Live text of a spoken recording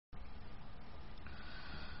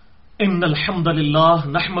إن الحمد لله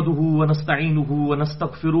نحمده ونستعينه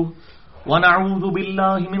ونستغفره ونعوذ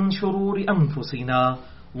بالله من شرور أنفسنا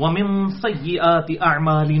ومن سيئات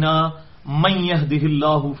أعمالنا من يهده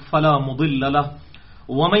الله فلا مضل له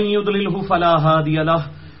ومن يضلله فلا هادي له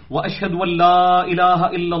وأشهد أن لا إله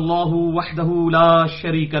إلا الله وحده لا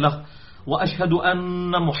شريك له وأشهد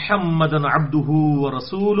أن محمدا عبده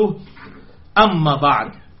ورسوله أما بعد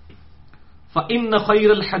فإن خير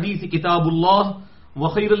الحديث كتاب الله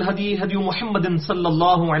وخير الهدي هدي محمد صلى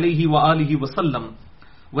الله عليه وآله وسلم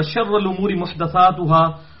وشر الأمور محدثاتها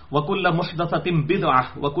وكل محدثة بدعة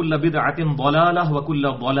وكل بدعة ضلالة وكل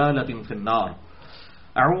ضلالة في النار.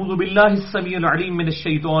 أعوذ بالله السميع العليم من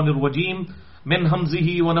الشيطان الرجيم من همزه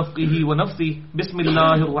ونفخه ونفثه. بسم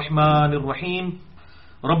الله الرحمن الرحيم.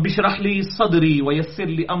 رب اشرح لي صدري ويسر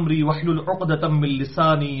لي أمري واحلل عقدة من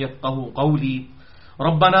لساني يفقهوا قولي.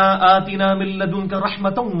 ربنا آتنا من لدنك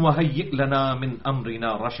رحمة وهيئ لنا من أمرنا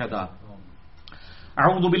رشدا.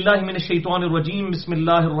 أعوذ بالله من الشيطان الرجيم. بسم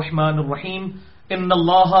الله الرحمن الرحيم. إن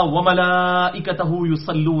الله وملائكته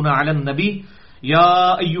يصلون على النبي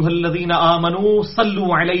يا أيها الذين آمنوا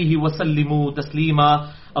صلوا عليه وسلموا تسليما.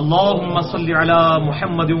 اللهم صل على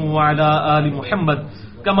محمد وعلى آل محمد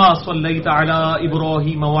كما صليت على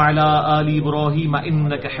إبراهيم وعلى آل إبراهيم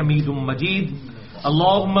إنك حميد مجيد.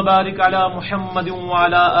 اللهم بارك على محمد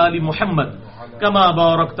وعلى آل محمد كما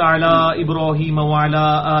باركت على إبراهيم وعلى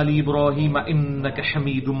آل إبراهيم إنك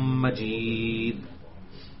حميد مجيد.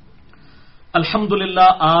 الحمدللہ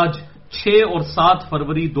آج 6 اور 7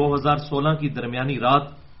 فروری 2016 کی درمیانی رات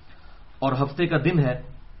اور ہفتے کا دن ہے.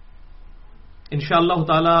 انشاءاللہ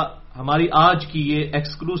تعالی ہماری آج کی یہ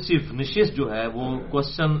ایکسکلوسیو نشست جو ہے وہ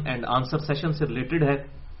کوسچن اینڈ آنسر سیشن سے ریلیٹڈ ہے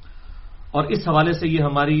اور اس حوالے سے یہ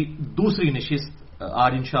ہماری دوسری نشست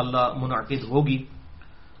آج انشاءاللہ منعقد ہوگی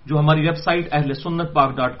جو ہماری ویب سائٹ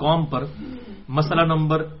ahlsunnatpak.com پر مسئلہ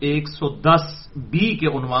نمبر 110B کے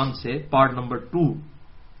عنوان سے پارٹ نمبر 2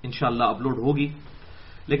 انشاءاللہ اپلوڈ ہوگی.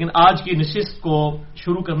 لیکن آج کی نشست کو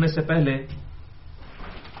شروع کرنے سے پہلے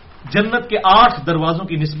جنت کے 8 دروازوں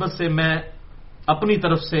کی نسبت سے میں اپنی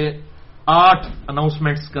طرف سے 8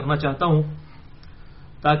 اناؤنسمنٹس کرنا چاہتا ہوں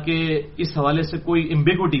تاکہ اس حوالے سے کوئی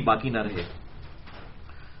ایمبیگوٹی باقی نہ رہے.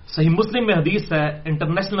 صحیح مسلم میں حدیث ہے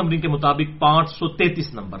انٹرنیشنل نمبرنگ کے مطابق 533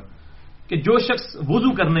 نمبر کہ جو شخص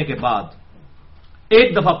وضو کرنے کے بعد ایک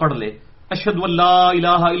دفعہ پڑھ لے اشہد ان لا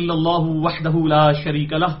الہ الا اللہ وحدہ لا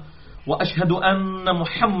شریک لہ واشہد ان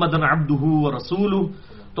محمدا عبدہ ورسولہ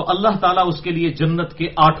تو اللہ تعالیٰ اس کے لیے جنت کے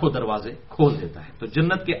 8 دروازے کھول دیتا ہے. تو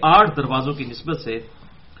جنت کے 8 دروازوں کی نسبت سے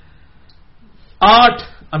 8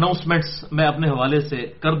 اناؤنسمنٹس میں اپنے حوالے سے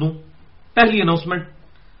کر دوں. پہلی اناؤنسمنٹ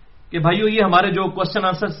کہ بھائیو یہ ہمارے جو کوسچن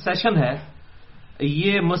آنسر سیشن ہے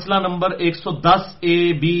یہ مسئلہ number 110A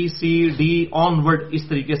B C D آن ورڈ اس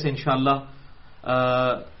طریقے سے انشاءاللہ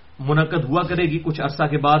منعقد ہوا کرے گی. کچھ عرصہ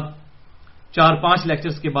کے بعد 4-5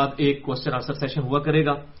 لیکچرز کے بعد ایک کوسچن آنسر سیشن ہوا کرے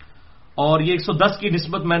گا اور یہ 110 کی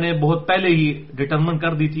نسبت میں نے بہت پہلے ہی ڈٹرمن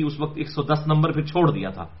کر دی تھی. اس وقت 110 نمبر پھر چھوڑ دیا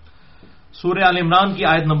تھا. سورہ آل عمران کی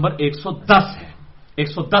آیت نمبر 110 ہے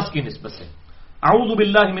 110 کی نسبت سے. اعوذ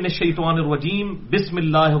باللہ من الشیطان الرجیم. بسم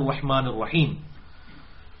اللہ الرحمن الرحیم.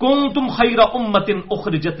 کنتم خیر امۃ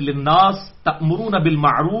اخرجت للناس تأمرون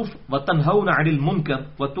بالمعروف وتنہون عن المنکر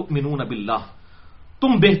وتؤمنون باللہ.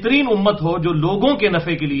 تم بہترین امت ہو جو لوگوں کے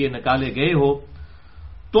نفع کے لیے نکالے گئے ہو.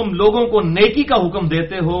 تم لوگوں کو نیکی کا حکم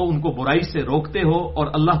دیتے ہو ان کو برائی سے روکتے ہو اور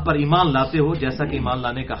اللہ پر ایمان لاتے ہو جیسا کہ ایمان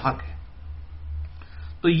لانے کا حق ہے.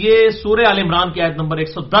 تو یہ سورہ آل عمران کی آیت نمبر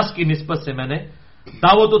 110 کی نسبت سے میں نے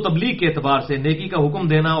دعوت و تبلیغ کے اعتبار سے نیکی کا حکم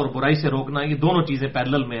دینا اور برائی سے روکنا یہ دونوں چیزیں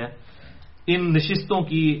پیرلل میں ہیں. ان نشستوں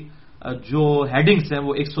کی جو ہیڈنگز ہیں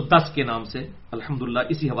وہ 110 کے نام سے الحمدللہ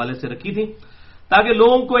اسی حوالے سے رکھی تھی تاکہ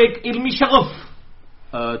لوگوں کو ایک علمی شغف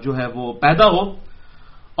جو ہے وہ پیدا ہو.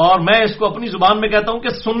 اور میں اس کو اپنی زبان میں کہتا ہوں کہ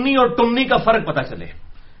سنی اور ٹنی کا فرق پتہ چلے.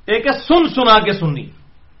 ایک ہے سنا کے سنی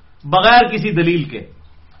بغیر کسی دلیل کے,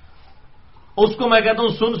 اس کو میں کہتا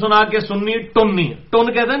ہوں سنا کے سنی. ٹنی ٹن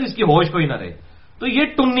کہتے ہیں جس کی ہوش کوئی نہ رہے, تو یہ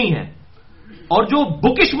ٹنی ہے. اور جو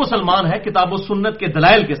بکش مسلمان ہے کتاب و سنت کے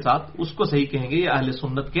دلائل کے ساتھ اس کو صحیح کہیں گے یہ اہل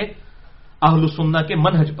سنت کے اہل سنت کے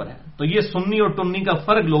منہج پر ہے. تو یہ سنی اور ٹنی کا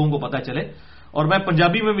فرق لوگوں کو پتہ چلے. اور میں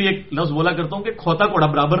پنجابی میں بھی ایک لفظ بولا کرتا ہوں کہ کھوتا گھوڑا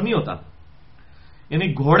برابر نہیں ہوتا, یعنی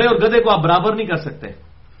گھوڑے اور گدھے کو آپ برابر نہیں کر سکتے.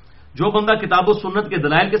 جو بندہ کتاب و سنت کے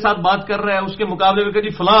دلائل کے ساتھ بات کر رہا ہے اس کے مقابلے میں کہ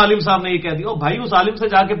جی فلاں عالم صاحب نے یہ کہہ دیا, بھائی اس عالم سے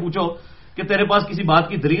جا کے پوچھو کہ تیرے پاس کسی بات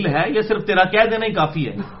کی دلیل ہے یا صرف تیرا کہہ دینا ہی کافی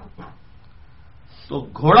ہے. تو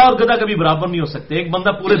گھوڑا اور گدھا کبھی برابر نہیں ہو سکتے. ایک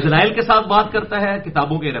بندہ پورے دلائل کے ساتھ بات کرتا ہے,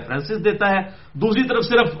 کتابوں کے ریفرنسز دیتا ہے, دوسری طرف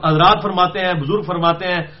صرف حضرات فرماتے ہیں, بزرگ فرماتے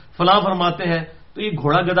ہیں, فلاں فرماتے ہیں. تو یہ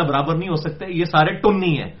گھوڑا گدھا برابر نہیں ہو سکتے. یہ سارے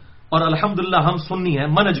ٹنی ہیں. اور الحمدللہ ہم سنی ہیں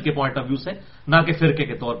منہج کے پوائنٹ آف ویو سے، نہ کہ فرقے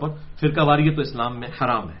کے طور پر. فرقہ واریت تو اسلام میں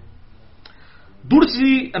حرام ہے.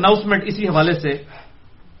 دوسری اناؤنسمنٹ اسی حوالے سے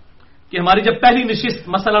کہ ہماری جب پہلی نشست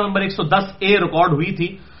مسئلہ نمبر 110A ریکارڈ ہوئی تھی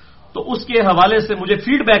تو اس کے حوالے سے مجھے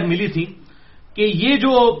فیڈ بیک ملی تھی کہ یہ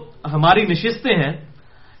جو ہماری نشستیں ہیں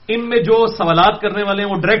ان میں جو سوالات کرنے والے ہیں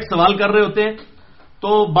وہ ڈائریکٹ سوال کر رہے ہوتے ہیں، تو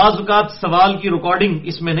بعض اوقات سوال کی ریکارڈنگ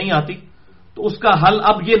اس میں نہیں آتی. تو اس کا حل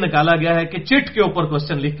اب یہ نکالا گیا ہے کہ چٹ کے اوپر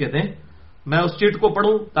کوشچن لکھ کے دیں، میں اس چٹ کو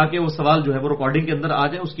پڑھوں تاکہ وہ سوال جو ہے وہ ریکارڈنگ کے اندر آ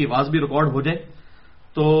جائے، اس کی آواز بھی ریکارڈ ہو جائے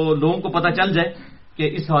تو لوگوں کو پتہ چل جائے کہ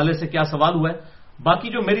اس حوالے سے کیا سوال ہوا ہے. باقی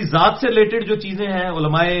جو میری ذات سے ریلیٹڈ جو چیزیں ہیں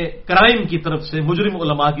علماء کرائم کی طرف سے، مجرم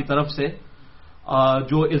علماء کی طرف سے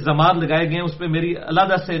جو الزامات لگائے گئے ہیں اس پہ میری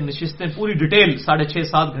علیحدہ سے نشستیں پوری ڈیٹیل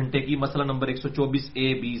 6.5-7 گھنٹے کی مسئلہ نمبر 124A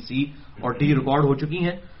B C اور D ریکارڈ ہو چکی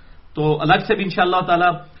ہیں. تو الگ سے بھی انشاءاللہ تعالی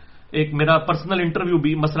ایک میرا پرسنل انٹرویو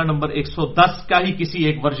بھی مسئلہ نمبر 110 کا ہی کسی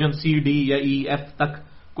ایک ورژن C D یا E F تک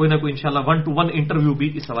کوئی نہ کوئی انشاءاللہ 1-to-1 انٹرویو بھی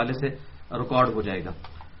اس حوالے سے ریکارڈ ہو جائے گا.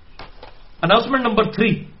 اناؤنسمنٹ نمبر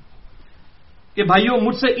 3 کہ بھائیوں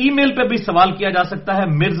مجھ سے ای میل پہ بھی سوال کیا جا سکتا ہے.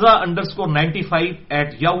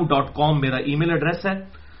 mirza_95@yahoo.com میرا ای میل ایڈریس ہے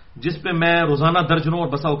جس پہ میں روزانہ درجنوں اور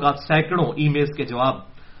بسا اوقات سینکڑوں ای میلز کے جواب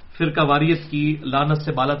فرقہ واریت کی لعنت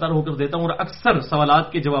سے بالاتر ہو کر دیتا ہوں، اور اکثر سوالات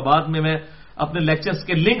کے جوابات میں اپنے لیکچرز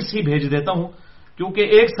کے لنکس ہی بھیج دیتا ہوں، کیونکہ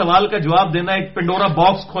ایک سوال کا جواب دینا ایک پنڈورا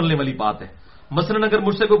باکس کھولنے والی بات ہے. مثلا اگر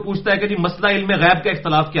مجھ سے کوئی پوچھتا ہے کہ جی مسئلہ علم غیب کا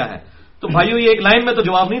اختلاف کیا ہے، تو بھائیوں یہ ایک لائن میں تو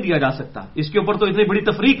جواب نہیں دیا جا سکتا، اس کے اوپر تو اتنی بڑی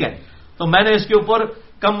تفریق ہے. تو میں نے اس کے اوپر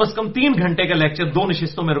کم از کم 3 گھنٹے کا لیکچر 2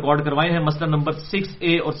 نشستوں میں ریکارڈ کروائے ہیں مسئلہ نمبر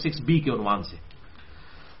 6A اور 6B کے عنوان سے.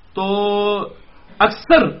 تو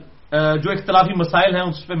اکثر جو اختلافی مسائل ہیں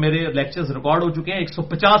اس پہ میرے لیکچرز ریکارڈ ہو چکے ہیں.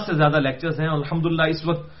 150 سے زیادہ لیکچرز ہیں. الحمدللہ اس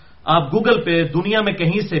وقت آپ گوگل پہ دنیا میں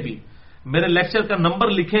کہیں سے بھی میرے لیکچر کا نمبر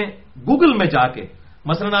لکھیں گوگل میں جا کے،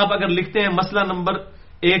 مثلا آپ اگر لکھتے ہیں مسئلہ نمبر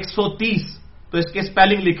 130 تو اس کے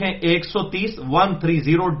سپیلنگ لکھیں 130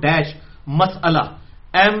 مسئلہ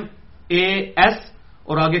MAS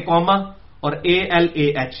اور آگے کوما اور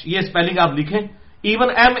ALAH، یہ سپیلنگ آپ لکھیں. ایون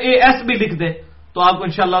MAS بھی لکھ دیں تو آپ کو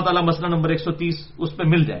انشاءاللہ تعالی مسئلہ نمبر 130 اس پہ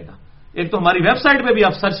مل جائے گا. ایک تو ہماری ویب سائٹ پہ بھی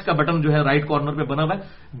آپ سرچ کا بٹن جو ہے رائٹ کارنر پہ بنا ہوا ہے،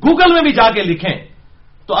 گوگل میں بھی جا کے لکھیں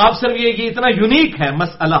تو آپ صرف یہ اتنا یونیک ہے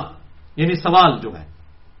مسئلہ یعنی سوال جو ہے.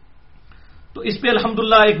 تو اس پہ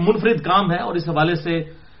الحمدللہ ایک منفرد کام ہے، اور اس حوالے سے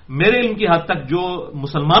میرے علم کی حد تک جو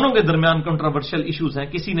مسلمانوں کے درمیان کنٹراورشل ایشوز ہیں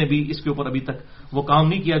کسی نے بھی اس کے اوپر ابھی تک وہ کام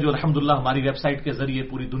نہیں کیا، جو الحمدللہ ہماری ویب سائٹ کے ذریعے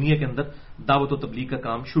پوری دنیا کے اندر دعوت و تبلیغ کا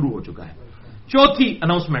کام شروع ہو چکا ہے. چوتھی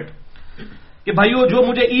اناؤنسمنٹ کہ بھائیو جو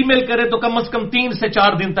مجھے ای میل کرے تو کم از کم 3 سے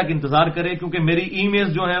 4 دن تک انتظار کرے، کیونکہ میری ای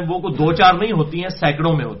میلز جو ہیں وہ کو 2-4 نہیں ہوتی ہیں،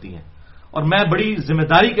 سینکڑوں میں ہوتی ہیں، اور میں بڑی ذمہ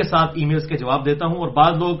داری کے ساتھ ای میلز کے جواب دیتا ہوں. اور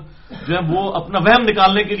بعض لوگ جو ہے وہ اپنا وہم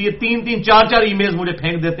نکالنے کے لیے 3-4 ای میلز مجھے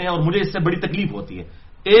پھینک دیتے ہیں، اور مجھے اس سے بڑی تکلیف ہوتی ہے.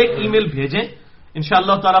 ایک ای میل بھیجیں،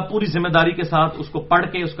 انشاءاللہ تعالی پوری ذمہ داری کے ساتھ اس کو پڑھ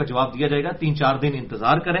کے اس کا جواب دیا جائے گا. 3-4 دن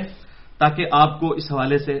انتظار کریں تاکہ آپ کو اس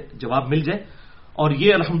حوالے سے جواب مل جائے. اور یہ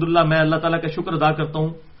الحمدللہ میں اللہ تعالیٰ کا شکر ادا کرتا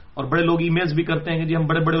ہوں، اور بڑے لوگ ای میلز بھی کرتے ہیں کہ جی ہم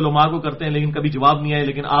بڑے بڑے علماء کو کرتے ہیں لیکن کبھی جواب نہیں آئے،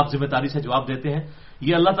 لیکن آپ ذمہ داری سے جواب دیتے ہیں.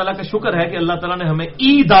 یہ اللہ تعالیٰ کا شکر ہے کہ اللہ تعالیٰ نے ہمیں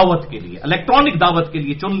ای دعوت کے لیے، الیکٹرانک دعوت کے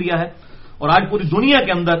لیے چن لیا ہے. اور آج پوری دنیا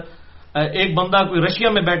کے اندر ایک بندہ کوئی رشیا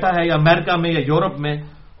میں بیٹھا ہے یا امریکہ میں یا یورپ میں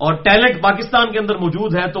اور ٹیلنٹ پاکستان کے اندر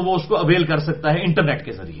موجود ہے تو وہ اس کو اویل کر سکتا ہے انٹرنیٹ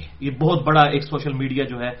کے ذریعے. یہ بہت بڑا ایک سوشل میڈیا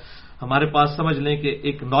جو ہے ہمارے پاس، سمجھ لیں کہ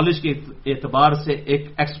ایک نالج کے اعتبار سے ایک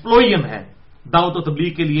ایکسپلوژن ہے. دعوت و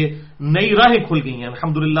تبلیغ کے لیے نئی راہیں کھل گئی ہیں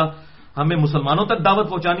الحمدللہ. ہمیں مسلمانوں تک دعوت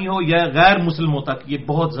پہنچانی ہو یا غیر مسلموں تک، یہ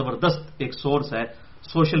بہت زبردست ایک سورس ہے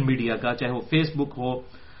سوشل میڈیا کا، چاہے وہ فیس بک ہو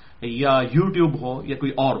یا یوٹیوب ہو یا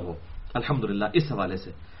کوئی اور ہو الحمدللہ. اس حوالے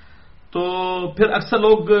سے تو پھر اکثر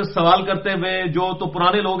لوگ سوال کرتے ہوئے، جو تو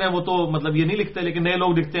پرانے لوگ ہیں وہ تو مطلب یہ نہیں لکھتے، لیکن نئے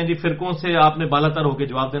لوگ لکھتے ہیں جی فرقوں سے آپ نے بالا تر ہو کے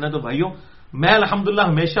جواب دینا ہے. تو بھائیوں میں الحمدللہ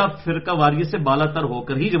ہمیشہ فرقہ واریت سے بالا تر ہو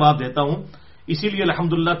کر ہی جواب دیتا ہوں. اسی لیے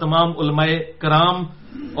الحمدللہ تمام علماء کرام،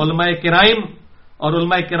 علماء کرائم اور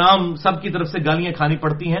علماء کرام سب کی طرف سے گالیاں کھانی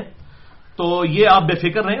پڑتی ہیں. تو یہ آپ بے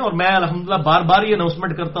فکر رہیں، اور میں الحمدللہ بار بار یہ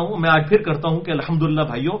اناؤنسمنٹ کرتا ہوں، میں آج پھر کرتا ہوں کہ الحمدللہ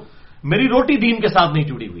بھائیوں میری روٹی دین کے ساتھ نہیں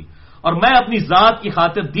جڑی ہوئی، اور میں اپنی ذات کی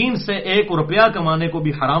خاطر دین سے 1 روپیہ کمانے کو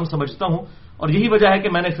بھی حرام سمجھتا ہوں. اور یہی وجہ ہے کہ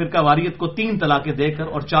میں نے فرقہ واریت کو 3 طلاقیں دے کر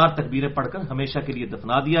اور 4 تکبیریں پڑھ کر ہمیشہ کے لیے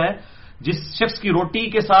دفنا دیا ہے. جس شخص کی روٹی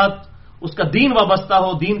کے ساتھ اس کا دین وابستہ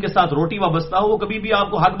ہو، دین کے ساتھ روٹی وابستہ ہو، وہ کبھی بھی آپ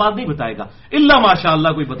کو حق بات نہیں بتائے گا، الا ماشاء اللہ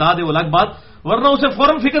کوئی بتا دے وہ الگ بات، ورنہ اسے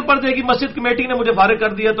فوراً فکر پڑ جائے گی مسجد کمیٹی نے مجھے فارغ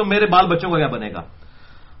کر دیا تو میرے بال بچوں کا کیا بنے گا.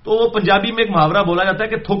 تو وہ پنجابی میں ایک محاورہ بولا جاتا ہے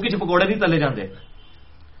کہ تھوکی چ پکوڑے نہیں تلے جاندے.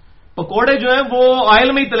 پکوڑے جو ہیں وہ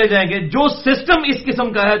آئل میں ہی تلے جائیں گے. جو سسٹم اس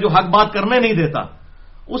قسم کا ہے جو حق بات کرنے نہیں دیتا،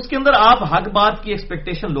 اس کے اندر آپ حق بات کی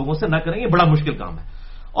ایکسپیکٹیشن لوگوں سے نہ کریں, یہ بڑا مشکل کام ہے.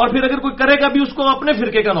 اور پھر اگر کوئی کرے گا بھی اس کو اپنے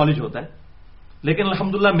فرقے کا نالج ہوتا ہے. لیکن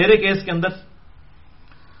الحمدللہ میرے کیس کے اندر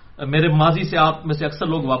میرے ماضی سے آپ میں سے اکثر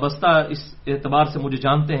لوگ وابستہ اس اعتبار سے مجھے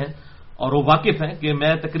جانتے ہیں اور وہ واقف ہیں کہ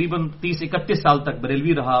میں تقریباً 30-31 سال تک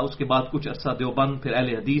بریلوی رہا. اس کے بعد کچھ عرصہ دیوبند, پھر اہل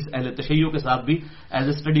حدیث, اہل تشیع کے ساتھ بھی ایز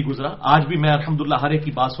اے اسٹڈی گزرا. آج بھی میں الحمدللہ ہر ایک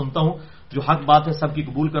کی بات سنتا ہوں, جو حق بات ہے سب کی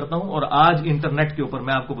قبول کرتا ہوں. اور آج انٹرنیٹ کے اوپر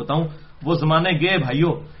میں آپ کو بتاؤں, وہ زمانے گئے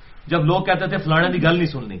بھائیوں جب لوگ کہتے تھے فلانے کی گل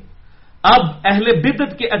نہیں سننی. اب اہل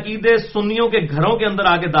بدعت کے عقیدے سنیوں کے گھروں کے اندر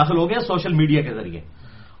آگے داخل ہو گئے ہیں سوشل میڈیا کے ذریعے.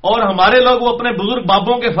 اور ہمارے لوگ وہ اپنے بزرگ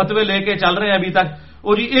بابوں کے فتوے لے کے چل رہے ہیں ابھی تک,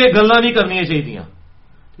 وہ جی یہ گلاں نہیں کرنی چاہیے.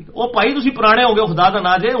 ٹھیک ہے, وہ بھائی تسی پرانے ہو گئے, خدا دا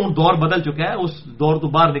ناج ہے, ہوں دور بدل چکا ہے, اس دور تو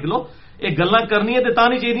باہر نکلو. یہ گلاں کرنی ہے تو تا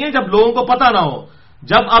نہیں چاہیے جب لوگوں کو پتہ نہ ہو.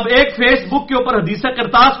 جب اب ایک فیس بک کے اوپر حدیث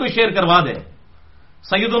کرتاس کوئی شیئر کروا دے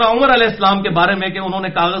سیدنا عمر علیہ السلام کے بارے میں کہ انہوں نے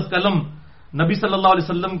کاغذ قلم نبی صلی اللہ علیہ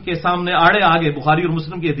وسلم کے سامنے آڑے آگے, بخاری اور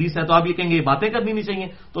مسلم کی حدیث ہے, تو آپ یہ کہیں گے یہ باتیں کرنی نہیں چاہیے,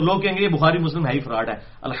 تو لوگ کہیں گے یہ بخاری مسلم ہے ہی فراڈ ہے.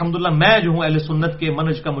 الحمدللہ میں جو ہوں اہل سنت کے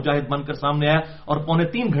منہج کا مجاہد بن کر سامنے آیا اور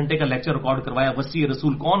 3.25 گھنٹے کا لیکچر ریکارڈ کروایا, وسیع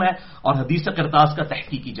رسول کون ہے اور حدیث قرطاس کا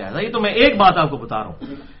تحقیقی جائزہ. یہ تو میں ایک بات آپ کو بتا رہا ہوں.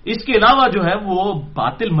 اس کے علاوہ جو ہے وہ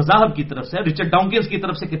باطل مذاہب کی طرف سے رچرڈ ڈاؤکنز کی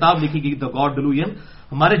طرف سے کتاب لکھی گئی دا گاڈ ڈیلوژن,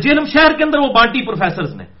 ہمارے جیلم شہر کے اندر وہ بانٹی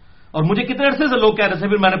پروفیسرز نے. اور مجھے کتنے عرصے سے لوگ کہہ رہے تھے,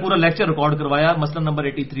 پھر میں نے پورا لیکچر ریکارڈ کروایا, مسئلہ number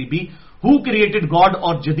 83B, who created God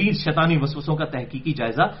اور جدید شیطانی وسوسوں کا تحقیقی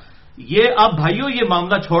جائزہ. یہ اب بھائیوں یہ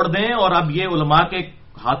معاملہ چھوڑ دیں, اور اب یہ علماء کے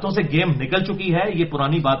ہاتھوں سے گیم نکل چکی ہے, یہ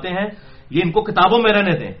پرانی باتیں ہیں, یہ ان کو کتابوں میں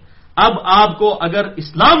رہنے دیں. اب آپ کو اگر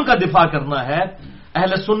اسلام کا دفاع کرنا ہے,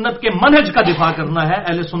 اہل سنت کے منہج کا دفاع کرنا ہے,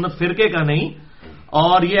 اہل سنت فرقے کا نہیں.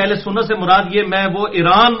 اور یہ اہل سنت سے مراد یہ میں وہ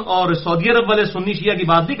ایران اور سعودی عرب والے سنی شیعہ کی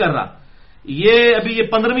بات نہیں کر رہا. یہ ابھی یہ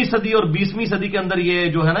 15ویں صدی اور 20ویں صدی کے اندر یہ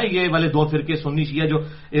جو ہے نا یہ والے دو فرقے سنی شیعہ جو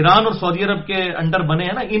ایران اور سعودی عرب کے انڈر بنے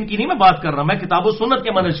ہیں نا, ان کی نہیں میں بات کر رہا, میں کتاب و سنت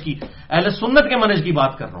کے منہج کی, اہل سنت کے منہج کی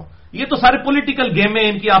بات کر رہا ہوں. یہ تو سارے پولیٹیکل گیم ہیں,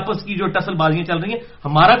 ان کی آپس کی جو ٹسل بازیاں چل رہی ہیں,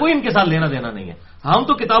 ہمارا کوئی ان کے ساتھ لینا دینا نہیں ہے. ہم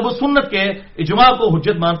تو کتاب و سنت کے اجماع کو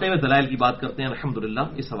حجت مانتے ہوئے دلائل کی بات کرتے ہیں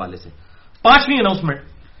الحمدللہ. اس حوالے سے 5ویں اناؤنسمنٹ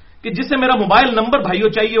کہ جس سے میرا موبائل نمبر بھائیوں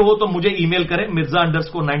چاہیے ہو تو مجھے ای میل کریں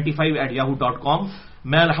mirza_95@yahoo.com.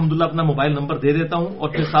 میں الحمدللہ اپنا موبائل نمبر دے دیتا ہوں اور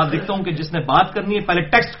پھر ساتھ لکھتا ہوں کہ جس نے بات کرنی ہے پہلے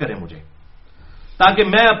ٹیکسٹ کریں مجھے, تاکہ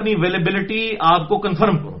میں اپنی اویلیبلٹی آپ کو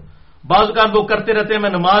کنفرم کروں. بعض اوقات لوگ کرتے رہتے ہیں, میں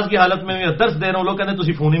نماز کی حالت میں درس دے رہا ہوں, لوگ کہتے ہیں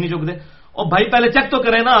تسی فون ہی نہیں چک دے. اور بھائی پہلے چیک تو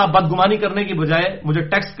کریں نا, آپ بدگمانی کرنے کی بجائے مجھے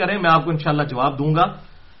ٹیکسٹ کریں, میں آپ کو انشاءاللہ جواب دوں گا.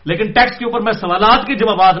 لیکن ٹیکسٹ کے اوپر میں سوالات کے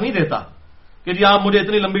جوابات نہیں دیتا کہ جی آپ مجھے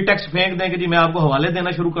اتنی لمبی ٹیکسٹ پھینک دیں کہ جی میں آپ کو حوالے دینا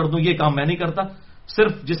شروع کر دوں. یہ کام میں نہیں کرتا.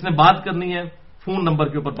 صرف جس نے بات کرنی ہے فون نمبر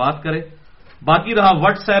کے اوپر بات کرے. باقی رہا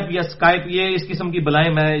واٹس ایپ یا اسکائپ, یہ اس قسم کی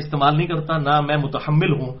بلائیں میں استعمال نہیں کرتا, نہ میں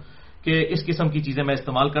متحمل ہوں کہ اس قسم کی چیزیں میں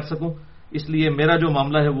استعمال کر سکوں. اس لیے میرا جو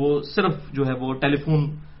معاملہ ہے وہ صرف جو ہے وہ ٹیلی فون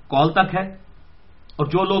کال تک ہے. اور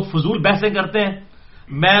جو لوگ فضول بحثیں کرتے ہیں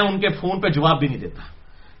میں ان کے فون پہ جواب بھی نہیں دیتا,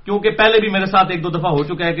 کیونکہ پہلے بھی میرے ساتھ 1-2 دفعہ ہو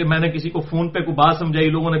چکا ہے کہ میں نے کسی کو فون پہ کوئی بات سمجھائی,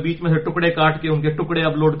 لوگوں نے بیچ میں سے ٹکڑے کاٹ کے ان کے ٹکڑے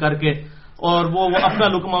اپلوڈ کر کے اور وہ اپنا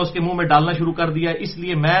لقمہ اس کے منہ میں ڈالنا شروع کر دیا. اس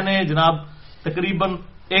لیے میں نے جناب تقریباً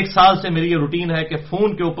 1 سال سے میری یہ روٹین ہے کہ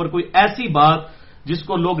فون کے اوپر کوئی ایسی بات جس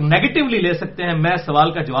کو لوگ نیگیٹولی لے سکتے ہیں میں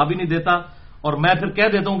سوال کا جواب ہی نہیں دیتا. اور میں پھر کہہ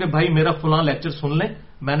دیتا ہوں کہ بھائی میرا فلاں لیکچر سن لیں,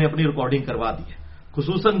 میں نے اپنی ریکارڈنگ کروا دی ہے.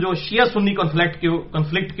 خصوصاً جو شیعہ سنی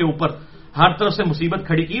کنفلکٹ کے اوپر ہر طرف سے مصیبت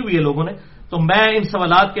کھڑی کی ہوئی ہے لوگوں نے, تو میں ان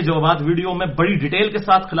سوالات کے جوابات ویڈیو میں بڑی ڈیٹیل کے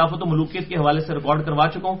ساتھ خلافت و ملوکیت کے حوالے سے ریکارڈ کروا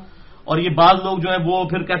چکا ہوں. اور یہ بعض لوگ جو ہیں وہ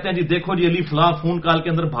پھر کہتے ہیں جی دیکھو جی علی فلاں فون کال کے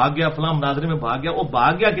اندر بھاگ گیا, فلاں مناظرے میں بھاگ گیا. وہ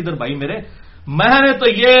بھاگ گیا کدھر بھائی میرے, میں نے تو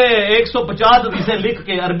یہ 150 حدیثیں لکھ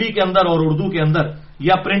کے عربی کے اندر اور اردو کے اندر,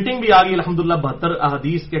 یا پرنٹنگ بھی آ گئی الحمدللہ 72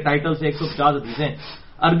 احادیث کے ٹائٹل سے 150 حدیثیں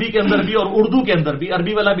عربی کے اندر بھی اور اردو کے اندر بھی.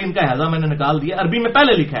 عربی والا بھی ان کا حیضہ میں نے نکال دیا, عربی میں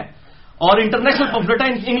پہلے لکھا ہے, اور انٹرنیشنل پمفلٹ ہے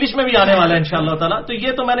انگلش میں بھی آنے والا ہے انشاءاللہ تعالی. تو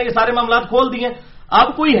یہ تو میں نے یہ سارے معاملات کھول دیے.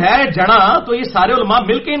 اب کوئی ہے جڑا تو یہ سارے علماء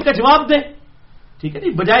مل کے ان کا جواب دیں, ٹھیک ہے جی,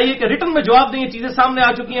 بجائے یہ کہ ریٹن میں جواب دیں. یہ چیزیں سامنے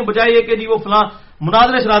آ چکی ہیں, بجائے یہ کہ جی وہ فلاں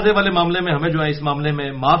مناظرے شرازے والے معاملے میں ہمیں جو ہے اس معاملے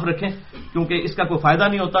میں معاف رکھیں, کیونکہ اس کا کوئی فائدہ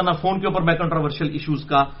نہیں ہوتا. نہ فون کے اوپر میں کنٹروورشل ایشوز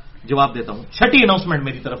کا جواب دیتا ہوں. 6ٹھی اناؤنسمنٹ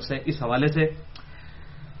میری طرف سے اس حوالے سے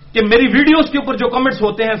کہ میری ویڈیوز کے اوپر جو کمنٹس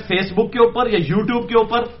ہوتے ہیں فیس بک کے اوپر یا یوٹیوب کے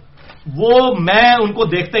اوپر, وہ میں ان کو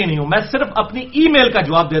دیکھتا ہی نہیں ہوں. میں صرف اپنی ای میل کا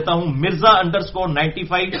جواب دیتا ہوں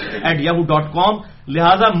mirza_95@yahoo.com.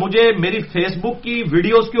 لہذا مجھے میری فیس بک کی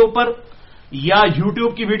ویڈیوز کے اوپر یا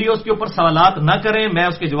یوٹیوب کی ویڈیوز کے اوپر سوالات نہ کریں, میں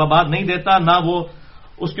اس کے جوابات نہیں دیتا, نہ وہ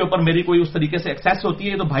اس کے اوپر میری کوئی اس طریقے سے ایکسیس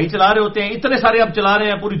ہوتی ہے. تو بھائی چلا رہے ہوتے ہیں, اتنے سارے اب چلا رہے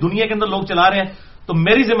ہیں, پوری دنیا کے اندر لوگ چلا رہے ہیں, تو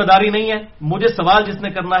میری ذمہ داری نہیں ہے. مجھے سوال جس نے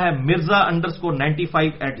کرنا ہے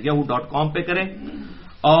mirza_95@yahoo.com پہ کریں.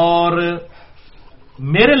 اور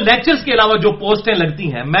میرے لیکچرز کے علاوہ جو پوسٹیں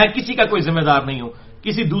لگتی ہیں میں کسی کا کوئی ذمہ دار نہیں ہوں،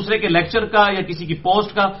 کسی دوسرے کے لیکچر کا یا کسی کی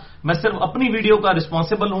پوسٹ کا، میں صرف اپنی ویڈیو کا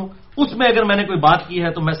رسپانسبل ہوں. اس میں اگر میں نے کوئی بات کی ہے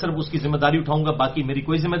تو میں صرف اس کی ذمہ داری اٹھاؤں گا، باقی میری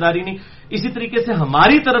کوئی ذمہ داری نہیں. اسی طریقے سے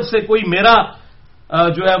ہماری طرف سے کوئی میرا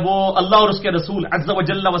جو ہے وہ اللہ اور اس کے رسول عز و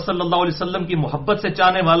جل و صلی اللہ علیہ وسلم کی محبت سے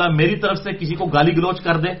چاہنے والا میری طرف سے کسی کو گالی گلوچ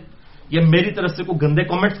کر دے یا میری طرف سے کوئی گندے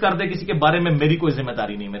کامنٹس کر دے کسی کے بارے میں، میری کوئی ذمہ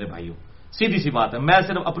داری نہیں میرے بھائیوں. سیدھی سی بات ہے، میں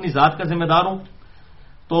صرف اپنی ذات کا ذمہ دار ہوں.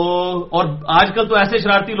 تو اور آج کل تو ایسے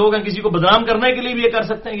شرارتی لوگ ہیں کسی کو بدنام کرنے کے لیے بھی یہ کر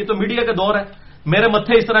سکتے ہیں، یہ تو میڈیا کا دور ہے. میرے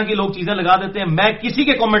متھے اس طرح کی لوگ چیزیں لگا دیتے ہیں. میں کسی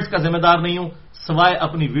کے کامنٹس کا ذمہ دار نہیں ہوں سوائے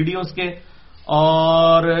اپنی ویڈیوز کے.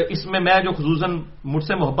 اور اس میں جو خصوصاً مجھ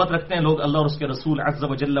سے محبت رکھتے ہیں لوگ اللہ اور اس کے رسول عز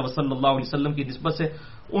و جل و صلی اللہ علیہ وسلم کی نسبت سے،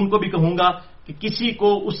 ان کو بھی کہوں گا کہ کسی کو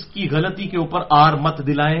اس کی غلطی کے اوپر آر مت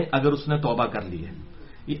دلائیں اگر اس نے توبہ کر لی ہے.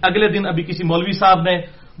 یہ اگلے دن ابھی کسی مولوی صاحب نے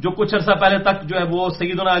جو کچھ عرصہ پہلے تک جو ہے وہ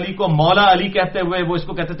سیدنا علی کو مولا علی کہتے ہوئے وہ اس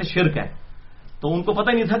کو کہتے تھے شرک ہے، تو ان کو پتہ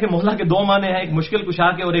ہی نہیں تھا کہ مولا کے دو معنی ہیں، ایک مشکل کشا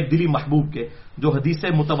کے اور ایک دلی محبوب کے، جو حدیث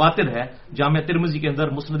متواتر ہے جامع ترمذی کے اندر،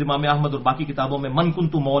 مسند امام احمد اور باقی کتابوں میں، من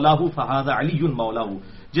کنت مولا ہوں فہذا علی مولا ہوں،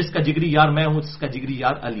 جس کا جگری یار میں ہوں جس کا جگری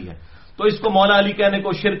یار علی ہے. تو اس کو مولا علی کہنے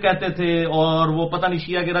کو شرک کہتے تھے اور وہ پتہ نہیں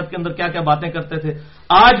شیعہ کے رد کے اندر کیا کیا باتیں کرتے تھے.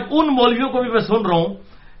 آج ان مولویوں کو بھی میں سن رہا ہوں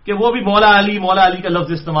کہ وہ بھی مولا علی کا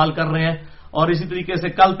لفظ استعمال کر رہے ہیں. اور اسی طریقے سے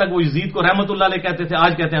کل تک وہ یزید کو رحمت اللہ علیہ کہتے تھے،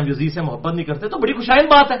 آج کہتے ہیں ہم یزید سے محبت نہیں کرتے. تو بڑی خوشائن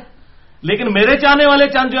بات ہے. لیکن میرے چاہنے والے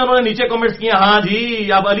چند جو انہوں نے نیچے کمنٹس کیے، ہاں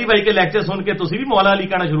جی اب علی بھائی کے لیکچر سن کے تسی بھی مولا علی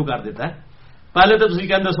کہنا شروع کر دیتا ہے. پہلے تو تسی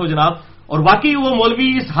کہندے سو جناب. اور واقعی وہ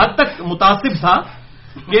مولوی اس حد تک متاثر تھا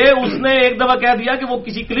کہ اس نے ایک دفعہ کہہ دیا کہ وہ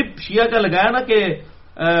کسی کلپ شیعہ کا لگایا نا کہ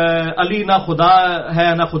علی نہ خدا ہے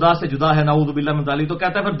نہ خدا سے جدا ہے نعوذ باللہ من ذالک، تو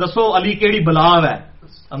کہتا ہے پھر دسو علی کیڑی بلاو ہے.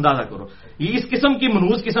 اندازہ کرو یہ اس قسم کی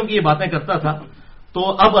منحوس قسم کی یہ باتیں کرتا تھا. تو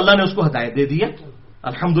اب اللہ نے اس کو ہدایت دے دی ہے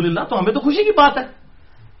الحمدللہ. تو ہمیں تو خوشی کی بات ہے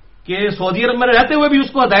کہ سعودی عرب میں رہتے ہوئے بھی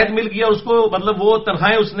اس کو ہدایت مل گیا. اس کو مطلب وہ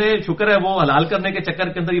تنخواہیں اس نے شکر ہے وہ حلال کرنے کے چکر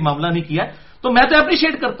کے اندر یہ معاملہ نہیں کیا. تو میں تو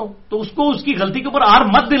اپریشیٹ کرتا ہوں. تو اس کو اس کی غلطی کے اوپر آر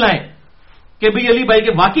مت دلائیں کہ بھئی علی بھائی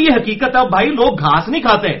کے واقعی یہ حقیقت ہے. بھائی لوگ گھاس نہیں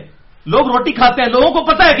کھاتے، لوگ روٹی کھاتے ہیں. لوگوں کو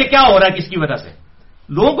پتا ہے کہ کیا ہو رہا ہے کس کی وجہ سے،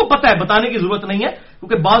 لوگوں کو پتا ہے، بتانے کی ضرورت نہیں ہے.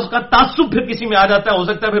 کیونکہ بعض کا تعصب پھر کسی میں آ جاتا ہے، ہو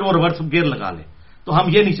سکتا ہے پھر وہ ریورس گیئر لگا لے. تو ہم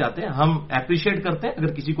یہ نہیں چاہتے. ہم اپریشیٹ کرتے ہیں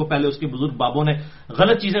اگر کسی کو پہلے اس کے بزرگ بابوں نے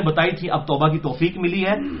غلط چیزیں بتائی تھی، اب توبہ کی توفیق ملی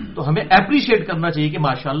ہے، تو ہمیں اپریشیٹ کرنا چاہیے کہ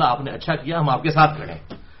ماشاءاللہ آپ نے اچھا کیا، ہم آپ کے ساتھ کھڑے ہیں،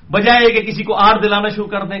 بجائے کہ کسی کو آر دلانا شروع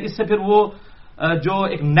کر دیں. اس سے پھر وہ جو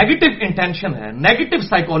ایک نیگیٹو انٹینشن ہے، نیگیٹو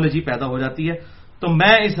سائیکالوجی پیدا ہو جاتی ہے. تو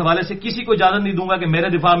میں اس حوالے سے کسی کو اجازت نہیں دوں گا کہ میرے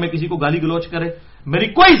دفاع میں کسی کو گالی گلوچ کرے. میری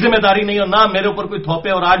کوئی ذمہ داری نہیں اور نہ میرے اوپر کوئی تھوپے.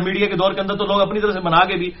 اور آج میڈیا کے دور کے اندر تو لوگ اپنی طرف سے بنا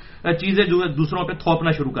کے بھی چیزیں جو دوسروں پہ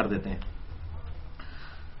تھوپنا شروع کر دیتے ہیں.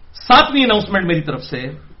 7ویں اناؤنسمنٹ میری طرف سے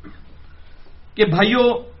کہ بھائیو،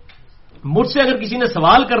 مجھ سے اگر کسی نے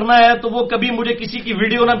سوال کرنا ہے تو وہ کبھی مجھے کسی کی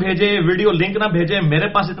ویڈیو نہ بھیجے، ویڈیو لنک نہ بھیجے. میرے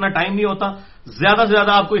پاس اتنا ٹائم نہیں ہوتا. زیادہ سے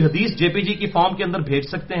زیادہ آپ کوئی حدیث JPG کی فارم کے اندر بھیج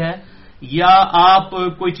سکتے ہیں، یا آپ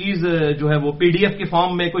کوئی چیز جو ہے وہ PDF کی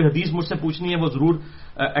فارم میں کوئی حدیث مجھ سے پوچھنی ہے وہ ضرور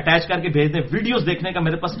اٹیچ کر کے بھیج دیں. ویڈیوز دیکھنے کا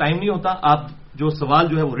میرے پاس ٹائم نہیں ہوتا. آپ جو سوال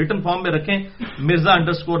جو ہے وہ ریٹن فارم میں رکھیں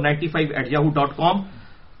mirza_95@yahoo.com.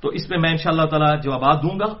 تو اس پہ میں انشاءاللہ تعالی جوابات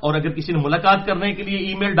دوں گا. اور اگر کسی نے ملاقات کرنے کے لیے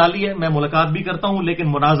ای میل ڈالی ہے، میں ملاقات بھی کرتا ہوں، لیکن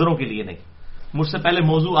مناظروں کے لیے نہیں. مجھ سے پہلے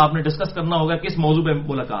موضوع آپ نے ڈسکس کرنا ہوگا کس موضوع پہ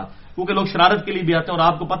ملاقات، کیونکہ لوگ شرارت کے لیے بھی آتے ہیں اور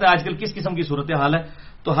آپ کو پتہ ہے آج کل کس قسم کی صورتحال ہے.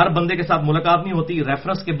 تو ہر بندے کے ساتھ ملاقات نہیں ہوتی.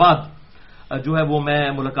 ریفرنس کے بعد جو ہے وہ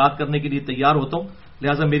میں ملاقات کرنے کے لیے تیار ہوتا ہوں.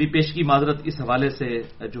 لہٰذا میری پیشگی معذرت اس حوالے سے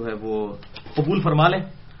جو ہے وہ قبول فرما لیں.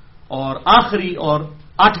 اور آخری اور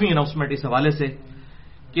 8ویں اناؤنسمنٹ اس حوالے سے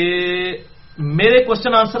کہ میرے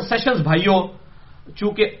کوشچن آنسر سیشنز بھائیوں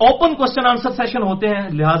چونکہ اوپن کوشچن آنسر سیشن ہوتے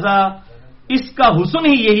ہیں، لہذا اس کا حسن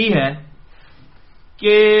ہی یہی ہے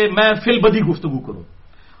کہ میں فی البدی گفتگو کروں.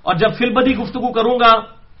 اور جب فی البدی گفتگو کروں گا،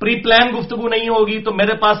 پری پلان گفتگو نہیں ہوگی، تو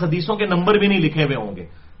میرے پاس حدیثوں کے نمبر بھی نہیں لکھے ہوئے ہوں گے.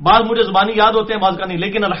 بعض مجھے زبانی یاد ہوتے ہیں، بعض کا نہیں.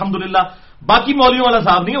 لیکن الحمدللہ باقی مولویوں والا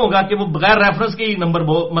صاحب نہیں ہوگا کہ وہ بغیر ریفرنس کے ہی نمبر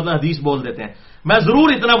مطلب حدیث بول دیتے ہیں. میں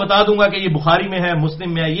ضرور اتنا بتا دوں گا کہ یہ بخاری میں ہے،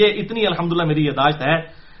 مسلم میں ہے. یہ اتنی الحمدللہ میری یادداشت ہے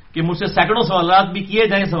کہ مجھ سے سینکڑوں سوالات بھی کیے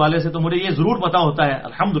جائیں اس حوالے سے، تو مجھے یہ ضرور پتا ہوتا ہے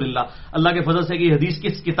الحمدللہ اللہ کے فضل سے کہ یہ حدیث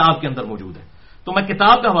کس کتاب کے اندر موجود ہے. تو میں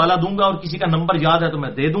کتاب کا حوالہ دوں گا اور کسی کا نمبر یاد ہے تو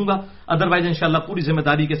میں دے دوں گا. ادروائز انشاءاللہ پوری ذمہ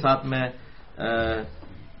داری کے ساتھ میں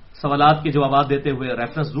سوالات کے جوابات دیتے ہوئے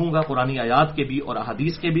ریفرنس دوں گا، قرآنی آیات کے بھی اور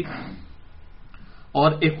احادیث کے بھی.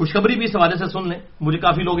 اور ایک خوشخبری بھی اس حوالے سے سن لیں. مجھے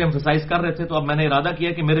کافی لوگ ایمفسائز کر رہے تھے، تو اب میں نے ارادہ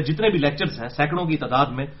کیا کہ میرے جتنے بھی لیکچرز ہیں سینکڑوں کی تعداد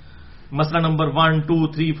میں، مسئلہ نمبر 1 2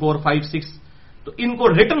 3 4 5 6، تو ان کو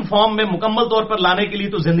ریٹن فارم میں مکمل طور پر لانے کے لیے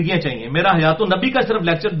تو زندگیاں چاہیے. میرا حیات النبی کا صرف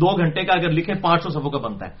لیکچر 2 گھنٹے کا اگر لکھیں 500 صفحوں کا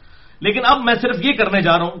بنتا ہے. لیکن اب میں صرف یہ کرنے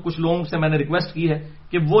جا رہا ہوں، کچھ لوگوں سے میں نے ریکویسٹ کی ہے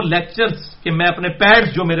کہ وہ لیکچرز کہ میں اپنے پیڈز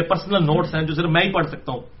جو میرے پرسنل نوٹس ہیں جو صرف میں ہی پڑھ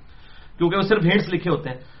سکتا ہوں کیونکہ وہ صرف ہنٹس لکھے ہوتے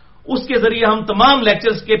ہیں، اس کے ذریعے ہم تمام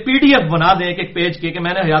لیکچرز کے PDF بنا دیں ایک پیج کے کہ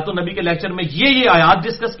میں نے حیات النبی کے لیکچر میں یہ آیات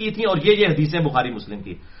ڈسکس کی تھیں اور یہ حدیثیں بخاری مسلم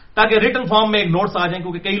کی، تاکہ ریٹن فارم میں ایک نوٹس آ جائیں،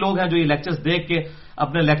 کیونکہ کئی لوگ ہیں جو یہ لیکچرز دیکھ کے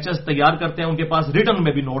اپنے لیکچرز تیار کرتے ہیں، ان کے پاس ریٹن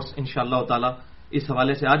میں بھی نوٹس انشاءاللہ تعالی اس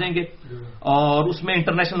حوالے سے آ جائیں گے، اور اس میں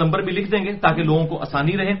انٹرنیشنل نمبر بھی لکھ دیں گے تاکہ لوگوں کو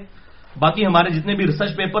آسانی رہے۔ باقی ہمارے جتنے بھی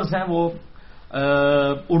ریسرچ پیپرز ہیں وہ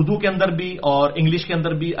اردو کے اندر بھی اور انگلش کے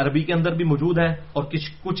اندر بھی عربی کے اندر بھی موجود ہیں، اور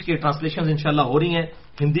کچھ کے ٹرانسلیشنز انشاءاللہ ہو رہی ہیں،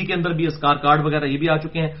 ہندی کے اندر بھی اسکار کارڈ وغیرہ یہ بھی آ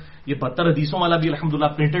چکے ہیں، یہ 72 حدیثوں والا بھی الحمدللہ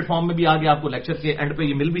پرنٹڈ فارم میں بھی آ گیا، آپ کو لیکچر کے اینڈ پہ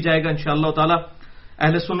یہ مل بھی جائے گا انشاءاللہ تعالی۔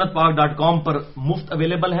 ahlsunnatpark.com پر مفت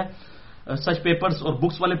اویلیبل ہے، سچ پیپرز اور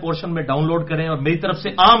بکس والے پورشن میں ڈاؤن لوڈ کریں، اور میری طرف سے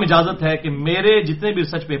عام اجازت ہے کہ میرے جتنے بھی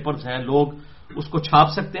ریسرچ پیپرز ہیں لوگ اس کو چھاپ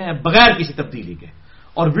سکتے ہیں بغیر کسی تبدیلی کے،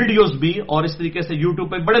 اور ویڈیوز بھی، اور اس طریقے سے یوٹیوب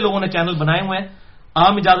پہ بڑے لوگوں نے چینل بنائے ہوئے ہیں،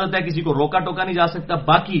 عام اجازت ہے، کسی کو روکا ٹوکا نہیں جا سکتا۔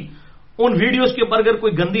 باقی ان ویڈیوز کے اوپر اگر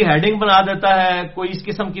کوئی گندی ہیڈنگ بنا دیتا ہے کوئی اس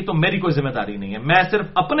قسم کی تو میری کوئی ذمہ داری نہیں ہے، میں صرف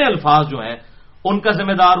اپنے الفاظ جو ہیں ان کا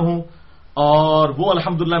ذمہ دار ہوں، اور وہ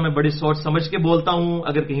الحمدللہ میں بڑی سوچ سمجھ کے بولتا ہوں،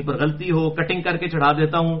 اگر کہیں پر غلطی ہو کٹنگ کر کے چڑھا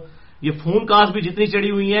دیتا ہوں۔ یہ فون کالز بھی جتنی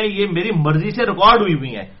چڑھی ہوئی ہیں یہ میری مرضی سے ریکارڈ ہوئی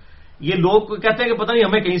ہوئی ہیں، یہ لوگ کہتے ہیں کہ پتہ نہیں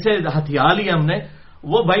ہمیں کہیں سے ہتھیا لیا ہم نے،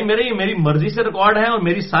 وہ بھائی میری مرضی سے ریکارڈ ہے، اور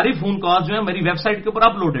میری ساری فون کالز جو ہیں میری ویب سائٹ کے اوپر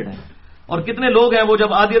اپلوڈڈ ہیں، اور کتنے لوگ ہیں وہ جب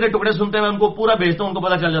آدھے ٹکڑے سنتے ہیں میں ان کو پورا بھیجتا ہوں، ان کو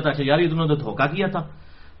پتا چل جاتا ہے کہ یار یہ انہوں نے دھوکہ کیا تھا۔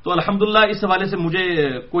 تو الحمدللہ اس حوالے سے مجھے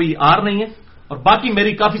کوئی آر نہیں ہے، اور باقی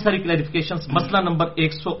میری کافی ساری کلیریفیکیشنز مسئلہ نمبر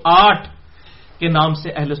 108 کے نام سے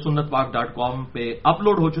ahlsunnatpark.com پہ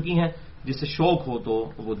اپلوڈ ہو چکی ہیں، جس سے شوق ہو تو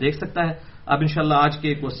وہ دیکھ سکتا ہے۔ اب انشاءاللہ آج کے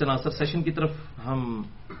کوسچن آنسر سیشن کی طرف ہم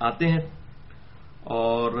آتے ہیں،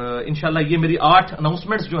 اور انشاءاللہ یہ میری 8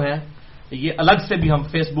 اناؤنسمنٹس جو ہیں یہ الگ سے بھی ہم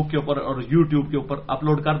فیس بک کے اوپر اور یوٹیوب کے اوپر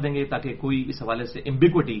اپلوڈ کر دیں گے تاکہ کوئی اس حوالے سے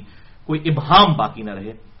ایمبیگوٹی، کوئی ابہام باقی نہ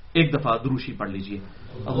رہے۔ ایک دفعہ دروشی پڑھ لیجئے،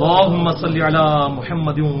 اللہم صلی علی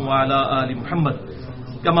محمد وعلی آل محمد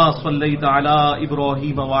کما صلیت علی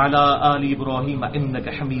ابراہیم وعلی آل ابراہیم انک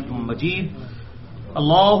حمید مجید،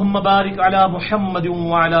 اللہم بارک علی محمد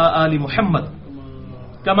وعلی آل محمد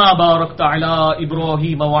کما بارکت علی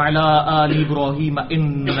ابراہیم وعلی آل ابراہیم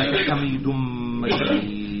انک حمید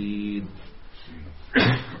مجید۔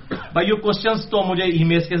 بھائیو کوسچنز تو مجھے ای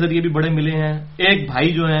میلز کے ذریعے بھی بڑے ملے ہیں، ایک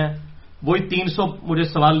بھائی جو ہیں وہی 300 مجھے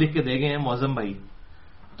سوال لکھ کے دے گئے ہیں معظم بھائی،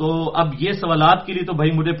 تو اب یہ سوالات کے لیے تو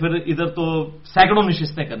بھائی مجھے پھر ادھر تو سینکڑوں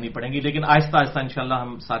نشستیں کرنی پڑیں گی، لیکن آہستہ آہستہ انشاءاللہ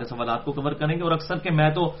ہم سارے سوالات کو کور کریں گے، اور اکثر کہ میں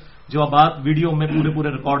تو جوابات ویڈیو میں پورے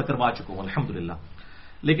ریکارڈ کروا چکا ہوں الحمدللہ۔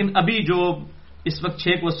 لیکن ابھی جو اس وقت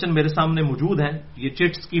 6 کوسچن میرے سامنے موجود ہیں، یہ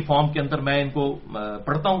چٹس کی فارم کے اندر میں ان کو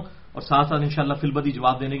پڑھتا ہوں اور ساتھ ساتھ انشاءاللہ فی البدی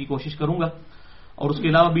جواب دینے کی کوشش کروں گا، اور اس کے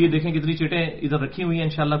علاوہ بھی یہ دیکھیں کتنی چٹیں ادھر رکھی ہوئی ہیں،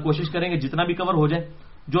 انشاءاللہ کوشش کریں گے جتنا بھی کور ہو جائے،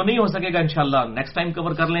 جو نہیں ہو سکے گا انشاءاللہ نیکسٹ ٹائم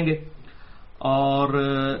کور کر لیں گے۔ اور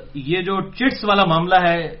یہ جو چٹس والا معاملہ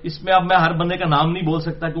ہے اس میں اب میں ہر بندے کا نام نہیں بول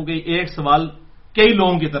سکتا کیونکہ ایک سوال کئی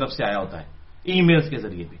لوگوں کی طرف سے آیا ہوتا ہے ای میلز کے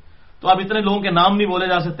ذریعے بھی، تو اب اتنے لوگوں کے نام نہیں بولے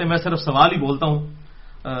جا سکتے، میں صرف سوال ہی بولتا ہوں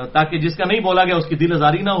تاکہ جس کا نہیں بولا گیا اس کی دل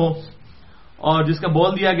آزاری نہ ہو، اور جس کا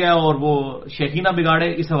بول دیا گیا اور وہ شیخی نہ بگاڑے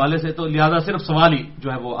اس حوالے سے، تو لہذا صرف سوال ہی جو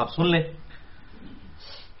ہے وہ آپ سن لیں۔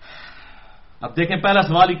 اب دیکھیں پہلا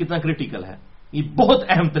سوال ہی کتنا کریٹیکل ہے، یہ بہت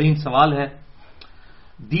اہم ترین سوال ہے،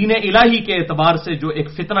 دین الہی کے اعتبار سے جو ایک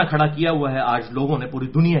فتنہ کھڑا کیا ہوا ہے آج لوگوں نے پوری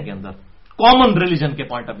دنیا کے اندر کامن ریلیجن کے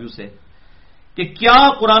پوائنٹ آف ویو سے، کہ کیا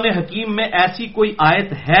قرآن حکیم میں ایسی کوئی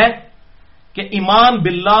آیت ہے کہ ایمان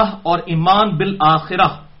باللہ اور ایمان بالآخرہ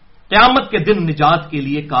قیامت کے دن نجات کے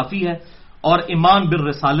لیے کافی ہے اور ایمان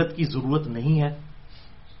بالرسالت کی ضرورت نہیں ہے؟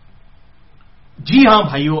 جی ہاں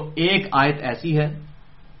بھائیو، ایک آیت ایسی ہے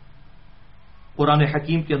قرآن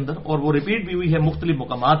حکیم کے اندر، اور وہ ریپیٹ بھی ہوئی ہے مختلف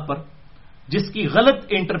مقامات پر، جس کی غلط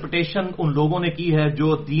انٹرپریٹیشن ان لوگوں نے کی ہے جو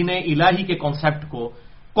دین الہی کے کانسیپٹ کو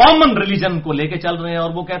کامن ریلیجن کو لے کے چل رہے ہیں،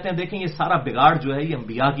 اور وہ کہتے ہیں دیکھیں یہ سارا بگاڑ جو ہے یہ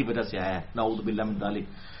انبیاء کی وجہ سے آیا ہے، نعوذ باللہ من ذالک۔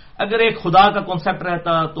 اگر ایک خدا کا کانسیپٹ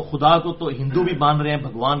رہتا تو خدا کو تو ہندو بھی مان رہے ہیں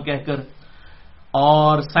بھگوان کہہ کر،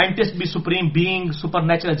 اور سائنٹسٹ بھی supreme being super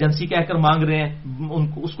natural agency کہہ کر مانگ رہے ہیں،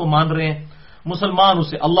 اس کو مان رہے ہیں، مسلمان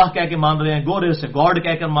اسے اللہ کہہ کے مان رہے ہیں، گورے اسے گاڈ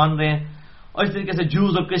کہہ کر مان رہے ہیں، اور اس طریقے سے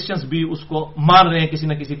جوز اور کرسچنس بھی اس کو مان رہے ہیں کسی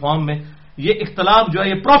نہ کسی فارم میں۔ یہ اختلاف جو ہے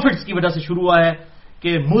یہ پروفٹس کی وجہ سے شروع ہوا ہے کہ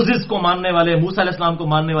موسیز کو ماننے والے، موسیٰ علیہ السلام کو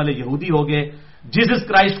ماننے والے یہودی ہو گئے، جیزس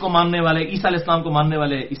کرائسٹ کو ماننے والے، عیسیٰ علیہ السلام کو ماننے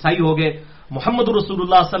والے عیسائی ہو گئے، محمد رسول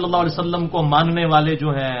اللہ صلی اللہ علیہ وسلم کو ماننے والے جو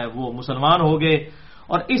ہیں وہ مسلمان ہو گئے،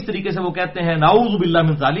 اور اس طریقے سے وہ کہتے ہیں نعوذ باللہ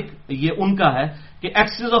من ذالک، یہ ان کا ہے کہ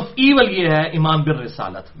ایکسس آف ایول یہ ہے ایمان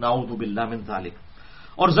بالرسالت، نعوذ باللہ من ذالک۔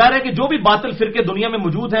 اور ظاہر ہے کہ جو بھی باطل فرقے دنیا میں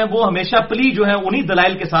موجود ہیں وہ ہمیشہ پلی جو ہے انہی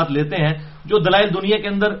دلائل کے ساتھ لیتے ہیں جو دلائل دنیا کے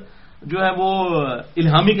اندر جو ہے وہ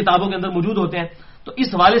الہامی کتابوں کے اندر موجود ہوتے ہیں. تو اس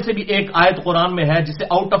حوالے سے بھی ایک آیت قرآن میں ہے جسے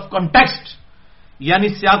آؤٹ آف کانٹیکسٹ یعنی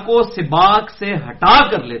سیاق و سباق سے ہٹا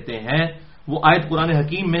کر لیتے ہیں. وہ آیت قرآن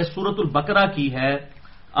حکیم میں سورۃ البقرہ کی ہے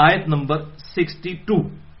آیت نمبر 62.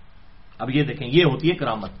 اب یہ دیکھیں یہ ہوتی ہے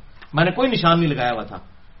کرامت. میں نے کوئی نشان نہیں لگایا ہوا تھا,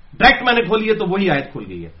 ڈائریکٹ میں نے کھولی ہے تو وہی آیت کھل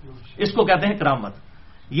گئی ہے. اس کو کہتے ہیں کرامت.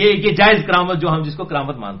 یہ جائز کرامت جو ہم جس کو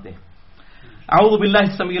کرامت مانتے ہیں. اعوذ باللہ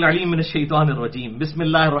السمیع العلیم من الشیطان الرجیم بسم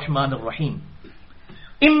اللہ الرحمن الرحیم.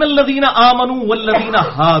 ان الذین آمنوا والذین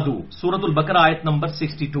ہادوا سورۃ البقرہ آیت نمبر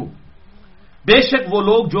 62. بے شک وہ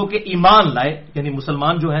لوگ جو کہ ایمان لائے یعنی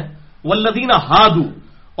مسلمان جو ہیں, والذین ہادوا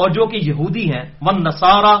اور جو کہ یہودی ہیں,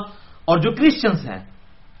 والنصارى اور جو کرسچنز ہیں,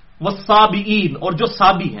 والصابئین اور جو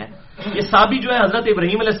صابی ہیں. یہ صابی جو ہے حضرت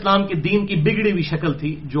ابراہیم علیہ السلام کے دین کی بگڑی ہوئی شکل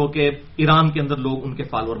تھی جو کہ ایران کے اندر لوگ ان کے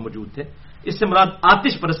فالوور موجود تھے. اس سے مراد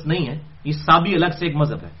آتش پرست نہیں ہے, یہ صابی الگ سے ایک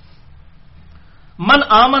مذہب ہے. من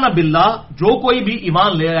آمن باللہ جو کوئی بھی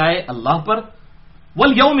ایمان لے آئے اللہ پر,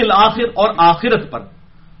 والیوم الآخر اور آخرت پر,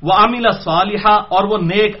 وعمل صالحا اور وہ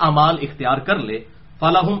نیک اعمال اختیار کر لے,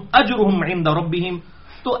 فلہم اجرہم عند ربہم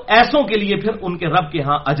تو ایسوں کے لیے پھر ان کے رب کے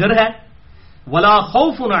ہاں اجر ہے. ولا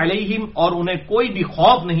خوف علیہم اور انہیں کوئی بھی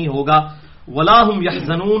خوف نہیں ہوگا, ولا ہم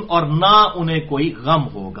یحزنون اور نہ انہیں کوئی غم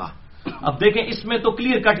ہوگا. اب دیکھیں اس میں تو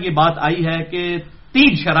کلیئر کٹ یہ بات آئی ہے کہ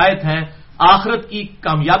 3 شرائط ہیں آخرت کی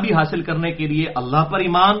کامیابی حاصل کرنے کے لیے. اللہ پر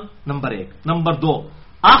ایمان نمبر 1, نمبر 2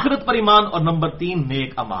 آخرت پر ایمان اور نمبر 3 نیک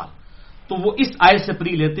اعمال. تو وہ اس آیت سے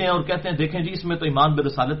پری لیتے ہیں اور کہتے ہیں دیکھیں جی اس میں تو ایمان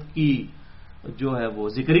برسالت کی جو ہے وہ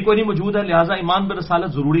ذکر ہی کوئی نہیں موجود ہے, لہٰذا ایمان برسالت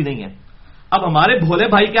ضروری نہیں ہے. اب ہمارے بھولے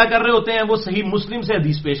بھائی کیا کر رہے ہوتے ہیں, وہ صحیح مسلم سے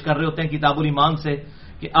حدیث پیش کر رہے ہوتے ہیں کتاب الایمان سے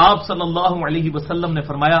کہ آپ صلی اللہ علیہ وسلم نے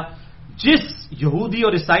فرمایا جس یہودی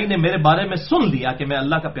اور عیسائی نے میرے بارے میں سن لیا کہ میں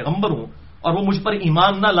اللہ کا پیغمبر ہوں اور وہ مجھ پر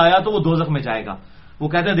ایمان نہ لایا تو وہ دوزخ میں جائے گا. وہ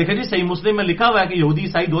کہتے ہیں دیکھیں جی صحیح مسلم میں لکھا ہوا ہے کہ یہودی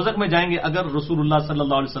عیسائی دوزخ میں جائیں گے اگر رسول اللہ صلی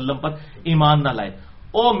اللہ علیہ وسلم پر ایمان نہ لائے.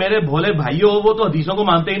 او میرے بھولے بھائیوں, وہ تو حدیثوں کو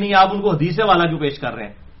مانتے ہی نہیں, آپ ان کو حدیث والا کیوں پیش کر رہے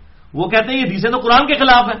ہیں. وہ کہتے ہیں یہ حدیثیں تو قرآن کے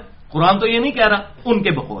خلاف ہے, قرآن تو یہ نہیں کہہ رہا, ان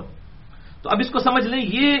کے بقول. تو اب اس کو سمجھ لیں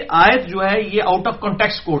یہ آیت جو ہے یہ آؤٹ آف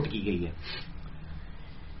کانٹیکسٹ کوٹ کی گئی ہے.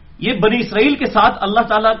 یہ بنی اسرائیل کے ساتھ اللہ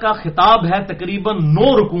تعالیٰ کا خطاب ہے تقریباً 9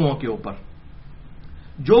 رکوعوں کے اوپر,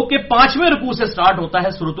 جو کہ 5ویں رکوع سے سٹارٹ ہوتا ہے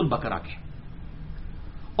سورۃ البقرہ کے.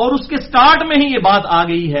 اور اس کے سٹارٹ میں ہی یہ بات آ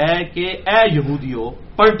گئی ہے کہ اے یہودیوں,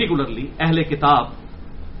 پرٹیکولرلی اہل کتاب,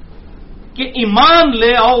 کہ ایمان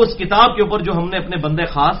لے آؤ اس کتاب کے اوپر جو ہم نے اپنے بندے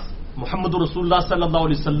خاص محمد رسول اللہ صلی اللہ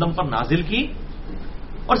علیہ وسلم پر نازل کی.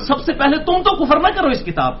 اور سب سے پہلے تم تو کفر نہ کرو اس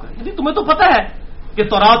کتاب کا, یعنی تمہیں تو پتہ ہے کہ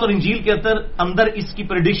تورات اور انجیل کے اندر اس کی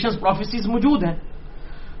پریڈکشنز پروفیسیز موجود ہیں.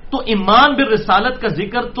 تو ایمان بالرسالت کا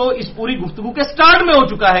ذکر تو اس پوری گفتگو کے سٹارٹ میں ہو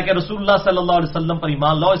چکا ہے کہ رسول اللہ صلی اللہ علیہ وسلم پر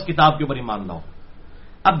ایمان لاؤ, اس کتاب کے اوپر ایمان لاؤ.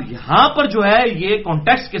 اب یہاں پر جو ہے یہ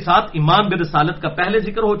کانٹیکسٹ کے ساتھ ایمان بالرسالت کا پہلے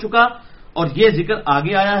ذکر ہو چکا اور یہ ذکر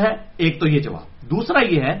آگے آیا ہے. ایک تو یہ جواب. دوسرا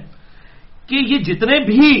یہ ہے کہ یہ جتنے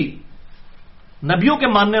بھی نبیوں کے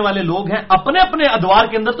ماننے والے لوگ ہیں اپنے اپنے ادوار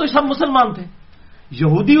کے اندر تو سب مسلمان تھے.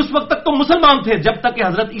 یہودی اس وقت تک تو مسلمان تھے جب تک کہ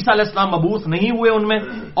حضرت عیسیٰ علیہ السلام مبعوث نہیں ہوئے ان میں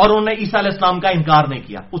اور انہوں نے عیسیٰ علیہ السلام کا انکار نہیں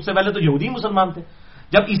کیا. اس سے پہلے تو یہودی مسلمان تھے.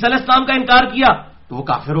 جب عیسیٰ علیہ السلام کا انکار کیا تو وہ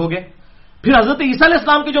کافر ہو گئے. پھر حضرت عیسیٰ علیہ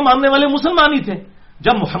السلام کے جو ماننے والے مسلمان ہی تھے.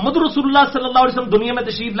 جب محمد رسول اللہ صلی اللہ علیہ وسلم دنیا میں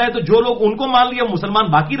تشریف لائے تو جو لوگ ان کو مان لیا مسلمان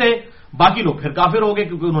باقی رہے, باقی لوگ پھر کافر ہو گئے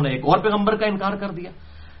کیونکہ انہوں نے ایک اور پیغمبر کا انکار کر دیا.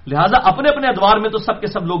 لہٰذا اپنے اپنے ادوار میں تو سب کے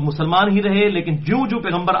سب لوگ مسلمان ہی رہے, لیکن جو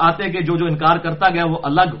پیغمبر آتے گئے جو انکار کرتا گیا وہ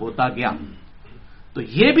الگ ہوتا گیا. تو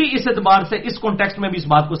یہ بھی اس اعتبار سے اس کانٹیکسٹ میں بھی اس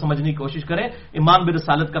بات کو سمجھنے کی کوشش کریں. ایمان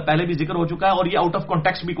بالرسالت کا پہلے بھی ذکر ہو چکا ہے اور یہ آؤٹ آف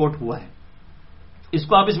کانٹیکسٹ بھی کوٹ ہوا ہے. اس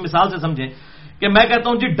کو آپ اس مثال سے سمجھیں کہ میں کہتا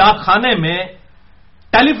ہوں جی ڈاک خانے میں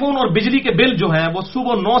ٹیلی فون اور بجلی کے بل جو ہیں وہ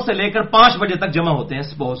صبح 9 سے لے کر 5 بجے تک جمع ہوتے ہیں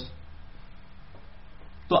سپوز.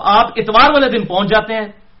 تو آپ اتوار والے دن پہنچ جاتے ہیں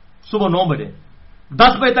صبح 9 بجے,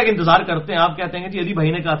 10 بجے تک انتظار کرتے ہیں. آپ کہتے ہیں جی علی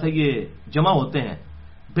بھائی نے کہا تھا یہ جمع ہوتے ہیں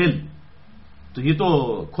بل, تو یہ تو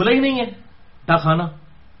کھلا ہی نہیں ہے ڈاکخانہ.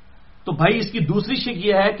 تو بھائی اس کی دوسری شک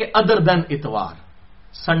یہ ہے کہ ادر دین اتوار,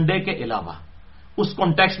 سنڈے کے علاوہ, اس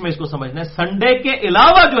کانٹیکسٹ میں اس کو سمجھنا ہے سنڈے کے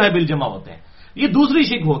علاوہ جو ہے بل جمع ہوتے ہیں. یہ دوسری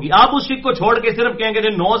شک ہوگی. آپ اس شک کو چھوڑ کے صرف کہیں گے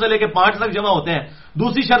 9 سے لے کے 5 تک جمع ہوتے ہیں,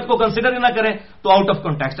 دوسری شرط کو کنسیڈر ہی نہ کریں تو آؤٹ آف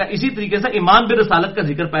کانٹیکسٹ ہے. اسی طریقے سے ایمان بالرسالت کا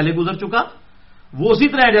ذکر پہلے گزر چکا, وہ اسی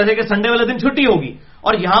طرح ہے جیسے کہ سنڈے والے دن چھٹی ہوگی.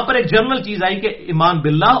 اور یہاں پر ایک جنرل چیز آئی کہ ایمان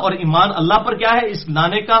باللہ اور ایمان اللہ پر کیا ہے, اس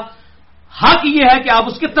لانے کا حق یہ ہے کہ آپ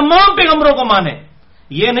اس کے تمام پیغمبروں کو مانیں.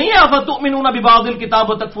 یہ نہیں ہے افتؤمنون ببعض الکتاب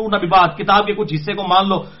وتکفرون ببعض, کتاب کے کچھ حصے کو مان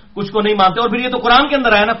لو کچھ کو نہیں مانتے. اور پھر یہ تو قرآن کے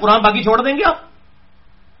اندر آیا نا, قرآن باقی چھوڑ دیں گے آپ؟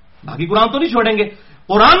 باقی قرآن تو نہیں چھوڑیں گے.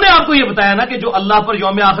 قرآن نے آپ کو یہ بتایا نا کہ جو اللہ پر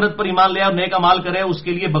یوم آخرت پر ایمان لے اور نیک امال کرے اس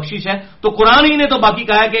کے لیے بخشش ہے، تو قرآن ہی نے تو باقی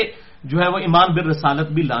کہا ہے کہ جو ہے وہ ایمان بالرسالت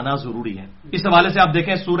بھی لانا ضروری ہے۔ اس حوالے سے آپ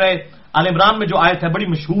دیکھیں سورہ آل عمران میں جو آیت ہے بڑی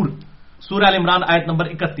مشہور، سورہ آل عمران آیت نمبر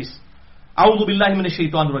 31، اعوذ باللہ من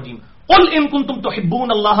الشیطان الرجیم قل ان کنتم تحبون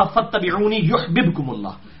اللہ فاتبعونی یحببکم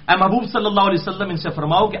اللہ۔ اے محبوب صلی اللہ علیہ وسلم ان سے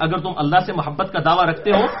فرماؤ کہ اگر تم اللہ سے محبت کا دعویٰ رکھتے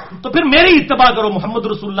ہو تو پھر میری اتباع کرو، محمد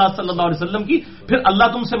رسول اللہ صلی اللہ علیہ وسلم کی، پھر اللہ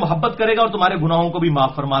تم سے محبت کرے گا اور تمہارے گناہوں کو بھی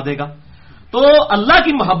معاف فرما دے گا۔ تو اللہ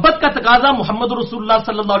کی محبت کا تقاضا محمد رسول اللہ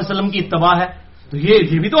صلی اللہ علیہ وسلم کی اتباع ہے، تو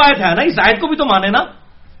یہ بھی تو آیت ہے نا، اس آیت کو بھی تو مانے نا۔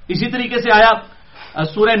 اسی طریقے سے آیا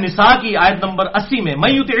سورہ نساء کی آیت نمبر 80 میں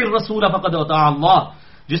من یطع الرسول فقد اطاع اللہ،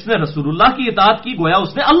 جس نے رسول اللہ کی اطاعت کی گویا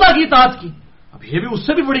اس نے اللہ کی اطاعت کی۔ اب یہ بھی اس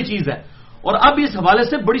سے بھی بڑی چیز ہے۔ اور اب اس حوالے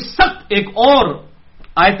سے بڑی سخت ایک اور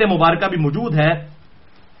آیت مبارکہ بھی موجود ہے،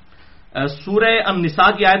 سورہ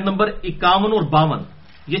النساء کی آیت نمبر 51 اور 52،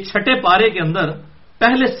 یہ چھٹے پارے کے اندر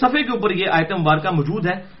پہلے صفحے کے اوپر یہ آیت مبارکہ موجود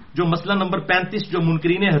ہے، جو مسئلہ نمبر 35 جو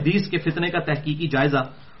منکرین حدیث کے فتنے کا تحقیقی جائزہ،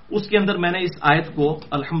 اس کے اندر میں نے اس آیت کو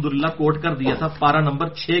الحمدللہ کوٹ کر دیا تھا، پارہ نمبر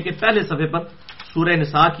 6 کے پہلے صفحے پر سورہ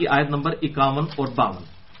نساء کی آیت نمبر 51 اور 52۔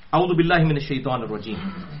 اعوذ باللہ من الشیطان الرجیم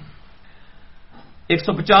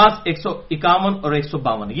 150، 151 اور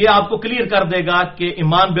 152، یہ آپ کو کلیئر کر دے گا کہ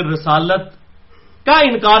ایمان بالرسالت کا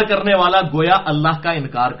انکار کرنے والا گویا اللہ کا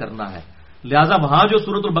انکار کرنا ہے۔ لہذا وہاں جو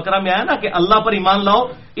سورۃ البقرہ میں آیا نا کہ اللہ پر ایمان لاؤ،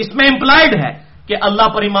 اس میں امپلائڈ ہے کہ اللہ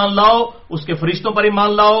پر ایمان لاؤ، اس کے فرشتوں پر ایمان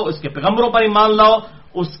لاؤ، اس کے پیغمبروں پر ایمان لاؤ،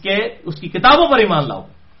 اس کی کتابوں پر ایمان لاؤ۔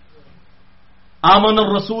 آمن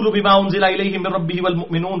الرسول بما انزل الیہ من ربہ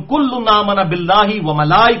والمؤمنون کل آمن باللہ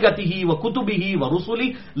وملائکتہ وکتبہ ورسلہ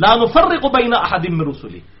لا نفرق بین احد من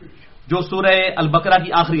رسلہ، جو سورہ البقرہ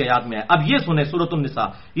کی آخری آیات میں ہے۔ اب یہ سنیں سورۃ النساء،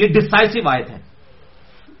 یہ ڈیسائسو آیت ہے،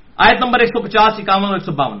 آیت نمبر 150، 51 اور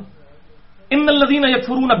 152۔ ان الذین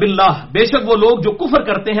یکفرون باللہ، بے شک وہ لوگ جو کفر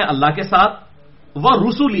کرتے ہیں اللہ کے ساتھ،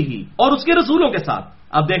 ورسلہ اور اس کے رسولوں کے ساتھ،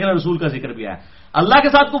 اب دیکھنا رسول کا ذکر بھی ہے، اللہ کے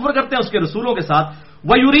ساتھ کفر کرتے ہیں اس کے رسولوں کے ساتھ،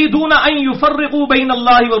 وَيُرِيدُونَ أَن يُفَرِّقُوا بَيْنَ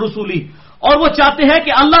اللَّهِ وَرُسُلِهِ، اور وہ چاہتے ہیں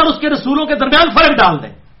کہ اللہ اور اس کے رسولوں کے درمیان فرق ڈال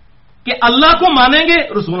دیں، کہ اللہ کو مانیں گے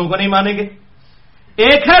رسولوں کو نہیں مانیں گے۔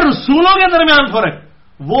 ایک ہے رسولوں کے درمیان فرق،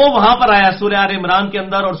 وہ وہاں پر آیا سورہ آل عمران کے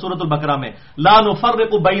اندر اور سورۃ البقرہ میں، لا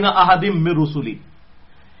نفرق بین احد من رسلی۔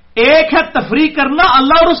 ایک ہے تفریق کرنا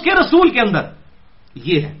اللہ اور اس کے رسول کے اندر،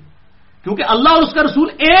 یہ ہے کیونکہ اللہ اور اس کا رسول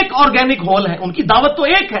ایک آرگینک ہول ہے، ان کی دعوت تو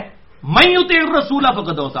ایک ہے، من یطع الرسول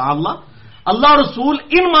فقد اطاع اللہ، اللہ اور رسول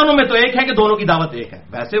ان معنوں میں تو ایک ہے کہ دونوں کی دعوت ایک ہے،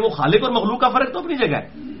 ویسے وہ خالق اور مخلوق کا فرق تو اپنی جگہ ہے،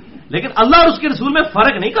 لیکن اللہ اور اس کے رسول میں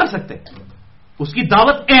فرق نہیں کر سکتے، اس کی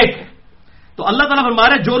دعوت ایک ہے۔ تو اللہ تعالیٰ فرما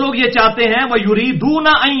رہے جو لوگ یہ چاہتے ہیں وہ یریدون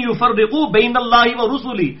ان یفرقوا بین اللہ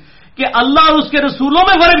ورسلہ، کہ اللہ اور اس کے رسولوں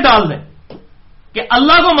میں فرق ڈال دیں، کہ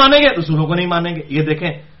اللہ کو مانیں گے رسولوں کو نہیں مانیں گے۔ یہ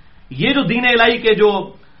دیکھیں یہ جو دین الہی کے جو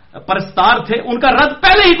پرستار تھے ان کا رد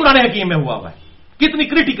پہلے ہی قرآن حکیم میں ہوا ہے، کتنی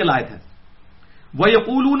کریٹیکل آیت ہے۔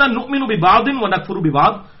 وَيَقُولُونَ نُؤْمِنُ بِبَعْضٍ وَنَكْفُرُ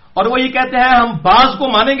بِبَعْضٍ، اور وہ یہ کہتے ہیں ہم بعض کو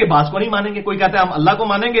مانیں گے بعض کو نہیں مانیں گے، کوئی کہتا ہے ہم اللہ کو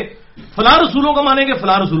مانیں گے فلاں رسولوں کو مانیں گے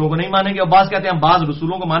فلاں رسولوں کو نہیں مانیں گے، اور بعض کہتے ہیں ہم بعض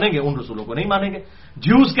رسولوں کو مانیں گے ان رسولوں کو نہیں مانیں گے۔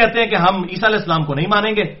 جیوز کہتے ہیں کہ ہم عیسیٰ علیہ السلام کو نہیں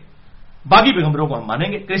مانیں گے، باقی پیغمبروں کو ہم مانیں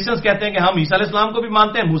گے۔ کرسچنس کہتے ہیں کہ ہم عیسیٰ علیہ السلام کو بھی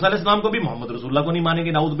مانتے ہیں، موسیٰ علیہ السلام کو بھی، محمد رسول اللہ کو نہیں مانیں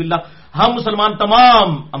گے، نعوذ باللہ۔ ہم مسلمان تمام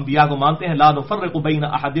انبیاء کو مانتے ہیں، لا نفرق بین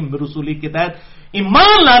احد من رسلہ کے تحت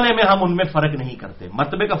ایمان لانے میں ہم ان میں فرق نہیں کرتے،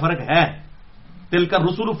 مرتبے کا فرق ہے۔ تلک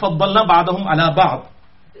الرسل فضلنا بعضهم علی بعض،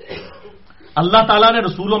 اللہ تعالیٰ نے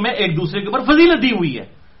رسولوں میں ایک دوسرے کے اوپر فضیلت دی ہوئی ہے،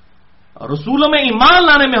 رسولوں میں ایمان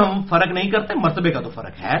لانے میں ہم فرق نہیں کرتے، مرتبے کا تو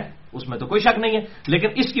فرق ہے، اس میں تو کوئی شک نہیں ہے، لیکن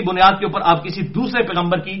اس کی بنیاد کے اوپر آپ کسی دوسرے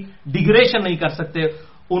پیغمبر کی ڈیگریشن نہیں کر سکتے،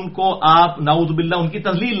 ان کو آپ نعوذ باللہ ان کی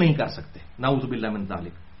تذلیل نہیں کر سکتے، نعوذ باللہ من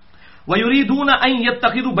ذالک۔ وَيُرِيدُونَ أَن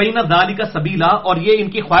يَتَّخِذُوا بَيْنَ ذَلِكَ سَبِيلًا، اور یہ ان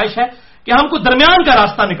کی خواہش ہے کہ ہم کو درمیان کا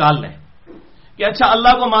راستہ نکال لیں، کہ اچھا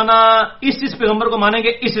اللہ کو مانا اس پیغمبر کو مانیں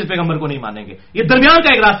گے اس پیغمبر کو نہیں مانیں گے، یہ درمیان کا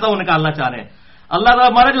ایک راستہ وہ نکالنا چاہ رہے ہیں۔ اللہ تعالیٰ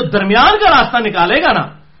ہمارا جو درمیان کا راستہ نکالے گا نا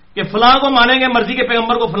کہ فلاں کو مانیں گے مرضی کے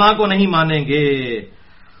پیغمبر کو فلاں کو نہیں مانیں گے،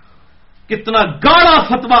 کتنا گاڑا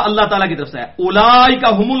فتویٰ اللہ تعالیٰ کی طرف سے ہے۔ اولئک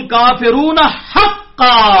هم الکافرون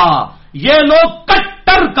حقا، یہ لوگ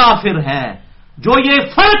کٹر کافر ہیں جو یہ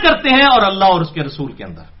فرق کرتے ہیں اور اللہ اور اس کے رسول کے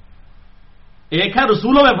اندر۔ ایک ہے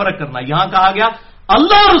رسولوں میں فرق کرنا، یہاں کہا گیا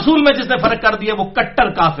اللہ اور رسول میں جس نے فرق کر دیا وہ کٹر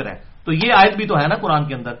کافر ہے۔ تو یہ آیت بھی تو ہے نا قرآن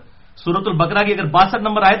کے اندر، سورۃ البقرہ کی اگر 62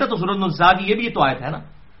 نمبر آیت ہے تو سورۃ النساء کی یہ بھی تو آیت ہے نا،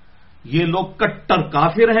 یہ لوگ کٹر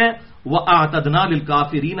کافر ہیں۔ وَأَعْتَدْنَا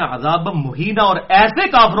لِلْكَافِرِينَ عَذَابًا مُهِينًا، اور ایسے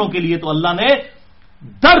کافروں کے لیے تو اللہ نے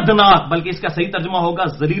دردناک، بلکہ اس کا صحیح ترجمہ ہوگا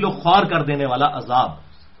ذلیل و خوار کر دینے والا عذاب،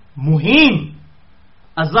 مہین،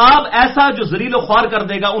 عذاب ایسا جو ذلیل و خوار کر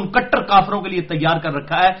دے گا ان کٹر کافروں کے لیے تیار کر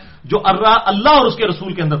رکھا ہے جو اللہ اور اس کے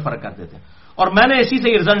رسول کے اندر فرق کر دیتے ہیں. اور میں نے اسی سے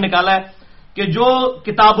یہ رزلٹ نکالا ہے کہ جو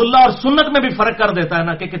کتاب اللہ اور سنت میں بھی فرق کر دیتا ہے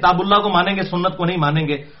نا کہ کتاب اللہ کو مانیں گے سنت کو نہیں مانیں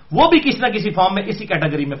گے, وہ بھی کسی نہ کسی فارم میں اسی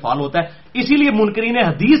کیٹیگری میں فال ہوتا ہے. اسی لیے منکرین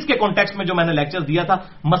حدیث کے کانٹیکسٹ میں جو میں نے لیکچر دیا تھا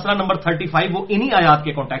مسئلہ نمبر 35 وہ انہی آیات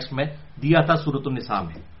کے کانٹیکسٹ میں دیا تھا سورۃ النساء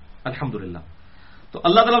میں. الحمدللہ. تو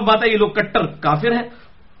اللہ تعالیٰ بات ہے یہ لوگ کٹر کافر ہیں.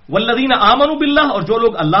 والذین آمنوا باللہ, اور جو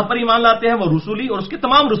لوگ اللہ پر ایمان لاتے ہیں وہ رسولی اور اس کے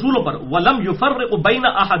تمام رسولوں پر, ولم یفرقوا بین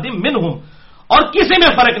احد منہم, اور کسی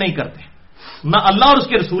میں فرق نہیں کرتے, نہ اللہ اور اس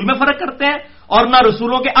کے رسول میں فرق کرتے ہیں اور نہ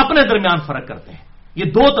رسولوں کے اپنے درمیان فرق کرتے ہیں. یہ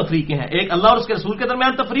دو تفریقیں ہیں, ایک اللہ اور اس کے رسول کے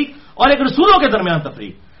درمیان تفریق اور ایک رسولوں کے درمیان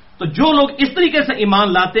تفریق. تو جو لوگ اس طریقے سے ایمان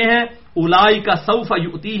لاتے ہیں اولئک سوف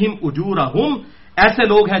یؤتیہم اجورہم, ایسے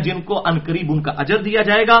لوگ ہیں جن کو عنقریب ان کا اجر دیا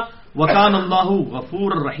جائے گا. وکان اللہ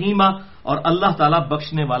غفور رحیمہ, اور اللہ تعالیٰ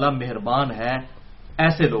بخشنے والا مہربان ہے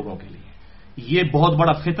ایسے لوگوں کے لیے. یہ بہت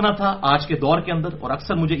بڑا فتنہ تھا آج کے دور کے اندر, اور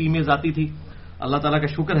اکثر مجھے ای میلز آتی تھی. اللہ تعالیٰ کا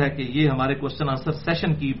شکر ہے کہ یہ ہمارے کوشچن آنسر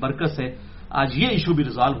سیشن کی برکت سے آج یہ ایشو بھی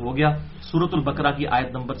ریزالو ہو گیا. سورۃ البقرہ کی آیت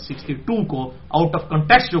نمبر 62 کو آؤٹ آف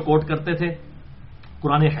کنٹیکسٹ جو کوٹ کرتے تھے,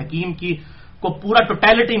 قرآن حکیم کی کو پورا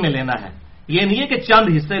ٹوٹیلٹی میں لینا ہے. یہ نہیں ہے کہ چند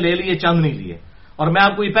حصے لے لیے چند نہیں لیے. اور میں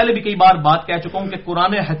آپ کو یہ پہلے بھی کئی بار بات کہہ چکا ہوں کہ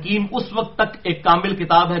قرآن حکیم اس وقت تک ایک کامل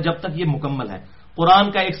کتاب ہے جب تک یہ مکمل ہے.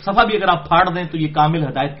 قرآن کا ایک صفحہ بھی اگر آپ پھاڑ دیں تو یہ کامل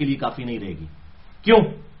ہدایت کے لیے کافی نہیں رہے گی. کیوں؟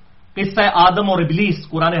 قصہ آدم اور ابلیس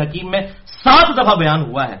قرآن حکیم میں 7 دفعہ بیان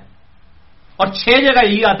ہوا ہے, اور 6 جگہ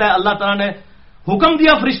یہی آتا ہے اللہ تعالیٰ نے حکم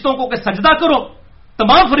دیا فرشتوں کو کہ سجدہ کرو,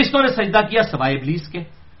 تمام فرشتوں نے سجدہ کیا سوائے ابلیس کے.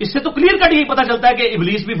 اس سے تو کلیئر کٹ یہی پتا چلتا ہے کہ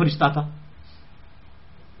ابلیس بھی فرشتہ تھا.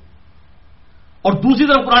 اور دوسری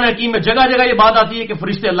طرف قرآن حکیم میں جگہ جگہ یہ بات آتی ہے کہ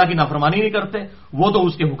فرشتے اللہ کی نافرمانی نہیں کرتے, وہ تو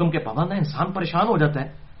اس کے حکم کے پابند ہیں. انسان پریشان ہو جاتا ہے.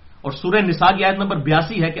 اور سورہ نساء کی آیت نمبر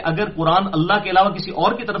 82 ہے کہ اگر قرآن اللہ کے علاوہ کسی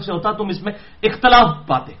اور کی طرف سے ہوتا تم اس میں اختلاف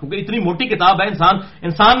پاتے, کیونکہ اتنی موٹی کتاب ہے,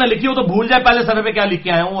 انسان نے لکھی ہو تو بھول جائے پہلے صفحے پہ کیا لکھ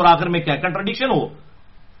کے آیا ہوں اور آخر میں کیا کنٹرڈکشن ہو.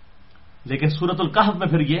 لیکن سورۃ الکہف میں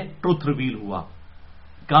پھر یہ ٹروتھ ریویل ہوا,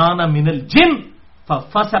 کان من الجن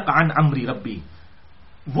ففسق عن امر ربی,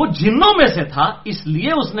 وہ جنوں میں سے تھا اس لیے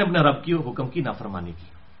اس نے اپنے رب کی حکم کی نافرمانی کی.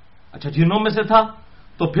 اچھا جنوں میں سے تھا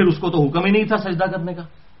تو پھر اس کو تو حکم ہی نہیں تھا سجدہ کرنے کا,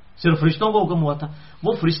 صرف فرشتوں کو حکم ہوا تھا.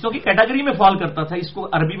 وہ فرشتوں کی کیٹیگری میں فال کرتا تھا. اس کو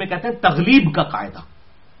عربی میں کہتے ہیں تغلیب کا قاعدہ,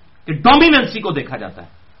 کہ ڈومیننسی کو دیکھا جاتا ہے.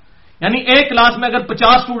 یعنی ایک کلاس میں اگر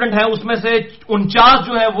 50 اسٹوڈنٹ ہیں اس میں سے 49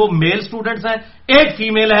 جو ہے وہ میل اسٹوڈنٹس ہیں, ایک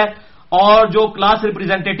فیمیل ہے, اور جو کلاس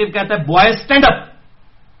ریپرزینٹیٹو کہتا ہے بوائے اسٹینڈ اپ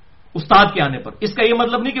استاد کے آنے پر. اس کا یہ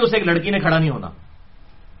مطلب نہیں کہ اسے ایک لڑکی نے کھڑا نہیں ہونا,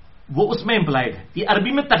 وہ اس میں امپلائڈ ہے. یہ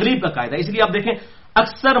عربی میں تغلیب کا قاعدہ. اس لیے آپ دیکھیں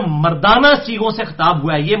اکثر مردانہ سیغوں سے خطاب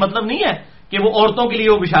ہوا ہے. یہ مطلب نہیں ہے کہ وہ عورتوں کے لیے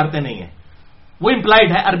وہ بشارتیں نہیں ہیں, وہ امپلائڈ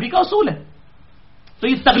ہے, عربی کا اصول ہے. تو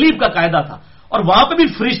یہ تغلیب کا قاعدہ تھا. اور وہاں پہ بھی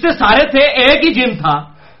فرشتے سارے تھے, ایک ہی جن تھا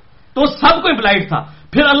تو سب کو امپلائڈ تھا.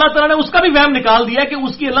 پھر اللہ تعالیٰ نے اس کا بھی وہم نکال دیا کہ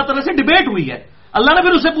اس کی اللہ تعالیٰ سے ڈبیٹ ہوئی ہے. اللہ نے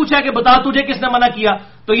پھر اسے پوچھا کہ بتا تجھے کس نے منع کیا.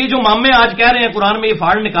 تو یہ جو مامے آج کہہ رہے ہیں قرآن میں یہ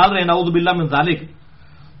فاڑ نکال رہے ہیں نعوذ باللہ من ذالک,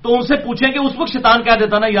 تو ان سے پوچھیں کہ اس وقت شیطان کہہ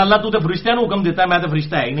دیتا نا یا اللہ تو فرشتہ نے حکم دیتا ہے, میں تو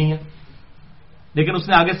فرشتہ ہے ہی نہیں ہے. لیکن اس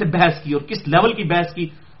نے آگے سے بحث کی, اور کس لیول کی بحث کی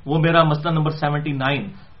وہ میرا مسئلہ نمبر 79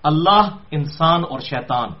 اللہ انسان اور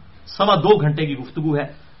شیطان 2.25 گھنٹے کی گفتگو ہے.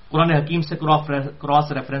 قرآن حکیم سے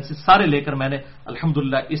کراس ریفرنسز سارے لے کر میں نے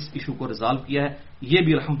الحمدللہ اس ایشو کو ریزالو کیا ہے. یہ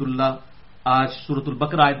بھی الحمدللہ آج سورۃ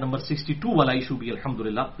البقرہ آیت نمبر 62 والا ایشو بھی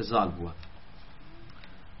الحمدللہ ریزالو ہوا.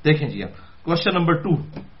 دیکھیں جی اب کوشچن نمبر 2,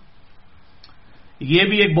 یہ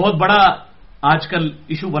بھی ایک بہت بڑا آج کل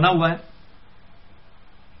ایشو بنا ہوا ہے.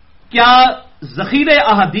 کیا ذخیرہ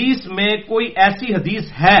احادیث میں کوئی ایسی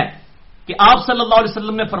حدیث ہے کہ آپ صلی اللہ علیہ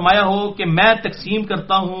وسلم نے فرمایا ہو کہ میں تقسیم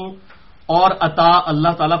کرتا ہوں اور عطا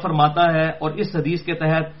اللہ تعالیٰ فرماتا ہے, اور اس حدیث کے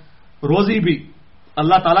تحت روزی بھی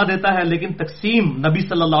اللہ تعالیٰ دیتا ہے لیکن تقسیم نبی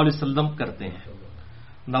صلی اللہ علیہ وسلم کرتے ہیں؟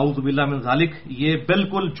 نعوذ باللہ من ذالک, یہ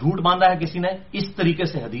بالکل جھوٹ باندھا ہے کسی نے. اس طریقے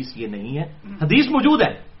سے حدیث یہ نہیں ہے. حدیث موجود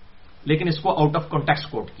ہے لیکن اس کو آؤٹ آف کانٹیکسٹ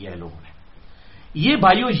کوٹ کیا ہے لوگوں نے. یہ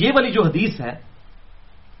بھائیو یہ والی جو حدیث ہے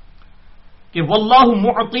کہ واللہ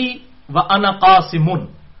معطی وانا قاسم,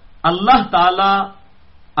 اللہ تعالی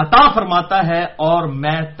عطا فرماتا ہے اور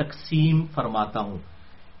میں تقسیم فرماتا ہوں.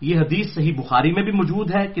 یہ حدیث صحیح بخاری میں بھی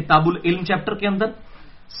موجود ہے کتاب العلم چیپٹر کے اندر,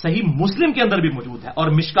 صحیح مسلم کے اندر بھی موجود ہے, اور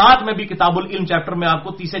مشکات میں بھی کتاب العلم چیپٹر میں آپ کو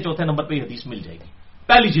 3-4 نمبر پہ یہ حدیث مل جائے گی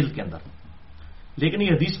پہلی جلد کے اندر. لیکن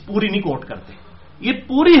یہ حدیث پوری نہیں کوٹ کرتے. یہ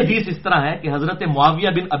پوری حدیث اس طرح ہے کہ حضرت معاویہ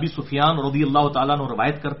بن ابی سفیان رضی اللہ تعالیٰ عنہ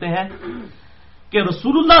روایت کرتے ہیں کہ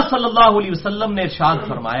رسول اللہ صلی اللہ علیہ وسلم نے ارشاد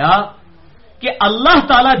فرمایا کہ اللہ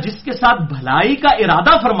تعالیٰ جس کے ساتھ بھلائی کا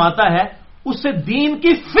ارادہ فرماتا ہے اسے دین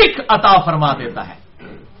کی فقہ عطا فرما دیتا ہے.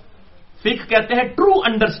 فقہ کہتے ہیں ٹرو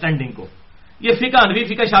انڈرسٹینڈنگ کو. یہ فقہ حنفی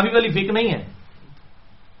فقہ شافعی والی فقہ نہیں ہے.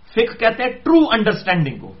 فقہ کہتے ہیں ٹرو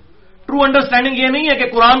انڈرسٹینڈنگ کو. ٹرو انڈرسٹینڈنگ یہ نہیں ہے کہ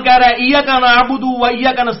قرآن کہہ رہا ہے ایاک نعبد و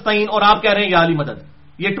ایاک نستعین اور آپ کہہ رہے ہیں یا علی مدد.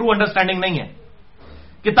 یہ ٹرو انڈرسٹینڈنگ نہیں ہے.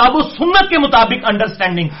 کتاب و سنت کے مطابق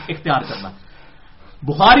انڈرسٹینڈنگ اختیار کرنا.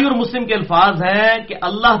 بخاری اور مسلم کے الفاظ ہیں کہ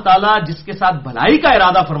اللہ تعالیٰ جس کے ساتھ بھلائی کا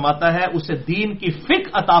ارادہ فرماتا ہے اسے دین کی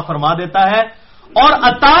فقہ عطا فرما دیتا ہے، اور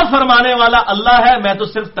عطا فرمانے والا اللہ ہے، میں تو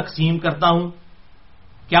صرف تقسیم کرتا ہوں.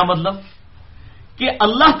 کیا مطلب؟ کہ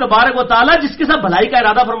اللہ تبارک و تعالیٰ جس کے ساتھ بھلائی کا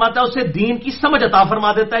ارادہ فرماتا ہے اسے دین کی سمجھ عطا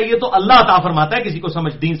فرما دیتا ہے. یہ تو اللہ عطا فرماتا ہے کسی کو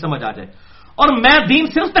دین سمجھ آ جائے، اور میں دین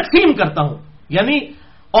صرف تقسیم کرتا ہوں. یعنی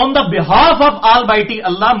آن دا بہاف آف آل بائٹی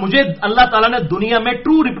اللہ، مجھے اللہ تعالیٰ نے دنیا میں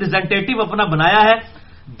ٹرو ریپرزینٹیٹو اپنا بنایا ہے.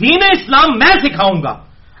 دین اسلام میں سکھاؤں گا،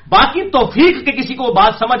 باقی توفیق کے کسی کو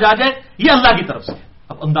بات سمجھ آ جائے یہ اللہ کی طرف سے.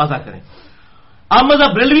 اب اندازہ کریں، احمد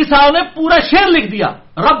بریلوی صاحب نے پورا شعر لکھ دیا،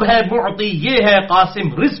 رب ہے معطی یہ ہے قاسم،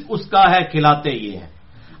 رزق اس کا ہے کھلاتے یہ ہے.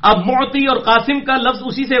 اب معطی اور قاسم کا لفظ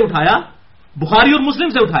اسی سے اٹھایا، بخاری اور مسلم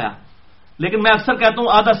سے اٹھایا. لیکن میں اکثر کہتا ہوں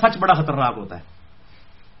آدھا سچ بڑا خطرناک ہوتا ہے.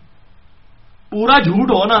 پورا جھوٹ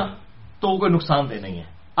ہو نا تو کوئی نقصان دہ نہیں ہے،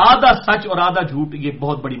 آدھا سچ اور آدھا جھوٹ یہ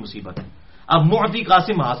بہت بڑی مصیبت ہے. اب معطی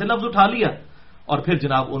قاسم وہاں سے لفظ اٹھا لیا اور پھر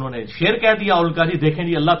جناب انہوں نے شعر کہہ دیا، اور کہا جی دیکھیں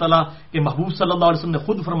جی اللہ تعالیٰ کے محبوب صلی اللہ علیہ وسلم نے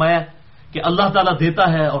خود فرمایا کہ اللہ تعالیٰ دیتا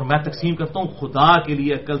ہے اور میں تقسیم کرتا ہوں. خدا کے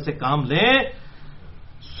لیے عقل سے کام لیں،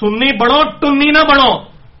 سنی بڑھو ٹنی نہ بڑھو.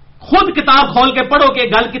 خود کتاب کھول کے پڑھو کہ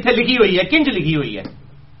گل کتنے لکھی ہوئی ہے، کنج لکھی ہوئی ہے.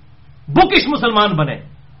 بکش مسلمان بنے.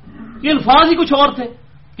 یہ الفاظ ہی کچھ اور تھے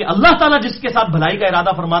کہ اللہ تعالیٰ جس کے ساتھ بھلائی کا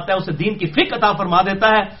ارادہ فرماتا ہے اسے دین کی فقہ عطا فرما دیتا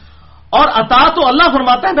ہے، اور عطا تو اللہ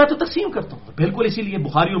فرماتا ہے، میں تو تقسیم کرتا ہوں. بالکل اسی لیے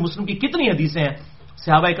بخاری اور مسلم کی کتنی حدیثیں ہیں.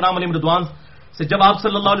 صحابہ اکرام علیہم رضوان سے جب آپ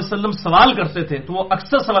صلی اللہ علیہ وسلم سوال کرتے تھے تو وہ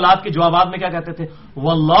اکثر سوالات کے جوابات میں کیا کہتے تھے؟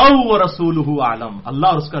 واللہ ورسولہ اعلم، اللہ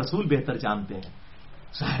اور اس کا رسول بہتر جانتے ہیں.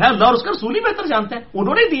 ظاہر ہے اللہ اور اس کا رسول ہی بہتر جانتے ہیں،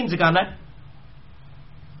 انہوں نے دین سکھانا ہے.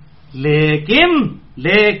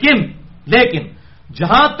 لیکن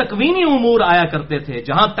جہاں تکوینی امور آیا کرتے تھے،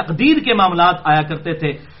 جہاں تقدیر کے معاملات آیا کرتے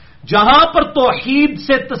تھے، جہاں پر توحید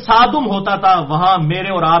سے تصادم ہوتا تھا، وہاں میرے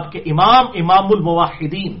اور آپ کے امام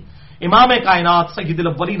الموحدین، امام کائنات سید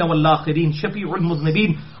الاولین والآخرین، شفیع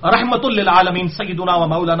المذنبین، رحمت للعالمین، سیدنا و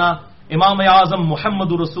مولانا امام اعظم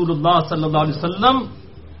محمد رسول اللہ صلی اللہ علیہ وسلم،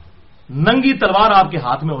 ننگی تلوار آپ کے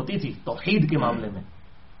ہاتھ میں ہوتی تھی توحید کے معاملے میں،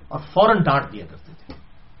 اور فوراً ڈانٹ دیا کرتے تھے.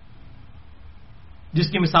 جس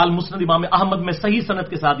کی مثال مسند امام احمد میں صحیح سند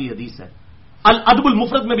کے ساتھ یہ حدیث ہے. الادب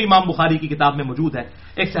المفرد میں بھی امام بخاری کی کتاب میں موجود ہے.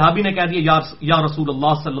 ایک صحابی نے کہہ دیا یا رسول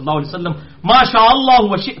اللہ صلی اللہ علیہ وسلم ما شاء اللہ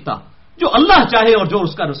وشئت، جو اللہ چاہے اور جو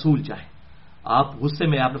اس کا رسول چاہے. آپ غصے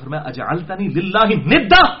میں آپ نے فرمایا اجعلتنی للہ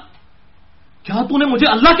ندا، کیا تو نے مجھے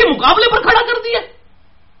اللہ کے مقابلے پر کھڑا کر دیا؟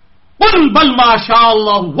 قل بل ما شاء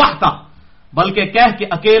اللہ وحدہ، بلکہ کہہ کہ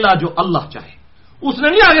اکیلا جو اللہ چاہے. اس نے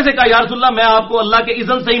نہیں آگے سے کہا یا رسول اللہ میں آپ کو اللہ کے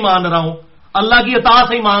اذن سے ہی مان رہا ہوں، اللہ کی اطاعت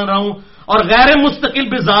سے ہی مان رہا ہوں، اور غیر مستقل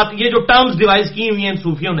بذات یہ جو ٹرمز ڈیوائز کی ہوئی ہیں ان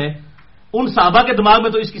صوفیوں نے، ان صحابہ کے دماغ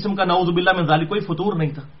میں تو اس قسم کا نعوذ باللہ من ذالک کوئی فطور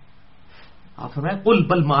نہیں تھا. آپ فرمائیں قل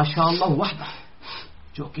بل ما شاء اللہ وحدہ،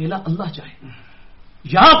 جو اکیلا اللہ چاہے.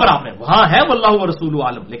 یہاں پر آپ نے وہاں ہے واللہ ورسولہ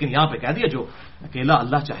عالم، لیکن یہاں پہ کہہ دیا جو اکیلا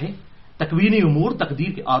اللہ چاہے. تکوینی امور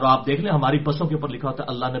تقدیر کے، اور آپ دیکھ لیں ہماری بسوں کے اوپر لکھا ہوتا ہے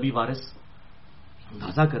اللہ نبی وارث.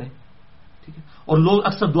 اندازہ کریں، ٹھیک ہے. اور لوگ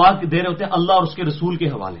اکثر دعا دے رہے ہوتے ہیں اللہ اور اس کے رسول کے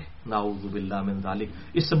حوالے. نعوذ باللہ من ذالک،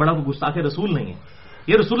 اس سے بڑا کوئی گستاخ رسول نہیں ہے.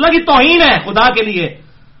 یہ رسول اللہ کی توہین ہے خدا کے لیے.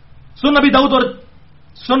 سن نبی داؤد اور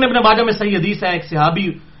سن ابن ماجہ میں صحیح حدیث ہے، ایک صحابی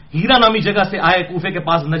ہیرا نامی جگہ سے آئے، کوفے کے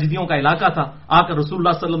پاس نجدیوں کا علاقہ تھا، آ کر رسول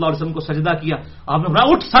اللہ صلی اللہ علیہ وسلم کو سجدہ کیا. آپ نے فرمایا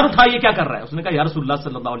اٹھ سر اٹھا، یہ کیا کر رہا ہے؟ اس نے کہا یا رسول اللہ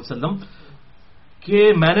صلی اللہ علیہ وسلم کہ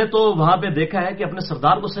میں نے تو وہاں پہ دیکھا ہے کہ اپنے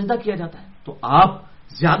سردار کو سجدہ کیا جاتا ہے، تو آپ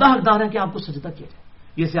زیادہ حقدار ہیں کہ آپ کو سجدہ کیا جائے.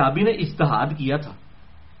 یہ صحابی نے اجتہاد کیا تھا.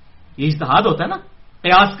 یہ اجتہاد ہوتا ہے نا،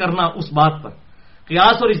 قیاس کرنا اس بات پر.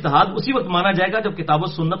 قیاس اور اجتہاد اسی وقت مانا جائے گا جب کتاب و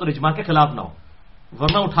سنت اور اجماع کے خلاف نہ ہو،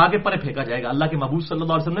 ورنہ اٹھا کے پرے پھینکا جائے گا. اللہ کے محبوب صلی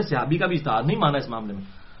اللہ علیہ وسلم نے صحابی کا بھی اجتہاد نہیں مانا اس معاملے میں.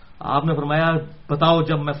 آپ نے فرمایا بتاؤ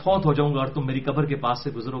جب میں فوت ہو جاؤں گا اور تم میری قبر کے پاس سے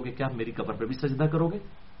گزرو گے، کیا میری قبر پہ بھی سجدہ کرو گے؟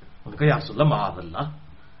 انہوں نے کہا یا رسول اللہ معاذ اللہ.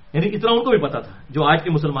 یعنی اتنا ان کو بھی پتا تھا جو آج کے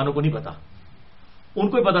مسلمانوں کو نہیں پتا. ان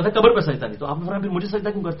کو بھی پتا تھا قبر پہ سجدہ نہیں. تو آپ نے فرمایا پھر مجھے سجدہ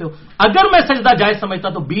کیوں کرتے ہو؟ اگر میں سجدہ جائز سمجھتا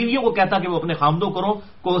تو بیویوں کو کہتا کہ وہ اپنے خامدوں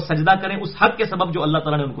کو سجدہ کریں اس حق کے سبب جو اللہ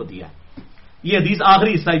تعالیٰ نے ان کو دیا ہے. یہ حدیث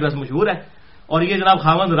آخری حصہ ہی بس مشہور ہے. اور یہ جناب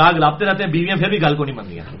خاوند راگ لاپتے رہتے ہیں، بیویاں پھر بھی گل کو نہیں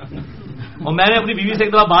مانتی ہیں. اور میں نے اپنی بیوی سے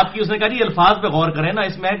ایک دفعہ بات کی، اس نے کہا جی الفاظ پہ غور کریں نا،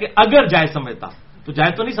 اس میں ہے کہ اگر جائز سمجھتا تو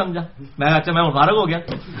جائز تو نہیں سمجھا. میں اچھا میں مبارک ہو گیا.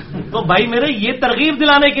 تو بھائی میرے یہ ترغیب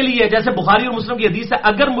دلانے کے لیے، جیسے بخاری اور مسلم کی حدیث ہے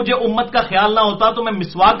اگر مجھے امت کا خیال نہ ہوتا تو میں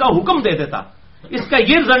مسواک کا حکم دے دیتا. اس کا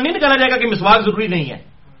یہ ضرور نہیں نکالا جائے گا کہ مسواک ضروری نہیں ہے.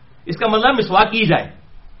 اس کا مطلب مسواک کی جائے.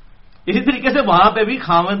 اسی طریقے سے وہاں پہ بھی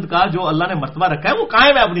خاوند کا جو اللہ نے مرتبہ رکھا ہے وہ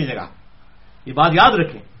قائم ہے اپنی جگہ. یہ بات یاد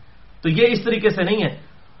رکھیں. تو یہ اس طریقے سے نہیں ہے.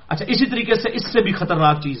 اچھا اسی طریقے سے اس سے بھی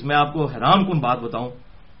خطرناک چیز میں آپ کو حیران کن بات بتاؤں.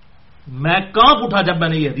 میں کانپ اٹھا جب میں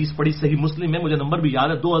نے یہ حدیث پڑھی. صحیح مسلم میں مجھے نمبر بھی یاد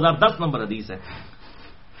ہے, 2010 نمبر حدیث ہے,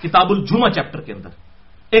 کتاب الجمعہ چیپٹر کے اندر.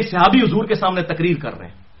 ایک صحابی حضور کے سامنے تقریر کر رہے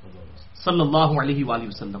ہیں صلی اللہ علیہ وآلہ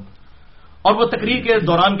وسلم, اور وہ تقریر کے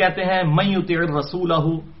دوران کہتے ہیں من یطع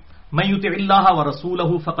اللہ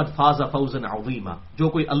ورسولہ فقد فاز فوزا عظیما. جو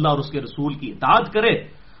کوئی اللہ اور اس کے رسول کی اطاعت کرے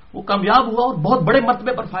وہ کامیاب ہوا اور بہت بڑے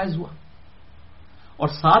مرتبے پر فائز ہوا. اور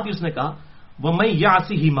ساتھ ہی اس نے کہا ومن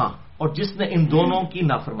یعصہما, اور جس نے ان دونوں کی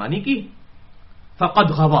نافرمانی کی فقد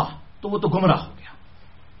غوا, تو وہ تو گمراہ ہو گیا.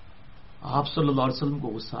 آپ صلی اللہ علیہ وسلم کو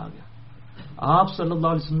غصہ آ گیا. آپ صلی اللہ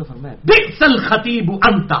علیہ وسلم نے فرمایا بئس الخطیب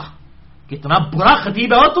انت, کتنا برا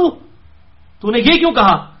خطیب ہے تو نے یہ کیوں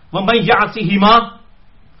کہا ومن یعصہما,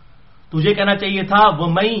 تجھے کہنا چاہیے تھا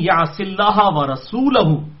ومن یعص اللہ ورسولہ,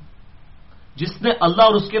 جس نے اللہ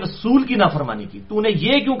اور اس کے رسول کی نافرمانی کی. تو نے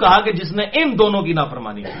یہ کیوں کہا کہ جس نے ان دونوں کی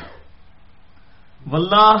نافرمانی کی؟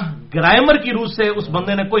 واللہ گرامر کی روح سے اس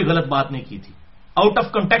بندے نے کوئی غلط بات نہیں کی تھی, آؤٹ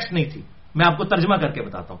آف کنٹیکسٹ نہیں تھی. میں آپ کو ترجمہ کر کے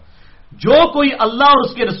بتاتا ہوں. جو کوئی اللہ اور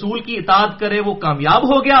اس کے رسول کی اطاعت کرے وہ کامیاب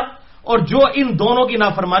ہو گیا, اور جو ان دونوں کی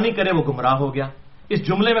نافرمانی کرے وہ گمراہ ہو گیا. اس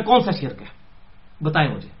جملے میں کون سا شرک ہے بتائیں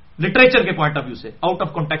مجھے, لٹریچر کے پوائنٹ آف ویو سے, آؤٹ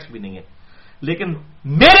آف کانٹیکسٹ بھی نہیں ہے. لیکن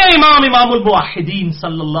میرے امام الموحدین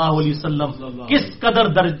صلی اللہ علیہ وسلم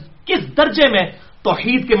کس درجے میں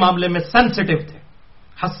توحید کے معاملے میں سینسٹیو تھے,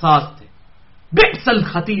 حساس تھے. بئس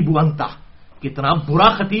الخطیب انت, کتنا برا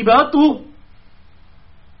خطیب ہے تو.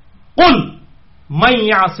 قل من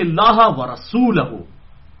یعص اللہ ورسولہ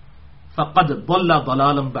فقد ضل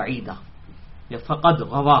ضلالا بعیدا, یا فقد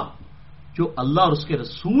غوا, جو اللہ اور اس کے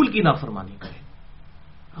رسول کی نافرمانی کرے.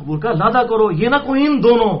 اب ان کا لادہ کرو یہ نہ کوئی ان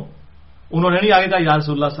دونوں. انہوں نے نہیں آگے کہا یا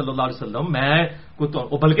رسول اللہ صلی اللہ علیہ وسلم میں کوئی تو,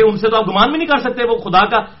 بلکہ ان سے تو آپ گمان بھی نہیں کر سکتے وہ خدا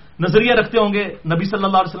کا نظریہ رکھتے ہوں گے نبی صلی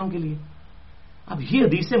اللہ علیہ وسلم کے لیے. اب یہ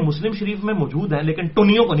حدیثیں مسلم شریف میں موجود ہیں لیکن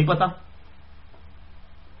ٹنیوں کو نہیں پتا,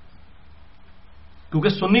 کیونکہ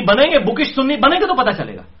سنی بنیں گے, بکش سنی بنیں گے تو پتا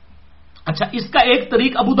چلے گا. اچھا اس کا ایک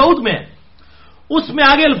طریق ابو داؤد میں ہے, اس میں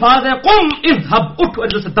آگے الفاظ ہیں قم اذهب, اٹھ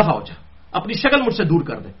وجہ سے دفع ہو جا, اپنی شکل مجھ سے دور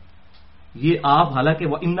کر دے. یہ آپ حالانکہ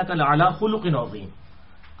وَإِنَّكَ لَعَلَىٰ خُلُقٍ عَظِيمٍ,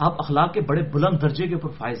 آپ اخلاق کے بڑے بلند درجے کے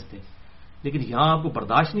اوپر فائز تھے, لیکن یہاں آپ کو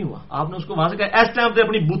برداشت نہیں ہوا. آپ نے اس کو وہاں سے کہا اس ٹائم پہ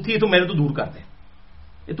اپنی بتھی تو میرے تو دور کر دے,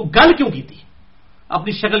 یہ تو گل کیوں کی تھی,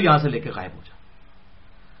 اپنی شکل یہاں سے لے کے غائب ہو جا.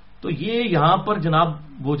 تو یہ یہاں پر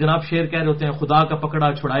جناب شعر کہہ رہے ہوتے ہیں خدا کا پکڑا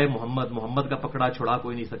چھڑائے محمد, محمد کا پکڑا چھڑا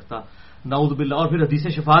کوئی نہیں سکتا, نعوذ باللہ. اور پھر حدیث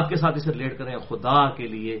شفاعت کے ساتھ اسے ریلیٹ کریں, خدا کے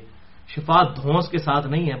لیے شفاعت دھونس کے ساتھ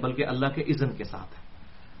نہیں ہے بلکہ اللہ کے اذن کے ساتھ ہے.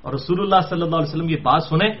 اور رسول اللہ صلی اللہ علیہ وسلم یہ بات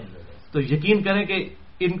سنیں تو یقین کریں کہ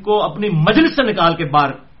ان کو اپنی مجلس سے نکال کے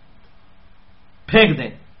باہر پھینک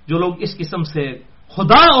دیں جو لوگ اس قسم سے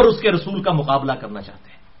خدا اور اس کے رسول کا مقابلہ کرنا چاہتے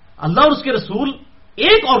ہیں. اللہ اور اس کے رسول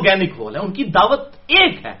ایک آرگینک ہول ہے, ان کی دعوت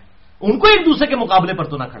ایک ہے, ان کو ایک دوسرے کے مقابلے پر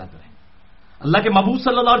تو نہ کھڑا کریں. اللہ کے محبوب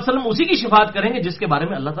صلی اللہ علیہ وسلم اسی کی شفاعت کریں گے جس کے بارے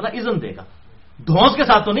میں اللہ تعالیٰ اذن دے گا, دھونس کے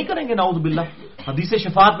ساتھ تو نہیں کریں گے نعوذ باللہ. حدیث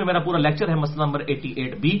شفاعت میں میرا پورا لیکچر ہے, مسئلہ نمبر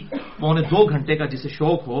 88B, 2 گھنٹے کا, جسے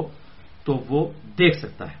شوق ہو تو وہ دیکھ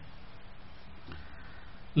سکتا ہے.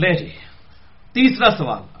 لیں جی تیسرا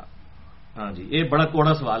سوال. ہاں جی یہ بڑا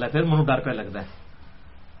کوڑا سوال ہے, پھر مجھے ڈر پہ لگتا ہے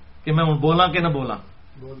کہ میں بولا کہ نہ بولا.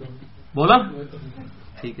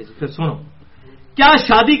 ٹھیک ہے جی, پھر سنو. کیا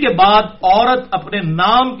شادی کے بعد عورت اپنے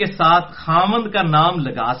نام کے ساتھ خامند کا نام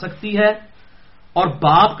لگا سکتی ہے اور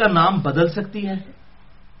باپ کا نام بدل سکتی ہے؟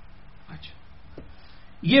 اچھا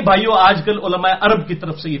یہ بھائیو آج کل علماء عرب کی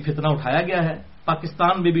طرف سے یہ فتنہ اٹھایا گیا ہے.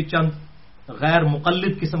 پاکستان میں بھی چند غیر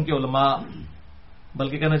مقلد قسم کے علماء,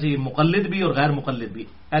 بلکہ کہنا چاہیے مقلد بھی اور غیر مقلد بھی,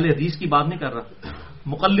 اہل حدیث کی بات نہیں کر رہا,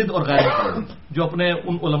 مقلد اور غیر مقلد, جو اپنے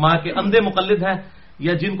ان علماء کے اندھے مقلد ہیں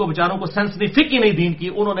یا جن کو بیچاروں کو سینس نہیں, فقہ نہیں دین کی,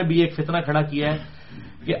 انہوں نے بھی ایک فتنہ کھڑا کیا ہے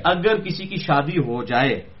کہ اگر کسی کی شادی ہو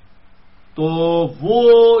جائے تو وہ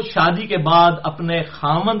شادی کے بعد اپنے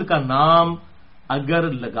خامند کا نام اگر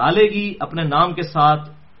لگا لے گی اپنے نام کے ساتھ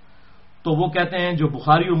تو وہ کہتے ہیں جو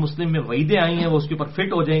بخاری اور مسلم میں وعیدیں آئی ہیں وہ اس کے اوپر فٹ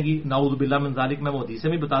ہو جائیں گی. نعوذ باللہ من ذالک. میں وہ حدیثیں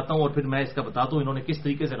بھی بتاتا ہوں اور پھر میں اس کا بتاتا ہوں انہوں نے کس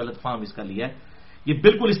طریقے سے غلط فہم اس کا لیا ہے. یہ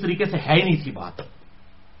بالکل اس طریقے سے ہے ہی نہیں تھی بات.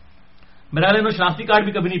 میرا انہوں نے شناختی کارڈ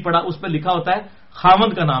بھی کبھی نہیں پڑھا, اس پہ لکھا ہوتا ہے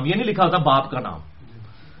خامند کا نام, یہ نہیں لکھا ہوتا باپ کا نام.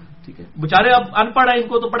 ٹھیک ہے, بےچارے اب ان پڑھ ہے, ان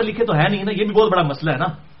کو تو پڑھے لکھے تو ہے نہیں نا, یہ بھی بہت بڑا مسئلہ ہے نا.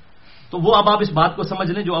 تو وہ اب آپ اس بات کو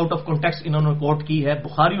سمجھ لیں جو آؤٹ آف کانٹیکسٹ انہوں نے کوٹ کی ہے,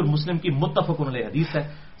 بخاری اور مسلم کی متفق علیہ حدیث ہے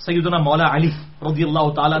سیدنا مولا علی رضی اللہ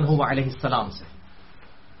تعالیٰ عنہ علیہ السلام سے.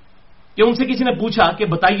 کہ ان سے کسی نے پوچھا کہ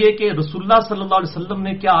بتائیے کہ رسول اللہ صلی اللہ علیہ وسلم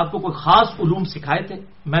نے کیا آپ کو کوئی خاص علوم سکھائے تھے؟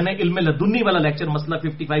 میں نے علم لدنی والا لیکچر مسئلہ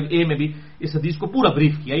 55A میں بھی اس حدیث کو پورا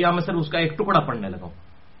بریف کیا، یا میں صرف اس کا ایک ٹکڑا پڑھنے لگا ہوں۔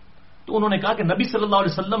 تو انہوں نے کہا کہ نبی صلی اللہ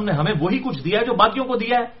علیہ وسلم نے ہمیں وہی کچھ دیا ہے جو باقیوں کو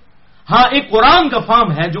دیا ہے، ہاں ایک قرآن کا فام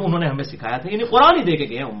ہے جو انہوں نے ہمیں سکھایا تھا، یعنی قرآن ہی دے کے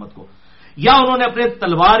گئے ہیں امت کو، یا انہوں نے اپنے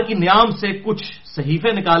تلوار کی نیام سے کچھ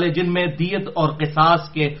صحیفے نکالے جن میں دیت اور قصاص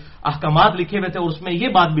کے احکامات لکھے ہوئے تھے، اور اس میں یہ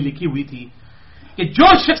بات بھی لکھی ہوئی تھی کہ جو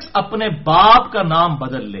شخص اپنے باپ کا نام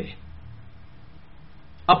بدل لے،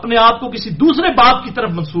 اپنے آپ کو کسی دوسرے باپ کی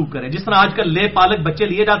طرف منسوب کرے، جس طرح آج کل لے پالک بچے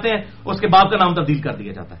لیے جاتے ہیں اس کے باپ کا نام تبدیل کر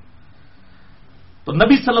دیا جاتا ہے، تو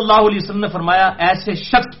نبی صلی اللہ علیہ وسلم نے فرمایا ایسے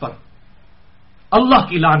شخص پر اللہ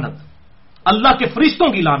کی لعنت، اللہ کے فرشتوں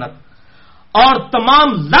کی لعنت اور تمام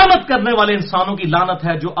لعنت کرنے والے انسانوں کی لعنت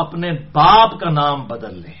ہے جو اپنے باپ کا نام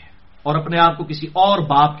بدل لے اور اپنے آپ کو کسی اور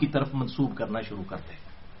باپ کی طرف منسوب کرنا شروع کر دے،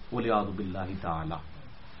 وَلِعَاذُ بِاللَّهِ تَعَالَى۔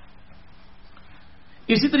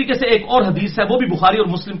 اسی طریقے سے ایک اور حدیث ہے، وہ بھی بخاری اور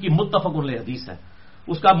مسلم کی متفق علیہ حدیث ہے،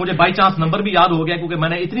 اس کا مجھے بائی چانس نمبر بھی یاد ہو گیا کیونکہ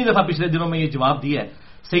میں نے اتنی دفعہ پچھلے دنوں میں یہ جواب دیا ہے۔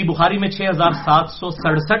 صحیح بخاری میں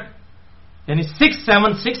 6767 یعنی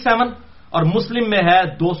 6767 اور مسلم میں ہے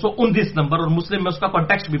 219 نمبر، اور مسلم میں اس کا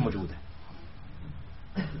کانٹیکسٹ بھی موجود ہے۔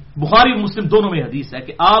 بخاری اور مسلم دونوں میں حدیث ہے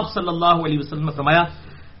کہ آپ صلی اللہ علیہ وسلم نے فرمایا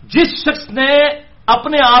جس شخص نے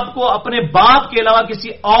اپنے آپ کو اپنے باپ کے علاوہ کسی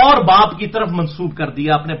اور باپ کی طرف منسوب کر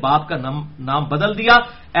دیا، اپنے باپ کا نام بدل دیا،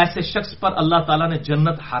 ایسے شخص پر اللہ تعالیٰ نے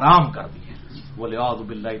جنت حرام کر دی ہے، وَلِعَاذُ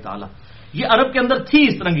بِاللَّهِ تعالیٰ۔ یہ عرب کے اندر تھی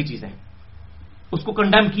اس طرح کی چیزیں، اس کو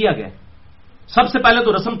کنڈیم کیا گیا۔ سب سے پہلے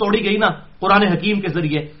تو رسم توڑی گئی نا قرآن حکیم کے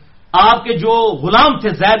ذریعے، آپ کے جو غلام تھے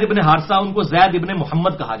زید ابن حارثہ، ان کو زید ابن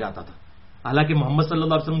محمد کہا جاتا تھا، حالانکہ محمد صلی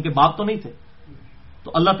اللہ علیہ وسلم کے باپ تو نہیں تھے۔ تو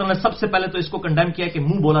اللہ تعالیٰ نے سب سے پہلے تو اس کو کنڈیم کیا کہ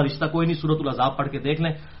منہ بولا رشتہ کوئی نہیں، سورۃ الاحزاب پڑھ کے دیکھ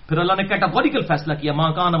لیں۔ پھر اللہ نے کیٹاگوریکل فیصلہ کیا، ما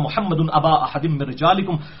کان محمد ابا احد من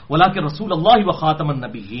رجالکم ولکن رسول اللہ وخاتم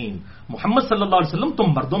النبیین، محمد صلی اللہ علیہ وسلم تم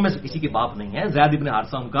مردوں میں سے کسی کے باپ نہیں ہے، زید ابن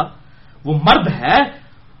حارثہ ان کا وہ مرد ہے،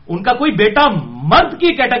 ان کا کوئی بیٹا مرد کی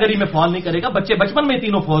کیٹیگری میں فال نہیں کرے گا، بچے بچپن میں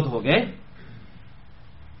تینوں فوت ہو گئے،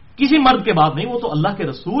 کسی مرد کے بعد نہیں، وہ تو اللہ کے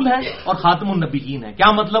رسول ہے اور خاتم النبیین ہے۔ کیا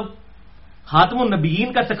مطلب؟ خاتم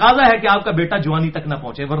النبیین کا تقاضا ہے کہ آپ کا بیٹا جوانی تک نہ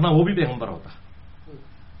پہنچے، ورنہ وہ بھی پیغمبر ہوتا،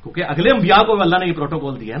 کیونکہ اگلے انبیاء کو اللہ نے یہ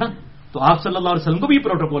پروٹوکول دیا ہے نا، تو آپ صلی اللہ علیہ وسلم کو بھی یہ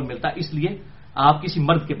پروٹوکول ملتا ہے، اس لیے آپ کسی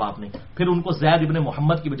مرد کے باپ نہیں۔ پھر ان کو زید ابن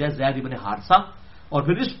محمد کی بجائے زید ابن حارثہ، اور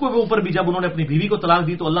پھر اس کو اوپر بھی جب انہوں نے اپنی بیوی کو طلاق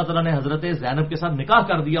دی تو اللہ تعالیٰ نے حضرت زینب کے ساتھ نکاح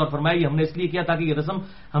کر دیا اور فرمایا یہ ہم نے اس لیے کیا تاکہ یہ رسم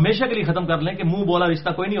ہمیشہ کے لیے ختم کر لیں کہ منہ بولا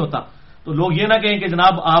رشتہ کوئی نہیں ہوتا، تو لوگ یہ نہ کہیں کہ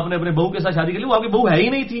جناب آپ نے اپنے بہو کے ساتھ شادی کر لی، وہ آپ کی بہو ہے ہی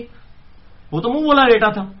نہیں تھی، وہ تو منہ بولا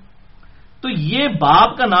بیٹا تھا۔ تو یہ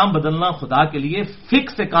باپ کا نام بدلنا خدا کے لیے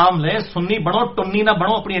فکر سے کام لیں، سنی بڑھو ٹنی نہ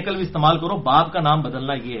بڑھو، اپنی عقل بھی استعمال کرو۔ باپ کا نام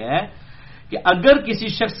بدلنا یہ ہے کہ اگر کسی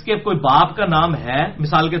شخص کے کوئی باپ کا نام ہے،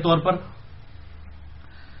 مثال کے طور پر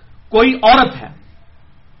کوئی عورت ہے،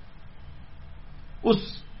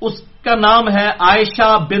 اس کا نام ہے عائشہ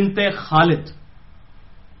بنت خالد،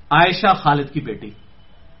 عائشہ خالد کی بیٹی،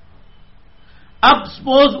 اب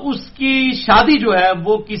سپوز اس کی شادی جو ہے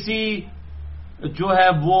وہ کسی جو ہے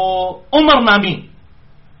وہ عمر نامی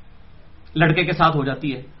لڑکے کے ساتھ ہو جاتی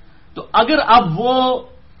ہے، تو اگر اب وہ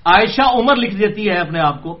عائشہ عمر لکھ دیتی ہے اپنے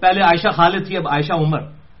آپ کو، پہلے عائشہ خالد تھی اب عائشہ عمر،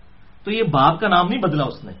 تو یہ باپ کا نام نہیں بدلا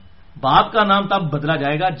اس نے، باپ کا نام تب بدلا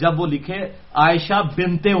جائے گا جب وہ لکھے عائشہ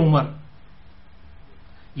بنت عمر،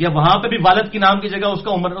 یا وہاں پہ بھی والد کی نام کی جگہ اس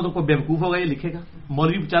کا عمر، تو کوئی بیوقوف ہوگا یہ لکھے گا؟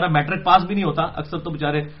 مولوی بیچارہ میٹرک پاس بھی نہیں ہوتا، اکثر تو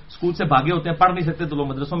بیچارے اسکول سے بھاگے ہوتے ہیں، پڑھ نہیں سکتے تو لوگ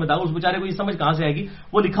مدرسوں میں داخل، اس بیچارے کو یہ سمجھ کہاں سے آئے گی؟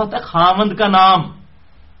 وہ لکھا ہوتا ہے خاوند کا نام،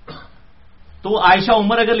 تو عائشہ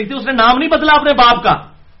عمر اگر لکھتی اس نے نام نہیں بدلا اپنے باپ کا۔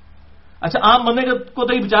 اچھا عام بندے کو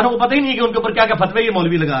تو یہ بیچاروں کو پتہ ہی نہیں ہے کہ ان کے اوپر کیا کیا فتوے یہ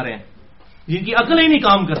مولوی لگا رہے ہیں، جن کی عقل ہی نہیں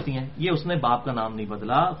کام کرتی ہیں، یہ اس نے باپ کا نام نہیں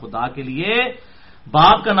بدلا۔ خدا کے لیے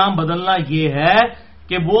باپ کا نام بدلنا یہ ہے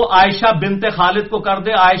کہ وہ عائشہ بنت خالد کو کر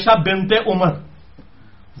دے عائشہ بنت عمر،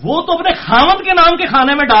 وہ تو اپنے خاوند کے نام کے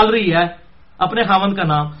خانے میں ڈال رہی ہے اپنے خاوند کا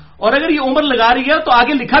نام، اور اگر یہ عمر لگا رہی ہے تو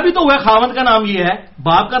آگے لکھا بھی تو ہوا ہے خاوند کا نام یہ ہے،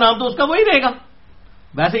 باپ کا نام تو اس کا وہی رہے گا۔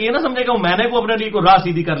 ویسے یہ نہ سمجھے کہ میں نے کو اپنے لیے کو راہ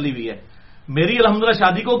سیدھی کر لی ہوئی ہے، میری الحمدللہ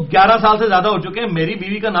شادی کو 11 سال سے زیادہ ہو چکے ہیں، میری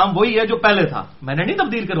بیوی کا نام وہی ہے جو پہلے تھا، میں نے نہیں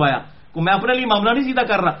تبدیل کروایا، کو میں اپنے لیے معاملہ نہیں سیدھا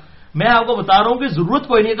کر رہا، میں آپ کو بتا رہا ہوں کہ ضرورت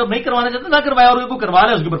کوئی نہیں ہے، اگر نہیں کروانا چاہتے نہ کروایا، اور کوئی کروا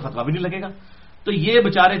لے اس کے اوپر فتوا بھی نہیں لگے گا۔ تو یہ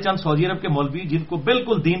بےچارے چند سعودی عرب کے مولوی جن کو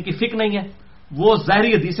بالکل دین کی فکر نہیں ہے، وہ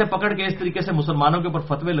ظاہری حدیثیں پکڑ کے اس طریقے سے مسلمانوں کے اوپر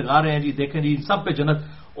فتوے لگا رہے ہیں، جی دیکھیں جی سب پہ جنت،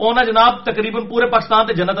 اونا جناب تقریباً پورے پاکستان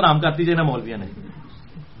سے جنت نام کرتی جی نا مولویا نے،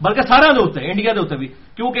 بلکہ سارے دے ہوتے ہیں انڈیا دے ہوتے بھی،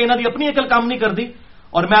 کیونکہ انہوں نے اپنی عقل کام نہیں کرتی۔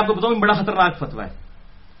 اور میں آپ کو بتاؤں بڑا خطرناک فتوا ہے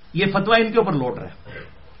یہ، فتوا ان کے اوپر لوٹ رہا ہے،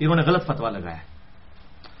 انہوں نے غلط فتوا لگایا ہے۔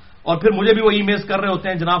 اور پھر مجھے بھی وہ ای میلز کر رہے ہوتے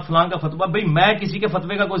ہیں جناب فلاں کا فتویٰ. بھائی میں کسی کے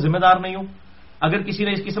فتوے کا کوئی ذمہ دار نہیں ہوں. اگر کسی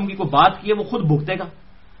نے اس قسم کی کوئی بات کی ہے وہ خود بھگتے گا.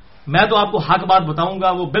 میں تو آپ کو حق بات بتاؤں گا,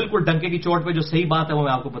 وہ بالکل ڈنکے کی چوٹ پہ جو صحیح بات ہے وہ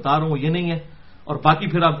میں آپ کو بتا رہا ہوں, یہ نہیں ہے. اور باقی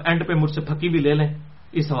پھر آپ اینڈ پہ مجھ سے پھکی بھی لے لیں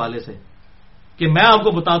اس حوالے سے کہ میں آپ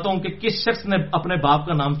کو بتاتا ہوں کہ کس شخص نے اپنے باپ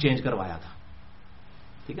کا نام چینج کروایا تھا.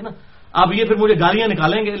 ٹھیک ہے نا. اب یہ پھر مجھے گالیاں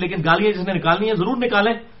نکالیں گے, لیکن گالیاں جس نے نکالنی ہیں ضرور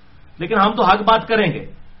نکالیں, لیکن ہم تو حق بات کریں گے.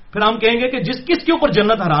 پھر ہم کہیں گے کہ کس کے اوپر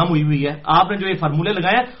جنت حرام ہوئی ہے, آپ نے جو یہ فارمولے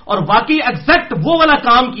لگائے ہیں اور واقعی ایگزیکٹ وہ والا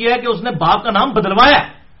کام کیا ہے کہ اس نے باپ کا نام بدلوایا.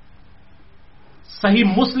 صحیح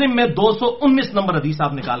مسلم میں 219 نمبر حدیث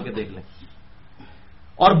آپ نکال کے دیکھ لیں,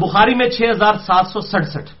 اور بخاری میں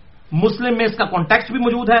 6767. مسلم میں اس کا کانٹیکسٹ بھی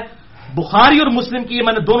موجود ہے. بخاری اور مسلم کی یہ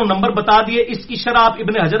میں نے دونوں نمبر بتا دیے. اس کی شرح آپ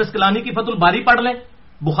ابن حجر اسقلانی کی فتح الباری پڑھ لیں.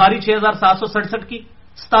 بخاری 6767 کی,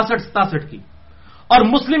 67 کی, اور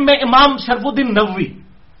مسلم میں امام شرف الدین نووی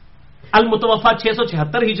المتوفا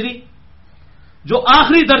 676 ہجری, جو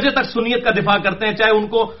آخری درجے تک سنیت کا دفاع کرتے ہیں, چاہے ان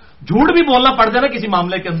کو جھوٹ بھی بولنا پڑ جائے نا کسی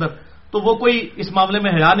معاملے کے اندر, تو وہ کوئی اس معاملے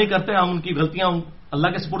میں حیا نہیں کرتے. ہم ان کی غلطیاں اللہ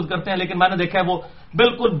کے سپرد کرتے ہیں, لیکن میں نے دیکھا ہے وہ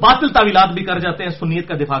بالکل باطل تعویلات بھی کر جاتے ہیں سنیت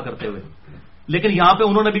کا دفاع کرتے ہوئے. لیکن یہاں پہ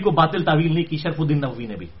انہوں نے بھی کوئی باطل تعویل نہیں کی, شرف الدین نووی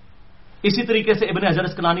نے بھی. اسی طریقے سے ابن حجر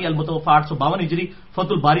اسقلانی المتوفا 852 ہجری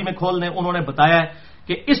فتح الباری میں کھول دیں, انہوں نے بتایا ہے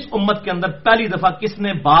کہ اس امت کے اندر پہلی دفعہ کس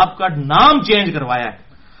نے باپ کا نام چینج کروایا ہے.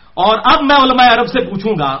 اور اب میں علماء عرب سے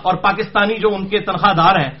پوچھوں گا, اور پاکستانی جو ان کے تنخواہ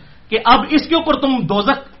دار ہیں, کہ اب اس کے اوپر تم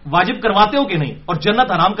دوزخ واجب کرواتے ہو کہ نہیں, اور جنت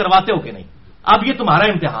حرام کرواتے ہو کہ نہیں. اب یہ تمہارا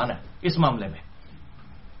امتحان ہے اس معاملے میں.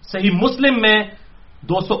 صحیح مسلم میں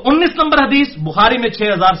 219 نمبر حدیث, بخاری میں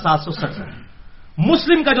 6767.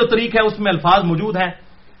 مسلم کا جو طریق ہے اس میں الفاظ موجود ہیں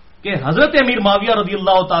کہ حضرت امیر معاویہ رضی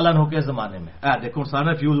اللہ تعالیٰ عنہ کے زمانے میں, دیکھو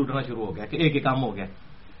سارا فیوز اٹھنا شروع ہو گیا کہ ایک کام ہو گیا.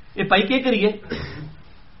 یہ پائی کے کریے,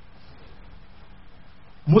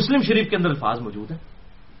 مسلم شریف کے اندر الفاظ موجود ہیں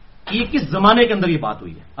کہ یہ کس زمانے کے اندر یہ بات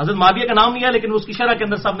ہوئی ہے. حضرت معاویہ کا نام نہیں ہے, لیکن اس کی شرح کے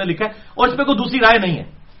اندر سب نے لکھا ہے, اور اس پہ کوئی دوسری رائے نہیں ہے.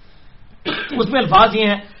 اس میں الفاظ یہ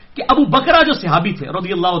ہیں کہ ابو بکرہ جو صحابی تھے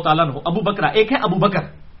رضی اللہ تعالیٰ عنہ, ابو بکرہ, ایک ہے ابو بکر,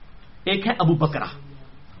 ایک ہے ابو بکرہ.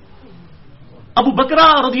 ابو بکرہ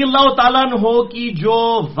رضی اللہ تعالیٰ عنہ کی جو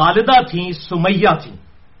والدہ تھیں سمیہ تھیں,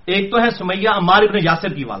 ایک تو ہے سمیہ عمار ابن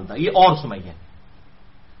یاسر کی والدہ, یہ اور سمیہ.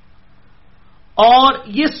 اور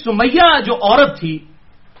یہ سمیہ جو عورت تھی,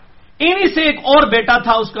 انہی سے ایک اور بیٹا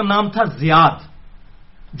تھا, اس کا نام تھا زیاد,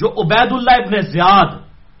 جو عبید اللہ ابن زیاد,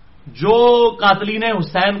 جو قاتلین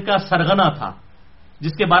حسین کا سرغنہ تھا,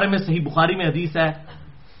 جس کے بارے میں صحیح بخاری میں حدیث ہے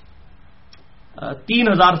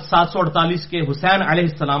 3748 کے حسین علیہ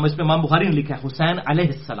السلام. اس پہ امام بخاری نے لکھا ہے حسین علیہ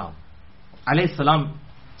السلام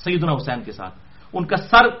سیدنا حسین کے ساتھ. ان کا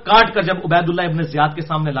سر کاٹ کر جب عبید اللہ ابن زیاد کے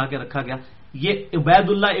سامنے لا کے رکھا گیا. یہ عبید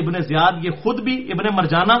اللہ ابن زیاد, یہ خود بھی ابن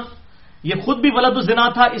مرجانہ, یہ خود بھی ولد الزنا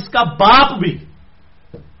تھا, اس کا باپ بھی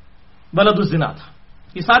ولد الزنا تھا.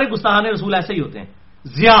 یہ سارے گستاخان رسول ایسے ہی ہوتے ہیں.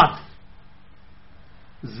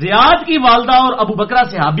 زیاد کی والدہ اور ابو بکرہ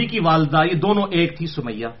صحابی کی والدہ, یہ دونوں ایک تھی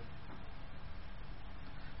سمیہ.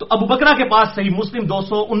 تو ابو بکرہ کے پاس صحیح مسلم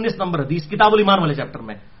 219 نمبر حدیث کتاب الایمان والے چیپٹر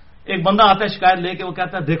میں ایک بندہ آتا ہے شکایت لے کے, وہ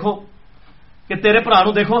کہتا ہے دیکھو کہ تیرے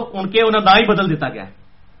پرانو دیکھو انہیں نام ہی بدل دیتا گیا ہے.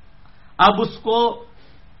 اب اس کو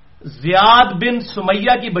زیاد بن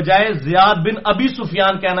سمیہ کی بجائے زیاد بن ابی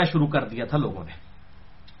سفیان کہنا شروع کر دیا تھا لوگوں نے.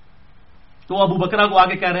 تو ابو بکرہ کو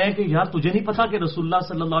آگے کہہ رہے ہیں کہ یار تجھے نہیں پتا کہ رسول اللہ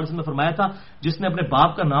صلی اللہ علیہ وسلم نے فرمایا تھا جس نے اپنے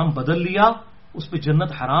باپ کا نام بدل لیا اس پہ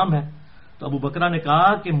جنت حرام ہے. تو ابو بکرہ نے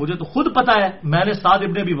کہا کہ مجھے تو خود پتا ہے, میں نے سعد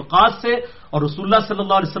ابن ابی وقاص سے اور رسول اللہ صلی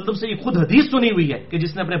اللہ علیہ وسلم سے یہ خود حدیث سنی ہوئی ہے کہ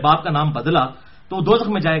جس نے اپنے باپ کا نام بدلا تو وہ دوزخ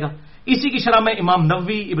میں جائے گا. اسی کی شرح میں امام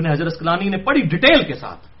نووی ابن حجر اسقلانی نے بڑی ڈیٹیل کے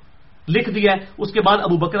ساتھ لکھ دیا ہے. اس کے بعد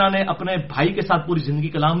ابو بکرہ نے اپنے بھائی کے ساتھ پوری زندگی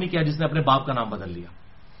کلام نہیں کیا جس نے اپنے باپ کا نام بدل لیا.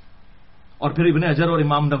 اور پھر ابن حجر اور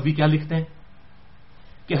امام نووی کیا لکھتے ہیں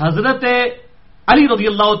کہ حضرت علی رضی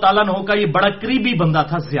اللہ تعالیٰ عنہ کا یہ بڑا قریبی بندہ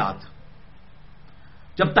تھا زیاد.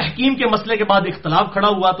 جب تحکیم کے مسئلے کے بعد اختلاف کھڑا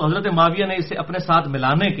ہوا تو حضرت معاویہ نے اسے اپنے ساتھ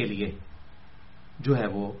ملانے کے لیے جو ہے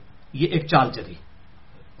وہ یہ ایک چال چلی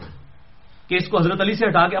کہ اس کو حضرت علی سے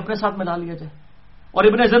ہٹا کے اپنے ساتھ ملا لیا جائے. اور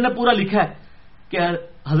ابن حجر نے پورا لکھا ہے کہ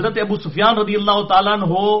حضرت ابو سفیان رضی اللہ تعالیٰ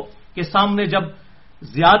عنہ کے سامنے جب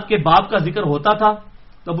زیاد کے باپ کا ذکر ہوتا تھا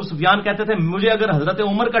تو ابو سفیان کہتے تھے مجھے اگر حضرت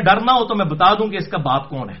عمر کا ڈر نہ ہو تو میں بتا دوں کہ اس کا باپ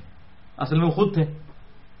کون ہے. اصل میں وہ خود تھے,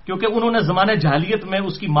 کیونکہ انہوں نے زمانے جاہلیت میں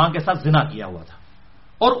اس کی ماں کے ساتھ زنا کیا ہوا تھا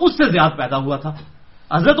اور اس سے زیاد پیدا ہوا تھا.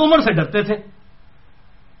 حضرت عمر سے ڈرتے تھے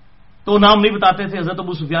تو نام نہیں بتاتے تھے حضرت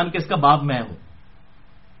ابو سفیان کہ اس کا باپ میں ہوں.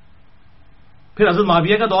 پھر حضرت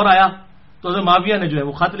معاویہ کا دور آیا تو حضرت معاویہ نے جو ہے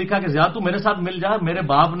وہ خط لکھا کہ زیاد تو میرے ساتھ مل جا, میرے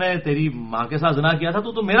باپ نے تیری ماں کے ساتھ زنا کیا تھا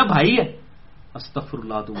تو میرا بھائی ہے. استغفر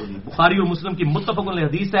اللہ. تو بخاری اور مسلم کی متفق علیہ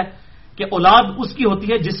حدیث ہے کہ اولاد اس کی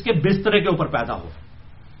ہوتی ہے جس کے بسترے کے اوپر پیدا ہو،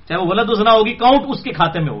 چاہے وہ ولد زنا ہوگی، کاؤنٹ اس کے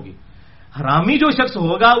کھاتے میں ہوگی. حرامی جو شخص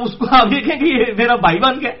ہوگا اس کو آپ دیکھیں کہ یہ میرا بھائی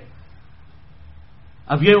بن گیا.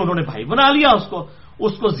 اب یہ انہوں نے بھائی بنا لیا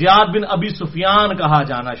اس کو زیاد بن ابی سفیان کہا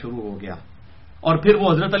جانا شروع ہو گیا، اور پھر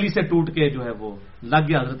وہ حضرت علی سے ٹوٹ کے جو ہے وہ لگ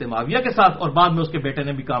گیا حضرت معاویہ کے ساتھ، اور بعد میں اس کے بیٹے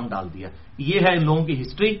نے بھی کام ڈال دیا. یہ ہے ان لوگوں کی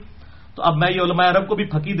ہسٹری. تو اب میں یہ علماء عرب کو بھی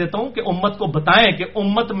پھکی دیتا ہوں کہ امت کو بتائیں کہ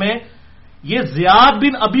امت میں یہ زیاد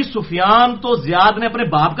بن ابی سفیان، تو زیاد نے اپنے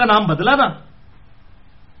باپ کا نام بدلا نا،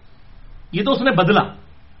 یہ تو اس نے بدلا،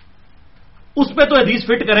 اس پہ تو حدیث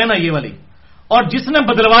فٹ کرے نا یہ والی. اور جس نے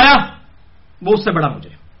بدلوایا وہ اس سے بڑا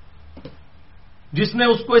مجرم، جس نے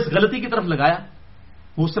اس کو اس غلطی کی طرف لگایا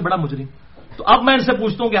وہ اس سے بڑا مجرم. تو اب میں ان سے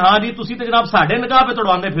پوچھتا ہوں کہ ہاں جی تسی تو جناب ساڈے نکاح پہ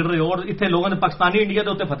توڑواندے پھر رہے ہو، اور اتنے لوگوں نے پاکستانی انڈیا کے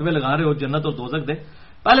اتنے فتوے لگا رہے ہو جنت اور دوزخ دے.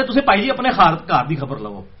 پہلے تسی پائی جی اپنے گھر کی خبر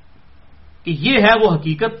لو کہ یہ ہے وہ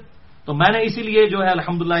حقیقت. تو میں نے اسی لیے جو ہے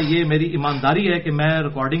الحمدللہ یہ میری ایمانداری ہے کہ میں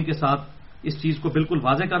ریکارڈنگ کے ساتھ اس چیز کو بالکل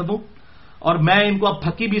واضح کر دوں. اور میں ان کو اب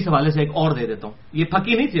پھکی بھی اس حوالے سے ایک اور دے دیتا ہوں. یہ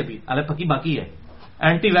پھکی نہیں تھی ابھی، حالانکہ پھکی باقی ہے،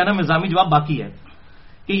 اینٹی وینم نظامی جواب باقی ہے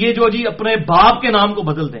کہ یہ جو جی اپنے باپ کے نام کو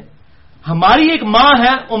بدل دیں. ہماری ایک ماں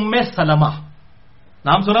ہے ام سلمہ،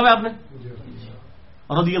 نام سنا ہوا آپ نے،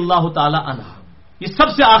 رضی اللہ تعالی عنہ. یہ سب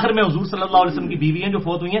سے آخر میں حضور صلی اللہ علیہ وسلم کی بیوی ہیں جو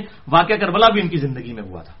فوت ہوئی ہیں. واقعہ کربلا بھی ان کی زندگی میں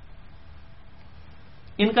ہوا تھا.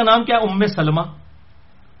 ان کا نام کیا ہے؟ ام سلمہ،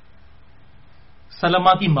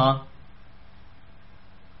 سلمہ کی ماں.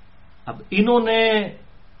 اب انہوں نے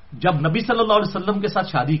جب نبی صلی اللہ علیہ وسلم کے ساتھ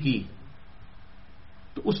شادی کی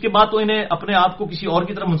تو اس کے بعد تو انہیں اپنے آپ کو کسی اور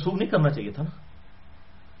کی طرف منسوب نہیں کرنا چاہیے تھا نا.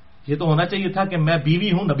 یہ تو ہونا چاہیے تھا کہ میں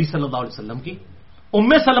بیوی ہوں نبی صلی اللہ علیہ وسلم کی. ام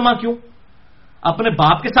سلمہ کیوں؟ اپنے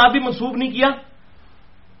باپ کے ساتھ بھی منسوب نہیں کیا،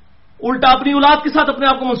 الٹا اپنی اولاد کے ساتھ اپنے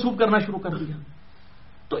آپ کو منسوب کرنا شروع کر دیا.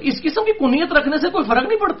 تو اس قسم کی کنیت رکھنے سے کوئی فرق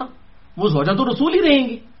نہیں پڑتا، وہ زوجہ تو رسول ہی رہیں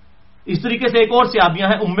گی. اس طریقے سے ایک اور صحابیاں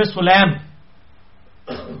ہیں ام سلیم.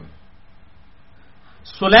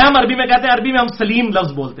 سلیم عربی میں کہتے ہیں، عربی میں ہم سلیم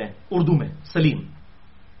لفظ بولتے ہیں، اردو میں سلیم.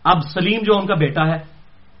 اب سلیم جو ان کا بیٹا ہے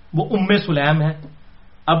وہ ام سلیم ہے.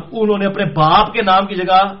 اب انہوں نے اپنے باپ کے نام کی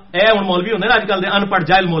جگہ ان مولوی ہوتے ہیں نا آج کل ان پڑھ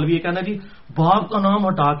جاہل مولوی، یہ کہنا جی باپ کا نام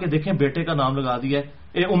ہٹا کے دیکھیں بیٹے کا نام لگا دیا ہے،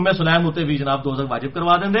 اے ام سلیم ہوتے بھی جناب دوزخ واجب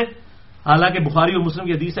کروا دیں دے. حالانکہ بخاری اور مسلم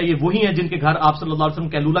کی حدیث ہے یہ وہی ہیں جن کے گھر آپ صلی اللہ علیہ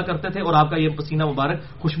وسلم کیلولا کرتے تھے اور آپ کا یہ پسینہ مبارک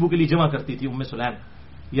خوشبو کے لیے جمع کرتی تھی ام سلیم.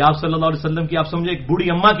 یہ آپ صلی اللہ علیہ وسلم کی آپ سمجھے ایک بوڑھی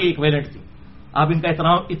اما کی ایکویلنٹ تھی. آپ ان کا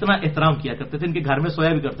اتنا احترام کیا کرتے تھے، ان کے گھر میں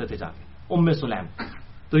سویا بھی کرتے تھے جا کے ام سلیم.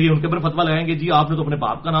 تو یہ ان کے اوپر فتوا لگائیں گے جی آپ نے تو اپنے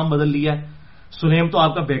باپ کا نام بدل لیا ہے، سلیم تو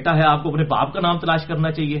آپ کا بیٹا ہے، آپ کو اپنے باپ کا نام تلاش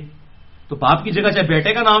کرنا چاہیے. تو باپ کی جگہ چاہے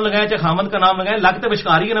بیٹے کا نام لگائیں چاہے خامد کا نام لگائیں، لگتے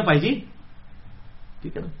بشکاری ہے نا بھائی جی.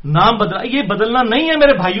 ٹھیک ہے نا، نام بدلنا یہ بدلنا نہیں ہے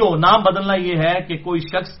میرے بھائیوں. نام بدلنا یہ ہے کہ کوئی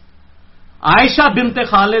شخص عائشہ بنت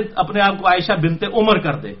خالد اپنے آپ کو عائشہ بنت عمر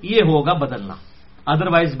کر دے، یہ ہوگا بدلنا،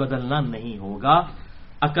 ادروائز بدلنا نہیں ہوگا.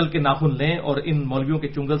 عقل کے ناخن لیں اور ان مولویوں کے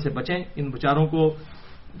چنگل سے بچیں. ان بیچاروں کو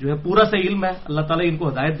جو ہے پورا سے علم ہے، اللہ تعالیٰ ان کو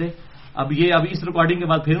ہدایت دے. اب اس ریکارڈنگ کے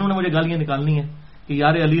بعد پھر انہوں نے مجھے گالیاں نکالنی ہیں کہ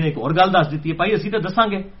یار علی نے ایک اور گل دس دیتی ہے. بھائی اسی تو دساں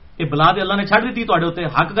گے کہ بلا دے اللہ نے چھڑ دیتی تواڈے اوتے،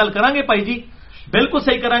 حق گل کریں گے بھائی جی، بالکل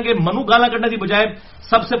صحیح کریں گے. منو گالاں کڈنے دی بجائے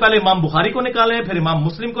سب سے پہلے امام بخاری کو نکالیں، پھر امام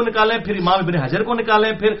مسلم کو نکالیں، پھر امام ابن حجر کو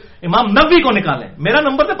نکالیں، پھر امام نووی کو نکالیں. میرا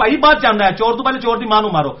نمبر تو بھائی بات جاننا ہے، چور تو پہلے چور دی ماں نو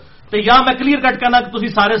مارو. تو یا میں کلیئر کٹ کہنا کہ تسی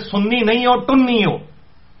سارے سنی نہیں ہو، ٹنی ہو،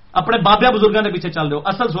 اپنے بابیا بزرگوں کے پیچھے چل رہے ہو.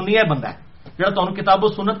 اصل سنی ہے بندہ ہے جڑا تمہیں کتاب و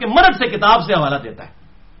سنت کے مرد سے کتاب سے حوالہ دیتا ہے.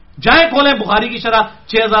 جائیں کھولیں بخاری کی شرح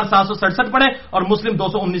 6767 پڑھیں اور مسلم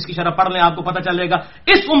 219 کی شرح پڑھ لیں، آپ کو پتہ چلے گا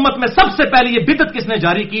اس امت میں سب سے پہلے یہ بدعت کس نے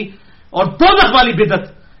جاری کی، اور دوزخ والی بدعت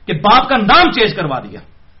کہ باپ کا نام چینج کروا دیا.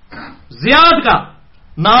 زیاد کا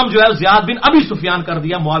نام جو ہے زیاد بن ابی سفیان کر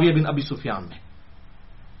دیا معاویہ بن ابی سفیان نے.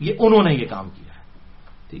 یہ انہوں نے یہ کام کیا ہے.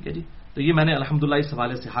 ٹھیک ہے جی، تو یہ میں نے الحمدللہ اس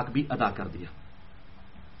حوالے سے حق بھی ادا کر دیا.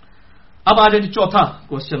 اب آ جائے جی چوتھا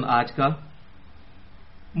کوشچن آج کا.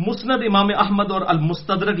 مسند امام احمد اور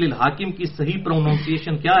المستدرک للحاکم کی صحیح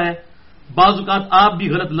پروننسیشن کیا ہے؟ بعض اوقات آپ بھی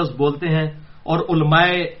غلط لفظ بولتے ہیں اور علماء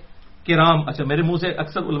کرام، اچھا میرے منہ سے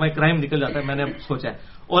اکثر علماء کرام نکل جاتا ہے، میں نے سوچا ہے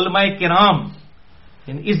علماء کرام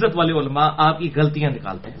یعنی عزت والے علماء آپ کی غلطیاں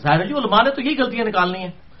نکالتے ہیں. ظاہر ہے جی علماء نے تو یہی غلطیاں نکالنی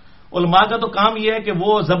ہیں. علماء کا تو کام یہ ہے کہ وہ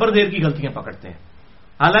زبر دیر کی غلطیاں پکڑتے ہیں.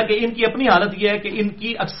 حالانکہ ان کی اپنی حالت یہ ہے کہ ان کی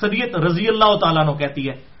اکثریت رضی اللہ تعالیٰ عنہ کہتی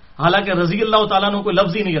ہے، حالانکہ رضی اللہ تعالیٰ عنہ کوئی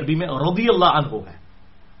لفظ ہی نہیں عربی میں، رضی اللہ عنہ ہے.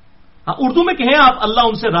 ہاں اردو میں کہیں آپ اللہ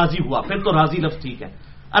ان سے راضی ہوا، پھر تو راضی لفظ ٹھیک ہے.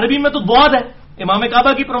 عربی میں تو ضاد ہے. امام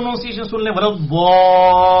کعبہ کی پروننسیشن سن لیں،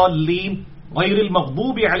 ولضالین غیر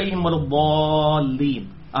المغضوب علیہم ولضالین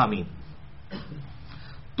آمین.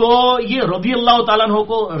 تو یہ رضی اللہ تعالیٰ عنہ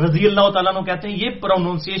کو رضی اللہ تعالیٰ عنہ کہتے ہیں. یہ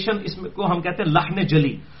پروننسیشن اس کو ہم کہتے ہیں لحن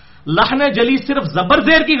جلی. लहन जली सिर्फ जबर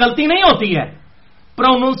जेर की गलती नहीं होती है,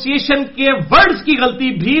 प्रोनाउंसिएशन के वर्ड्स की गलती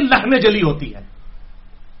भी लहन जली होती है।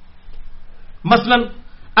 मसलन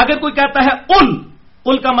अगर कोई कहता है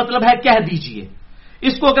उल का मतलब है कह दीजिए,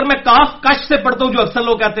 इसको अगर मैं काफ कश से पढ़ता हूं जो अक्सर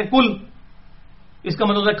लोग कहते हैं कुल, इसका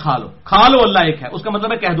मतलब है खा लो अल्लाह एक है, उसका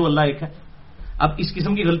मतलब है कह दो अल्लाह एक है। अब इस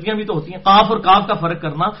किस्म की गलतियां भी तो होती हैं। काफ और काफ का फर्क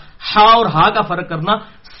करना, हा और हा का फर्क करना,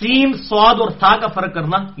 सीन स्वाद और था का फर्क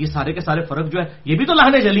करना, ये सारे के सारे फर्क जो है ये भी तो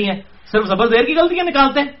लहने जली हैं। सिर्फ जबर जेर की गलतियां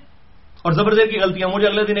निकालते हैं। और जबर जेर की गलतियां, मुझे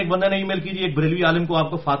अगले दिन एक बंदे ने ईमेल की, एक बरेलवी आलिम को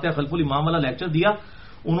आपको फातिहा खल्फुल इमाम वाला लेक्चर दिया।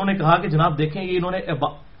 उन्होंने कहा कि जनाब देखें ये इन्होंने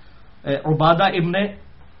उबादा इब्ने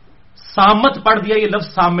सामत पढ़ दिया, ये लफ्ज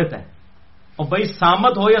सामित है। और भाई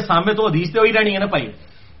सामत हो या सामित हो, हदीस तो वही रहनी है ना भाई।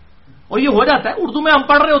 और ये हो जाता है, उर्दू में हम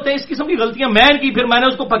पढ़ रहे होते हैं इस किस्म की गलतियां मैंने की, फिर मैंने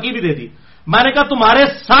उसको फकी भी दे दी। मैंने कहा तुम्हारे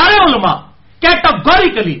सारे उलमा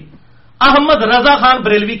कैटेगोरिकली अहमद रजा खान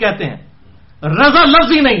बरेलवी कहते हैं, रजा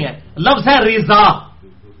लफ्ज ही नहीं है, लफ्ज है रिजा,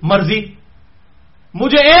 मर्जी।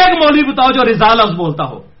 मुझे एक मौलवी बताओ जो रिजा लफ्ज बोलता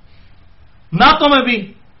हो। ना तो मैं भी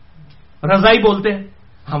रजा ही बोलते हैं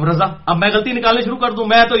हम, रजा। अब मैं गलती निकालनी शुरू कर दूं,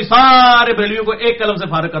 मैं तो सारे बरेलवियों को एक कलम से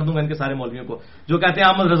फारग कर दूंगा, इनके सारे मौलवियों को जो कहते हैं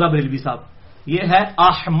अहमद रजा बरेलवी साहब, ये है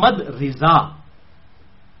अहमद रिजा।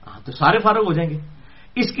 तो सारे फारग हो जाएंगे।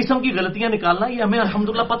 इस किस्म की गलतियां निकालना ये हमें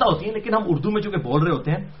अल्हम्दुलिल्लाह पता होती है, लेकिन हम उर्दू में चूंकि बोल रहे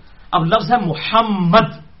होते हैं। अब लफ्ज है मुहम्मद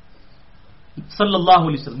सल्लल्लाहु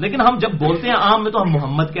अलैहि वसल्लम, लेकिन हम जब बोलते हैं आम में तो हम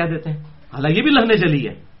मोहम्मद कह देते हैं, हालांकि ये भी लहने जली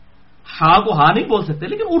है। हा को हा नहीं बोल सकते,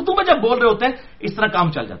 लेकिन उर्दू में जब बोल रहे होते हैं इस तरह काम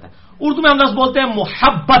चल जाता है। उर्दू में हम लफ्ज बोलते हैं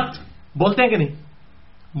मुहब्बत, बोलते हैं कि नहीं?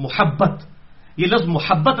 मुहब्बत, ये लफ्ज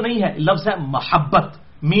मुहब्बत नहीं है, लफ्ज है महब्बत,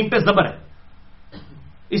 मीम पे जबर है,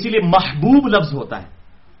 इसीलिए महबूब लफ्ज होता है,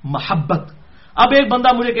 महब्बत। अब एक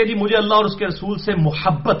बंदा मुझे कहे जी मुझे अल्लाह और उसके रसूल से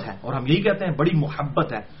मोहब्बत है, और हम यही कहते हैं बड़ी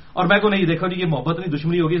मोहब्बत है, और मैं को नहीं, देखो जी ये मोहब्बत नहीं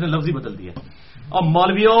दुश्मनी होगी, इसने लफ्ज ही बदल दिया। और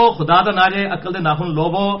मौलवियों खुदा दा नाजे अकल दे नाखुन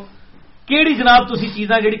लोबो, केड़ी जनाब तुसी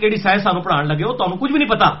चीज़ां जेड़ी केड़ी साइंस सानू पढ़ाण लगे हो, तुहानू कुछ भी नहीं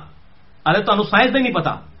पता। हाले तुहानू साइंस दा ही नहीं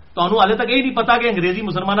पता, तुहानू हाले तक यही नहीं पता कि अंग्रेजी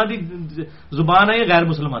मुसलमाना दी जुबान है या गैर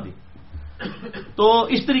मुसलमान दी। तो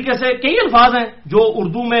इस तरीके से कई अल्फाज हैं जो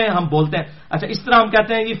उर्दू में हम बोलते हैं। अच्छा, इस तरह हम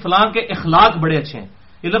कहते हैं कि फलां के इखलाक बड़े अच्छे हैं,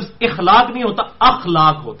 ये लफ्ज इखलाक नहीं होता,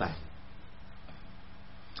 अखलाक होता है।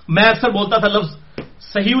 मैं अक्सर बोलता था लफ्ज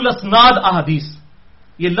सहीउल असनाद अहादीस,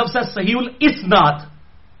 ये लफ्ज है सहीउल इसनाद,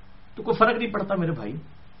 तो कोई फर्क नहीं पड़ता मेरे भाई।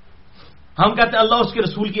 हम कहते हैं अल्लाह उसके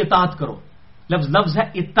रसूल की इताअत करो, लफ्ज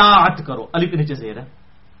है इताअत करो, अली के नीचे ज़ेर है।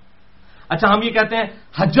 अच्छा, हम ये कहते हैं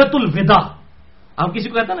हज्जतुल विदा, हम किसी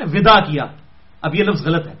को कहते हैं ना विदा किया, अब ये लफ्ज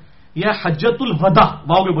गलत है, यह हज्जतुल वदा,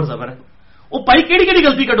 वाव के ऊपर जबर है। ओ भाई केड़ी केड़ी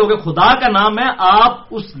गलती कटोगे, खुदा का नाम है आप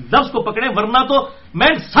उस लफ्ज को पकड़े, वरना तो मैं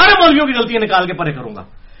सारे मौलवियों की गलतियां निकाल के परे करूंगा।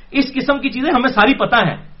 इस किस्म की चीजें हमें सारी पता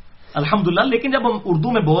है अल्हम्दुलिल्लाह, लेकिन जब हम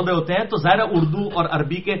उर्दू में बोल रहे होते हैं तो ज़ाहिर उर्दू और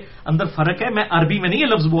अरबी के अंदर फर्क है। मैं अरबी में नहीं ये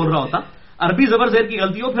लफ्ज बोल रहा होता, अरबी जबर जेर की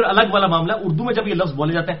गलती हो फिर अलग वाला मामला है, उर्दू में जब ये लफ्ज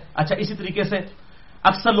बोले जाते हैं। अच्छा, इसी तरीके से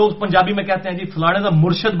अक्सर लोग पंजाबी में कहते हैं जी फलाने का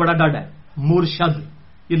मुर्शद बड़ा डड है, मुर्शद,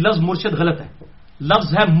 ये लफ्ज मुर्शद गलत है,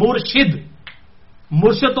 लफ्ज है मुर्शिद,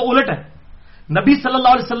 मुर्शद तो उलट है। नबी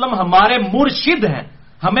सल्लल्लाहु अलैहि वसल्लम हमारे मुर्शिद हैं,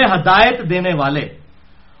 हमें हदायत देने वाले,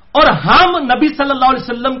 और हम नबी सल्लल्लाहु अलैहि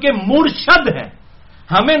वसल्लम के मुर्शद हैं,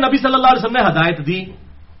 हमें नबी सल्लल्लाहु अलैहि वसल्लम ने हदायत दी।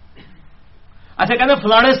 अच्छा, कहते हैं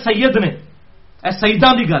फलाने सैयद ने,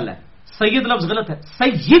 सईदा की गल है, सैयद लफ्ज गलत है,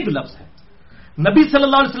 सैयद लफ्ज है। नबी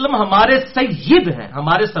सल्लल्लाहु अलैहि वसल्लम हमारे सैयद हैं,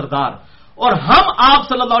 हमारे सरदार, और हम आप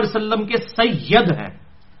सल्लल्लाहु अलैहि वसल्लम के सैयद हैं।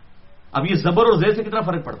 अब ये जबर और जेर से कितना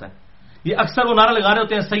फर्क पड़ता है। ये अक्सर वो नारा लगा रहे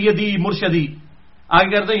होते हैं सैयदी मुर्शदी, आगे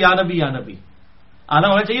कहते हैं या नबी, आना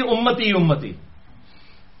होना चाहिए उम्मती उम्मती।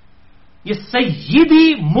 ये सैयदी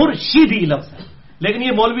मुर्शिदी लफ्ज है, लेकिन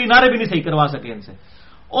ये मौलवी नारे भी नहीं सही करवा सके इनसे।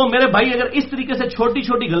 ओ मेरे भाई, अगर इस तरीके से छोटी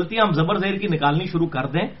छोटी गलतियां हम जबर जेर की निकालनी शुरू कर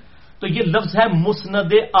दें तो ये लफ्ज है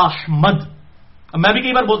मुस्नद अहमद। मैं भी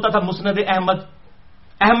कई बार बोलता था मुस्नद अहमद,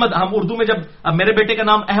 अहमद हम उर्दू में जब, अब मेरे बेटे का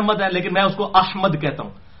नाम अहमद है लेकिन मैं उसको अहमद कहता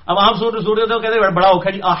हूं। अब आप सोच रहे हो कहते बड़ा औखा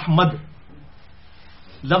जी अहमद,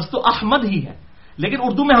 लफ्ज तो अहमद ही है, लेकिन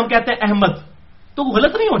उर्दू में हम कहते हैं अहमद, तो वो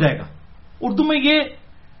गलत नहीं हो जाएगा। उर्दू में ये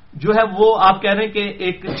जो है वो आप कह रहे हैं कि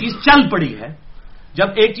एक चीज चल पड़ी है,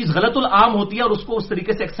 जब एक चीज गलतुल आम होती है और उसको उस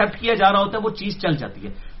तरीके से एक्सेप्ट किया जा रहा होता है, वो चीज चल जाती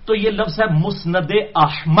है। तो ये लफ्ज है मुस्नद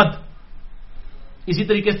अहमद। इसी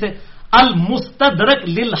तरीके से अल मुस्तदरक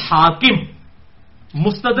लिल हाकिम,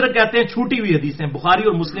 मुस्तदरक कहते हैं छूटी हुई हदीसें, बुखारी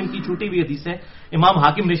और मुस्लिम की छूटी हुई हदीसें इमाम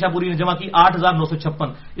हाकिम निशापुरी ने जमा की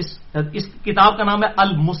 8956। इस किताब का नाम है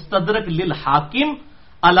अल मुस्तदरक लिल हाकिम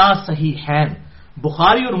अला सहीहैन।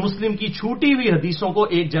 बुखारी और मुस्लिम की छूटी हुई हदीसों को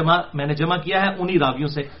मैंने जमा किया है उन्हीं रावियों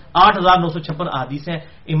से। 8956 हदीसें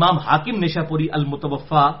इमाम हाकिम निशापुरी अल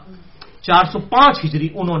मुतवफ़ा 405 ہجری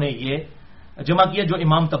انہوں نے یہ جمع کیا، جو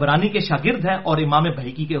امام طبرانی کے شاگرد ہیں اور امام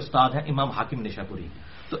بہقی کے استاد ہیں امام حاکم نشاپوری.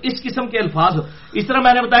 تو اس قسم کے الفاظ، اس طرح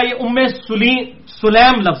میں نے بتایا یہ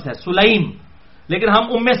سلیم لفظ ہے، سلیم، لیکن ہم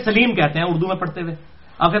سلیم کہتے ہیں اردو میں پڑھتے ہوئے.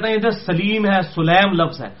 آپ کہتے ہیں ادھر سلیم ہے، سلیم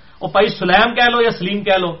لفظ ہے، اور بھائی سلیم کہہ لو یا سلیم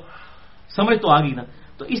کہہ لو، سمجھ تو آ گئی نا.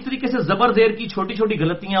 تو اس طریقے سے زبر زیر کی چھوٹی چھوٹی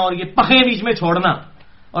غلطیاں اور یہ پخے بیچ میں چھوڑنا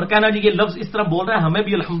اور کہنا جی یہ لفظ اس طرح بول رہا ہے، ہمیں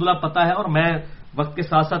بھی الحمدللہ پتا ہے اور میں وقت کے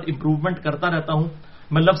ساتھ ساتھ امپروومنٹ کرتا رہتا ہوں.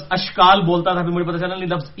 میں لفظ اشکال بولتا تھا، پھر مجھے پتا چلا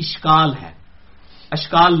نہیں لفظ اشکال ہے،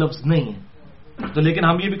 اشکال لفظ نہیں ہے. تو لیکن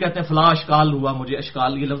ہم یہ بھی کہتے ہیں فلاں اشکال ہوا، مجھے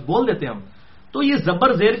اشکال، یہ لفظ بول دیتے ہیں ہم. تو یہ زبر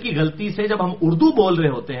زیر کی غلطی سے جب ہم اردو بول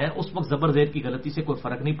رہے ہوتے ہیں اس وقت زبر زیر کی غلطی سے کوئی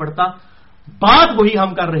فرق نہیں پڑتا، بات وہی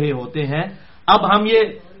ہم کر رہے ہوتے ہیں. اب ہم یہ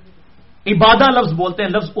عبادہ لفظ بولتے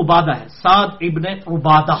ہیں، لفظ عبادہ ہے، سعد ابن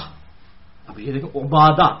عبادہ. اب یہ دیکھو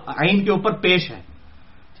عبادہ عین کے اوپر پیش ہے،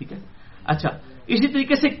 ٹھیک ہے. اچھا، اسی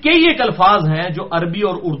طریقے سے کئی ایک الفاظ ہیں جو عربی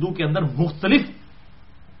اور اردو کے اندر مختلف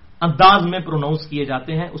انداز میں پروناؤنس کیے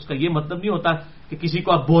جاتے ہیں. اس کا یہ مطلب نہیں ہوتا کہ کسی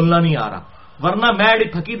کو اب بولنا نہیں آ رہا، ورنہ میں ایڈی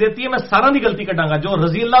پھکی دیتی ہے میں سارا نہیں غلطی کٹاں گا. جو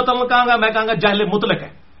رضی اللہ تعالیٰ کہاں گا میں کہاں گا جاہل مطلق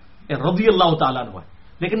ہے، رضی اللہ تعالیٰ ہے،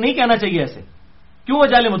 لیکن نہیں کہنا چاہیے ایسے. کیوں وہ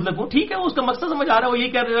جاہل مطلق ہوں؟ ٹھیک ہے، اس کا مقصد سمجھ آ رہا ہے، وہ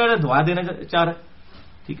یہی کہہ رہے دعا دینا چاہ رہا ہے،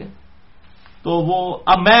 ٹھیک ہے. تو وہ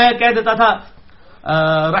اب میں کہہ دیتا تھا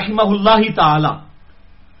رحمہ اللہ تعالی،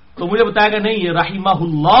 تو مجھے بتایا گا نہیں یہ رحمہ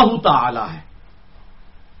اللہ تعالی ہے،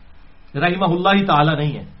 رحمہ اللہ تعالی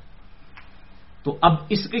نہیں ہے. تو اب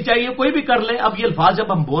اس کی چاہیے کوئی بھی کر لے. اب یہ الفاظ جب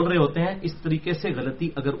ہم بول رہے ہوتے ہیں اس طریقے سے غلطی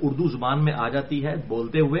اگر اردو زبان میں آ جاتی ہے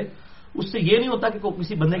بولتے ہوئے، اس سے یہ نہیں ہوتا کہ کوئی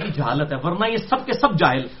کسی بندے کی جہالت ہے، ورنہ یہ سب کے سب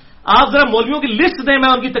جاہل. آپ ذرا مولویوں کی لسٹ دیں، میں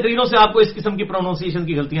ان کی تقریروں سے آپ کو اس قسم کی پروننسیشن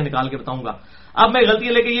کی غلطیاں نکال کے بتاؤں گا. اب میں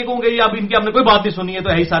غلطیاں لے کے یہ کہوں گا یہ اب ان کی آپ نے کوئی بات نہیں سنی ہے تو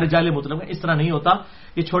یہی سارے جاہل مطلب ہے. اس طرح نہیں ہوتا.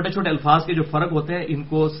 یہ چھوٹے چھوٹے الفاظ کے جو فرق ہوتے ہیں ان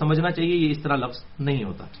کو سمجھنا چاہیے، یہ اس طرح لفظ نہیں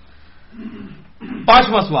ہوتا.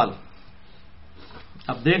 5واں سوال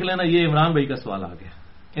اب دیکھ لینا، یہ عمران بھائی کا سوال آ گیا.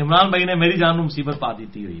 عمران بھائی نے میری جان مصیبت پا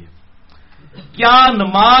دیتی ہوئی ہے. کیا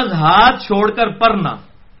نماز ہاتھ چھوڑ کر پڑھنا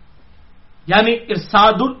یعنی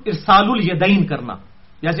ارسال الیدین کرنا،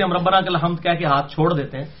 جیسے ہم ربنا کا الحمد کہہ کے ہاتھ چھوڑ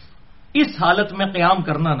دیتے ہیں، اس حالت میں قیام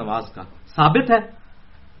کرنا نماز کا ثابت ہے؟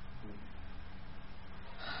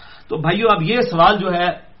 تو بھائیو اب یہ سوال جو ہے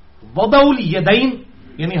وضع الیدین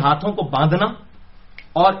یعنی ہاتھوں کو باندھنا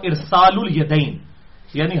اور ارسال الیدین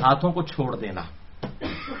یعنی ہاتھوں کو چھوڑ دینا،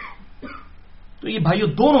 تو یہ بھائیو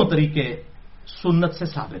دونوں طریقے سنت سے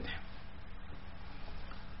ثابت ہیں.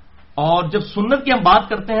 اور جب سنت کی ہم بات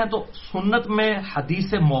کرتے ہیں تو سنت میں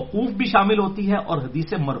حدیث موقوف بھی شامل ہوتی ہے اور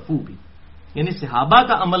حدیث مرفوع بھی، یعنی صحابہ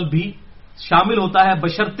کا عمل بھی شامل ہوتا ہے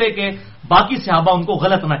بشرطے کہ باقی صحابہ ان کو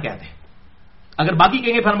غلط نہ کہہ دیں. اگر باقی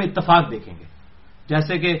کہیں گے پھر ہم اتفاق دیکھیں گے،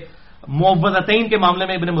 جیسے کہ معوذتین کے معاملے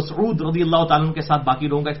میں ابن مسعود رضی اللہ تعالیٰ عنہ کے ساتھ باقی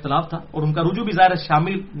لوگوں کا اختلاف تھا اور ان کا رجوع بھی ظاہر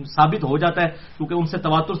شامل ثابت ہو جاتا ہے کیونکہ ان سے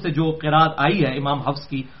تواتر سے جو قرات آئی ہے امام حفص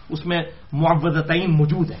کی اس میں معوذتین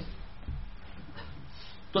موجود ہے.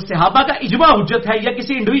 تو صحابہ کا اجماع حجت ہے یا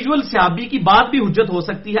کسی انڈیویجول صحابی کی بات بھی حجت ہو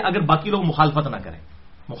سکتی ہے اگر باقی لوگ مخالفت نہ کریں.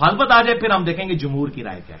 مخالفت آ جائے پھر ہم دیکھیں گے جمہور کی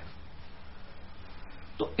رائے کیا ہے.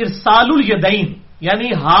 تو ارسال الیدین یعنی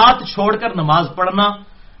ہاتھ چھوڑ کر نماز پڑھنا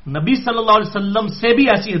نبی صلی اللہ علیہ وسلم سے بھی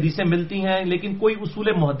ایسی حدیثیں ملتی ہیں لیکن کوئی اصول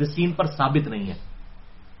محدثین پر ثابت نہیں ہے.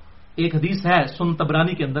 ایک حدیث ہے سنن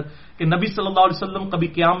طبرانی کے اندر کہ نبی صلی اللہ علیہ وسلم کبھی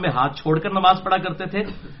قیام میں ہاتھ چھوڑ کر نماز پڑھا کرتے تھے،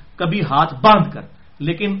 کبھی ہاتھ باندھ کر،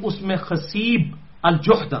 لیکن اس میں خصیب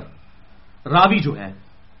الجحدر راوی جو ہے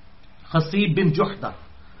خصیب بن جحدر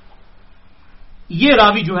یہ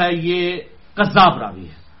راوی جو ہے یہ کذاب راوی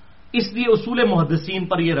ہے، اس لیے اصول محدثین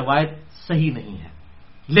پر یہ روایت صحیح نہیں ہے.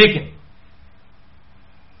 لیکن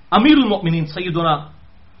امیر المؤمنین سیدنا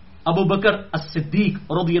ابو بکر الصدیق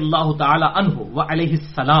رضی اللہ تعالی عنہ و علیہ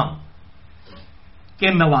السلام کے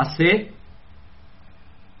نواسے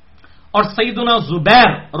اور سیدنا زبیر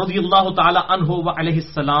رضی اللہ تعالی عنہ و علیہ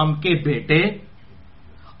السلام کے بیٹے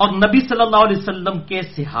اور نبی صلی اللہ علیہ وسلم کے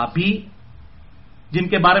صحابی جن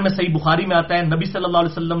کے بارے میں صحیح بخاری میں آتا ہے نبی صلی اللہ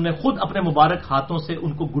علیہ وسلم نے خود اپنے مبارک ہاتھوں سے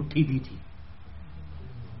ان کو گٹھی دی تھی.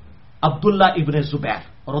 عبداللہ ابن زبیر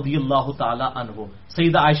رضی اللہ تعالی عنہ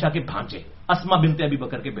سیدہ عائشہ کے بھانجے اسما بنت ابی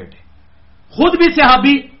بکر کے بیٹے، خود بھی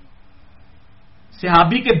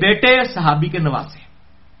صحابی کے بیٹے، صحابی کے نواسے،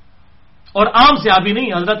 اور عام صحابی نہیں،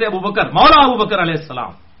 حضرت ابو بکر مولا ابو بکر علیہ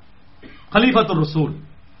السلام خلیفۃ الرسول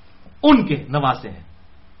ان کے نواسے ہیں.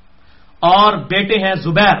 اور بیٹے ہیں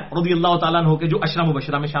زبیر رضی اللہ تعالیٰ عنہ کے جو عشرہ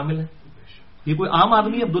مبشرہ میں شامل ہیں. یہ کوئی عام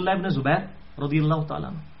آدمی ہے عبداللہ ابن زبیر رضی اللہ تعالیٰ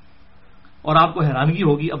عنہ. اور آپ کو حیرانگی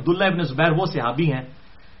ہوگی عبداللہ ابن زبیر وہ صحابی ہیں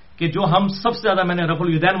کہ جو ہم سب سے زیادہ میں نے رفع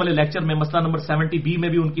الیدین والے لیکچر میں مسئلہ نمبر 70B میں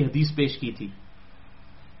بھی ان کی حدیث پیش کی تھی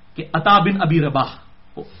کہ عطا بن ابی رباح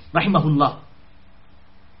رحمہ اللہ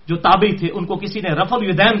جو تابعی تھے، ان کو کسی نے رفع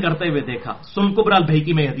الیدین کرتے ہوئے دیکھا. سنن کبری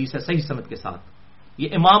البیہقی میں حدیث ہے صحیح سند کے ساتھ. یہ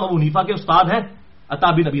امام ابو حنیفہ کے استاد ہیں عطا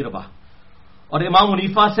بن ابی رباح، اور امام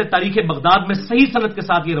حنیفہ سے تاریخ بغداد میں صحیح سند کے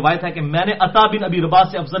ساتھ یہ روایت ہے کہ میں نے عطا بن ابی رباح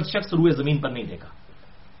سے افضل شخص روئے زمین پر نہیں دیکھا.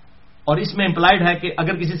 اور اس میں امپلائڈ ہے کہ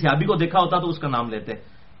اگر کسی صحابی کو دیکھا ہوتا تو اس کا نام لیتے.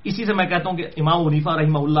 اسی سے میں کہتا ہوں کہ امام حنیفہ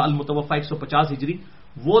رحمہ اللہ المتوفی 150 ہجری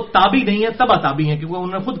وہ تابعی نہیں ہے، تبع تابعی ہیں، کیونکہ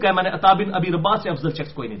انہوں نے خود کہا میں نے عطا بن ابی رباح سے افضل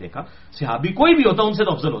شخص کوئی نہیں دیکھا. صحابی کوئی بھی ہوتا ان سے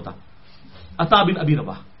تو افضل ہوتا عطا بن ابی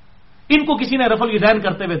رباح. ان کو کسی نے رفع الیدین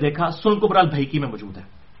کرتے ہوئے دیکھا، سنن کبری البیہقی میں موجود ہے.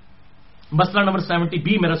 مسئلہ نمبر 70B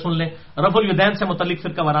میرا سن لیں، رفع الیدین سے متعلق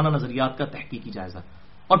فرقہ وارانہ نظریات کا تحقیقی جائزہ.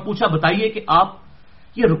 اور پوچھا بتائیے کہ آپ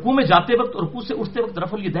یہ رکوع میں جاتے وقت اور رکوع سے اٹھتے وقت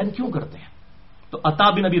رفع الیدین کیوں کرتے ہیں؟ تو عطا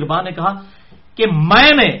بن ابی رباح نے کہا کہ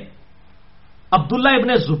میں نے عبداللہ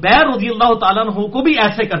ابن زبیر رضی اللہ تعالیٰ عنہ کو بھی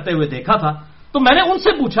ایسے کرتے ہوئے دیکھا تھا، تو میں نے ان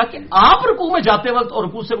سے پوچھا کہ آپ رکوع میں جاتے وقت اور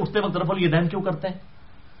رکوع سے اٹھتے وقت رفع الیدین کیوں کرتے ہیں؟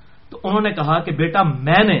 تو انہوں نے کہا کہ بیٹا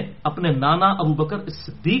میں نے اپنے نانا ابو بکر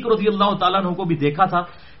صدیق رضی اللہ تعالیٰ عنہ کو بھی دیکھا تھا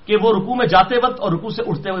کہ وہ رکوع میں جاتے وقت اور رکوع سے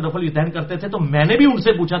اٹھتے وقت رفع الیدین کرتے تھے، تو میں نے بھی ان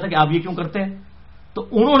سے پوچھا تھا کہ آپ یہ کیوں کرتے ہیں؟ تو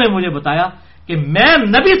انہوں نے مجھے بتایا کہ میں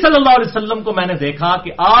نبی صلی اللہ علیہ وسلم کو میں نے دیکھا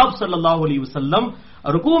کہ آپ صلی اللہ علیہ وسلم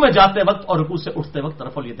رکوع میں جاتے وقت اور رکوع سے اٹھتے وقت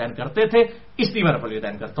رفع الیدین کرتے تھے، اس لیے میں رفع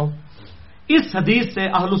الیدین کرتا ہوں. اس حدیث سے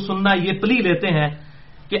اہل السنہ یہ پلی لیتے ہیں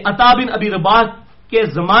کہ عطا بن ابی رباح کے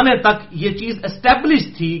زمانے تک یہ چیز اسٹیبلش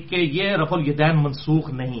تھی کہ یہ رفع الیدین منسوخ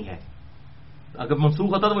نہیں ہے. اگر منسوخ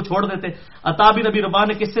ہوتا تو وہ چھوڑ دیتے. عطا بن ابی رباح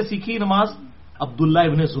نے کس سے سیکھی نماز؟ عبداللہ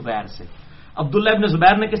ابن زبیر سے. عبداللہ ابن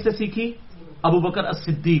زبیر نے کس سے سیکھی؟ ابو بکر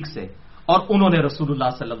الصدیق سے، اور انہوں نے رسول اللہ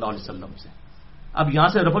صلی اللہ علیہ وسلم سے. اب یہاں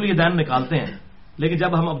سے رفع الیدین نکالتے ہیں، لیکن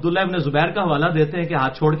جب ہم عبداللہ ابن زبیر کا حوالہ دیتے ہیں کہ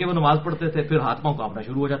ہاتھ چھوڑ کے وہ نماز پڑھتے تھے، پھر ہاتھ پاؤں کانپنا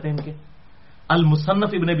شروع ہو جاتے ہیں ان کے. المصنف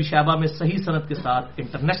ابن ابی شیبہ میں صحیح سند کے ساتھ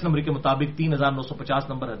انٹرنیشنل نمبر کے مطابق 3950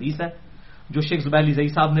 نمبر حدیث ہے، جو شیخ زبیلی زئی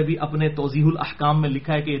صاحب نے بھی اپنے توضیح الاحکام میں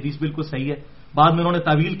لکھا ہے کہ حدیث بالکل صحیح ہے. بعد میں انہوں نے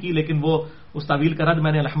تعویل کی، لیکن وہ اس تعویل کا رد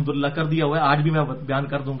میں نے الحمدللہ کر دیا ہوا ہے. آج بھی میں بیان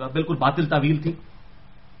کر دوں گا، بالکل باطل تعویل تھی.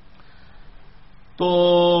 تو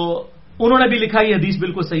انہوں نے بھی لکھا یہ حدیث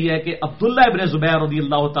بالکل صحیح ہے کہ عبداللہ ابن زبیر رضی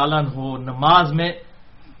اللہ تعالیٰ عنہ نماز میں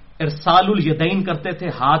ارسال الیدین کرتے تھے،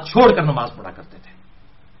 ہاتھ چھوڑ کر نماز پڑھا کرتے تھے.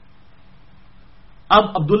 اب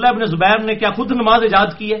عبداللہ ابن زبیر نے کیا خود نماز ایجاد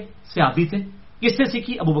کی ہے؟ صحابی تھے. کس سے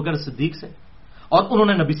سیکھی؟ ابو بکر صدیق سے، اور انہوں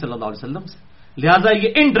نے نبی صلی اللہ علیہ وسلم سے. لہذا یہ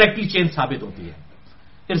انڈائریکٹلی چین ثابت ہوتی ہے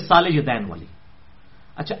ارسال یدین والی.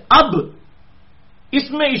 اچھا، اب اس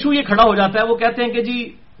میں ایشو یہ کھڑا ہو جاتا ہے، وہ کہتے ہیں کہ جی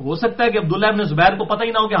ہو سکتا ہے کہ عبداللہ ابن زبیر کو پتہ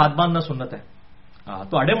ہی نہ ہو کہ ہاتھ باندھنا سنت ہے. ہاں،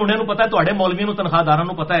 تواڈے منڈے نو پتا ہے، تواڈے مولویوں نو تنخواہ داراں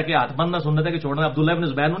نو پتا ہے کہ ہاتھ باندھنا سنت ہے کہ چھوڑنا. عبداللہ ابن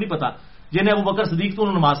زبیر نو نہیں پتا، جنہیں ابو بکر صدیق تو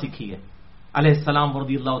انہوں نے نماز سیکھی ہے علیہ السلام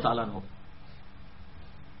رضی اللہ تعالیٰ عنہ.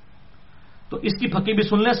 تو اس کی پھکی بھی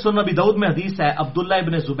سن لیں. سنن ابی داؤد میں حدیث ہے، عبداللہ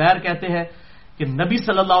ابن زبیر کہتے ہیں کہ نبی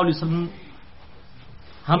صلی اللہ علیہ وسلم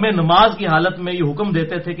ہمیں نماز کی حالت میں یہ حکم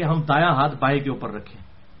دیتے تھے کہ ہم دایاں ہاتھ بائیں کے اوپر رکھیں،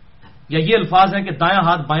 یا یہ الفاظ ہیں کہ دایاں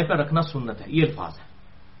ہاتھ بائیں پہ رکھنا سنت ہے. یہ الفاظ ہے.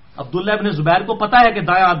 عبداللہ ابن زبیر کو پتا ہے کہ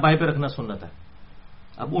دایاں ہاتھ بائیں پہ رکھنا سنت ہے.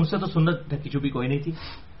 اب ان سے تو سنت ڈھکی چھپی کوئی نہیں تھی.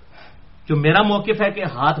 جو میرا موقف ہے کہ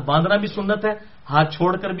ہاتھ باندھنا بھی سنت ہے، ہاتھ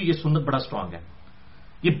چھوڑ کر بھی یہ سنت بڑا سٹرانگ ہے.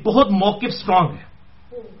 یہ بہت موقف سٹرانگ ہے،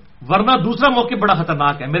 ورنہ دوسرا موقف بڑا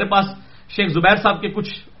خطرناک ہے. میرے پاس شیخ زبیر صاحب کے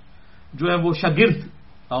کچھ جو ہے وہ شاگرد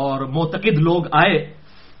اور معتقد لوگ آئے،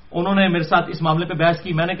 انہوں نے میرے ساتھ اس معاملے پہ بحث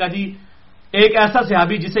کی. میں نے کہا جی ایک ایسا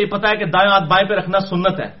صحابی جسے یہ پتا ہے کہ دایاں ہاتھ بائیں پہ رکھنا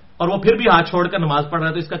سنت ہے اور وہ پھر بھی ہاتھ چھوڑ کر نماز پڑھ رہا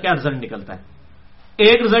ہے، تو اس کا کیا رزلٹ نکلتا ہے؟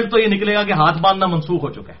 ایک رزلٹ تو یہ نکلے گا کہ ہاتھ باندھنا منسوخ ہو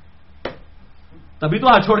چکا ہے، تبھی تو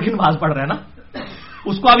ہاتھ چھوڑ کے نماز پڑھ رہے ہیں نا.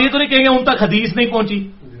 اس کو اب یہ تو نہیں کہیں گے ان تک حدیث نہیں پہنچی،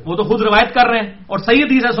 وہ تو خود روایت کر رہے ہیں اور صحیح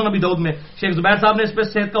حدیث ہے سنن ابی داؤد میں. شیخ زبیر صاحب نے اس پہ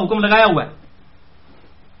صحت کا حکم لگایا ہوا ہے.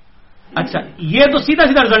 اچھا، یہ تو سیدھا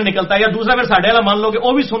سیدھا رزلٹ نکلتا ہے. یا دوسرا پھر ساڈے والا مان لو کہ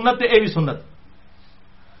وہ بھی سنت تے اے بھی سنت.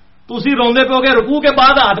 تسی روندے پہ ہو گئے رکوع کے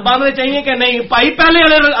بعد ہاتھ باندھنے چاہیے کہ نہیں؟ بھائی پہلے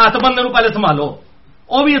والے ہاتھ باندھنے پہلے سنبھالو،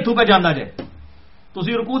 وہ بھی اتوں پہ جانا جائے.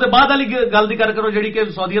 تسی رکوع دے بعد والی گل دی کر کرو جڑی کہ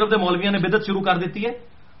سعودی عرب دے مولویاں نے بدعت شروع کر دیتی ہے،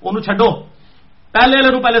 انہوں چھڈو. پہلے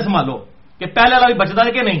والے پہلے سنبھالو کہ پہلے والا بھی بچتا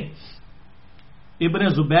ہے کہ نہیں. ابن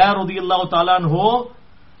زبیر رضی اللہ تعالیٰ عنہ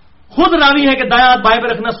خود راوی ہے کہ دایاں ہاتھ بائیں پہ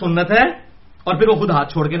رکھنا سنت ہے، اور پھر وہ خود ہاتھ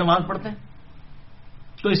چھوڑ کے نماز پڑھتے ہیں.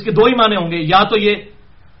 تو اس کے دو ہی معنی ہوں گے، یا تو یہ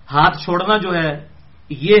ہاتھ چھوڑنا جو ہے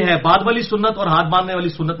یہ ہے بعد والی سنت اور ہاتھ باندھنے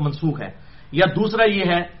والی سنت منسوخ ہے، یا دوسرا یہ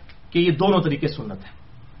ہے کہ یہ دونوں طریقے سنت ہے.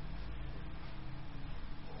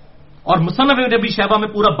 اور مصنف ابن ابی شیبہ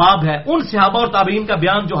میں پورا باب ہے ان صحابہ اور تابعین کا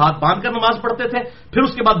بیان جو ہاتھ باندھ کر نماز پڑھتے تھے. پھر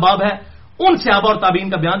اس کے بعد باب ہے ان صحابہ اور تابعین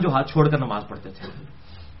کا بیان جو ہاتھ چھوڑ کر نماز پڑھتے تھے.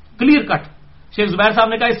 Clear cut. شیخ زبیر صاحب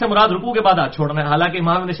نے کہا اس سے مراد رکوع کے بعد ہاتھ چھوڑنا ہے، حالانکہ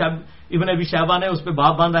امام ابن ابی شیبہ نے اس پہ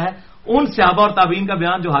باب باندھا ہے ان صحابہ اور تابعین کا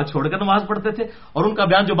بیان جو ہاتھ چھوڑ کر نماز پڑھتے تھے، اور ان کا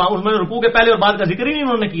بیان جو اس میں رکوع کے پہلے اور بعد کا ذکر ہی نہیں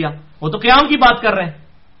انہوں نے کیا، وہ تو قیام کی بات کر رہے ہیں.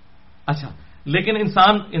 اچھا، لیکن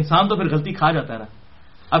انسان تو پھر غلطی کھا جاتا ہے نا.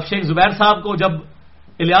 اب شیخ زبیر صاحب کو جب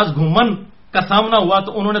الیاس گھومن کا سامنا ہوا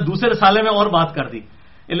تو انہوں نے دوسرے رسالے میں اور بات کر دی.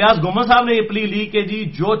 الیاس گھومن صاحب نے یہ پلی لی کہ جی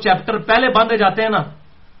جو چیپٹر پہلے باندھے جاتے ہیں نا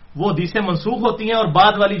وہ حدیثیں منسوخ ہوتی ہیں اور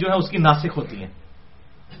بعد والی جو ہے اس کی ناسخ ہوتی ہیں.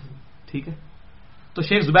 ٹھیک ہے، تو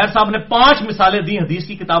شیخ زبیر صاحب نے 5 مثالیں دی حدیث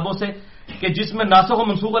کی کتابوں سے کہ جس میں ناسخ و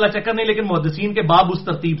منسوخ والا چکر نہیں، لیکن محدثین کے باب اس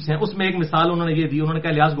ترتیب سے ہیں. اس میں ایک مثال انہوں نے یہ دی، انہوں نے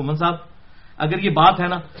کہا الیاس گھومن صاحب اگر یہ بات ہے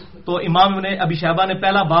نا تو امام نے ابی شیبہ نے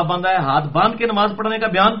پہلا باب باندھا ہے ہاتھ باندھ کے نماز پڑھنے کا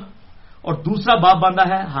بیان، اور دوسرا باب باندھا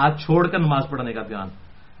ہے ہاتھ چھوڑ کر نماز پڑھنے کا بیان.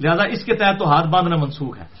 لہذا اس کے تحت تو ہاتھ باندھنا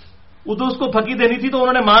منسوخ ہے. ادھر اس کو پھکی دینی تھی تو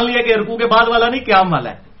انہوں نے مان لیا کہ رکوع کے بعد والا نہیں قیام والا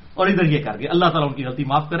ہے، اور ادھر یہ کر گئے. اللہ تعالیٰ ان کی غلطی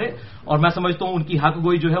معاف کرے، اور میں سمجھتا ہوں ان کی حق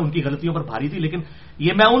گوئی جو ہے ان کی غلطیوں پر بھاری تھی. لیکن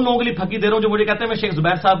یہ میں ان لوگوں کے لیے پھکی دے رہا ہوں جو مجھے کہتے ہیں میں شیخ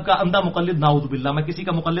زبیر صاحب کا اندھا مقلد، نعوذ باللہ، میں کسی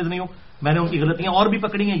کا مقلد نہیں ہوں. میں نے ان کی غلطیاں اور بھی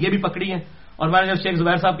پکڑی ہیں، یہ بھی پکڑی ہیں. اور میں نے جب شیخ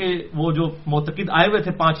زبیر صاحب کے وہ جو معتقد آئے ہوئے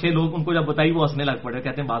تھے 5-6 لوگ، ان کو جب بتائی وہ ہنسنے لگ پڑے،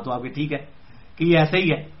 کہتے ہیں بات تو آپ کی ٹھیک ہے کہ یہ ایسے ہی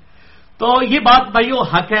ہے. تو یہ بات بھائیو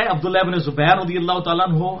حق ہے. عبداللہ ابن زبیر رضی اللہ تعالیٰ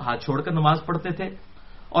عنہ ہاتھ چھوڑ کر نماز پڑھتے تھے،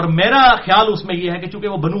 اور میرا خیال اس میں یہ ہے کہ چونکہ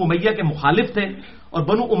وہ بنو امیہ کے مخالف تھے، اور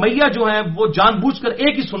بنو امیہ جو ہیں وہ جان بوجھ کر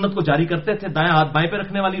ایک ہی سنت کو جاری کرتے تھے، دائیں ہاتھ بائیں پہ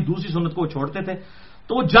رکھنے والی، دوسری سنت کو وہ چھوڑتے تھے.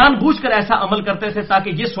 تو وہ جان بوجھ کر ایسا عمل کرتے تھے تاکہ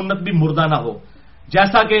یہ سنت بھی مردہ نہ ہو.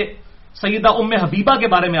 جیسا کہ سیدہ ام حبیبہ کے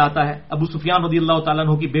بارے میں آتا ہے، ابو سفیان رضی اللہ تعالیٰ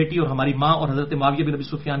عنہ کی بیٹی اور ہماری ماں، اور حضرت معاویہ بن ابی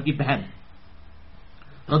سفیان کی بہن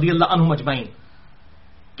رضی اللہ عنہم اجمعین،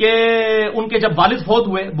 کہ ان کے جب والد فوت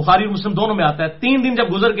ہوئے، بخاری اور مسلم دونوں میں آتا ہے، 3 دن جب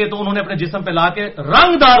گزر گئے تو انہوں نے اپنے جسم پہ لا کے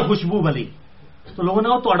رنگدار خوشبو ملی. تو لوگوں نے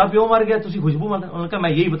کہا تھوڑا پیو مر گیا، تسی خوشبو مل. انہوں نے کہا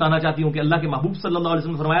میں یہی بتانا چاہتی ہوں کہ اللہ کے محبوب صلی اللہ علیہ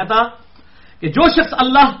وسلم نے فرمایا تھا کہ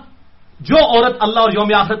جو عورت اللہ اور یوم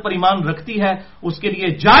آخرت پر ایمان رکھتی ہے اس کے لیے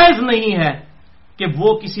جائز نہیں ہے کہ وہ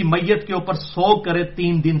کسی میت کے اوپر سوگ کرے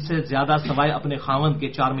 3 دن سے زیادہ، سوائے اپنے خاوند کے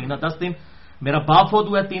 4 مہینہ 10 دن. میرا باپ فوت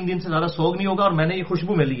ہوا ہے، 3 دن سے زیادہ سوگ نہیں ہوگا، اور میں نے یہ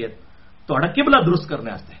خوشبو ملی ہے تھوڑا قبلہ درست کرنے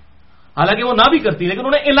واسطے. حالانکہ وہ نہ بھی کرتی، لیکن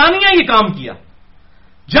انہوں نے اعلانیہ یہ کام کیا،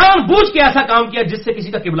 جان بوجھ کے ایسا کام کیا جس سے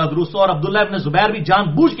کسی کا قبلہ درست ہو. اور عبداللہ ابن زبیر بھی جان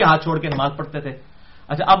بوجھ کے ہاتھ چھوڑ کے نماز پڑھتے تھے.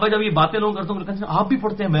 اچھا، اب جب یہ باتیں لوگ کرتا ہوں کہتے ہیں آپ بھی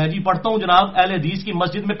پڑھتے ہیں. میں جی پڑھتا ہوں جناب، اہل حدیث کی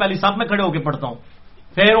مسجد میں پہلی صف میں کھڑے ہو کے پڑھتا ہوں.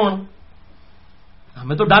 پھر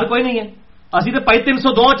ہمیں تو ڈر کوئی نہیں ہے، اسی تو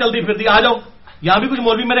 302 چل دی پھر دی. آ جاؤ، یہاں بھی کچھ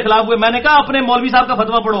مولوی میرے خلاف ہوئے. میں نے کہا اپنے مولوی صاحب کا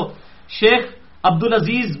فتویٰ پڑھو. شیخ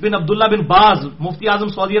عبدالعزیز بن عبداللہ بن باز، مفتی اعظم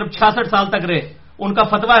سعودی عرب، 66 سال تک رہے. ان کا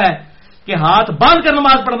فتویٰ ہے کہ ہاتھ باندھ کر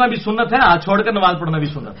نماز پڑھنا بھی سنت ہے، ہاتھ چھوڑ کر نماز پڑھنا بھی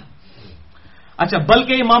سنت ہے. اچھا،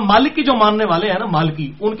 بلکہ امام مالک کی جو ماننے والے ہیں نا، مالکی،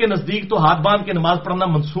 ان کے نزدیک تو ہاتھ باندھ کے نماز پڑھنا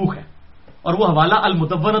منسوخ ہے، اور وہ حوالہ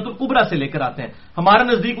المدونۃ الکبریٰ سے لے کر آتے ہیں. ہمارے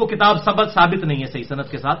نزدیک وہ کتاب ثابت نہیں ہے صحیح سند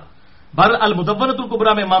کے ساتھ. بہر المدونۃ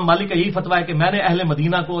الکبریٰ میں امام مالک کا یہی فتویٰ ہے کہ میں نے اہل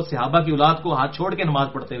مدینہ کو، صحابہ کی اولاد کو ہاتھ چھوڑ کے نماز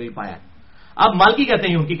پڑھتے ہوئے پایا ہے. اب مالکی کہتے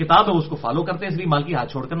ہیں ان کی کتاب ہے، اس کو فالو کرتے ہیں، اس لیے مالکی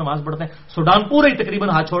ہاتھ چھوڑ کر نماز پڑھتے ہیں. سوڈان پورا ہی تقریباً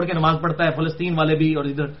ہاتھ چھوڑ کے نماز پڑھتا ہے، فلسطین والے بھی، اور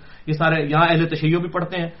ادھر یہ سارے یہاں اہل تشیع بھی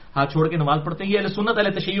پڑھتے ہیں، ہاتھ چھوڑ کے نماز پڑھتے ہیں. یہ اہل سنت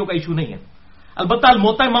اہل تشیع کا ایشو نہیں ہے. البتہ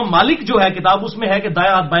الموطا امام مالک جو ہے کتاب، اس میں ہے کہ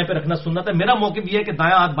دائیں ہاتھ بائیں پہ رکھنا سنت ہے. میرا موقف یہ ہے کہ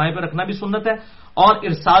دائیں ہاتھ بائیں پہ رکھنا بھی سنت ہے، اور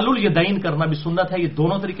ارسال الیدین کرنا بھی سنت ہے. یہ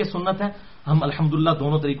دونوں طریقے سنت ہیں. ہم الحمدللہ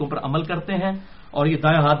دونوں طریقوں پر عمل کرتے ہیں. اور یہ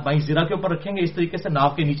دائیں ہاتھ بائیں زرہ کے اوپر رکھیں گے اس طریقے سے،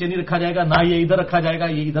 ناف کے نیچے نہیں رکھا جائے گا، نہ یہ ادھر رکھا جائے گا،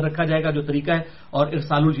 یہ ادھر رکھا جائے گا جو طریقہ ہے، اور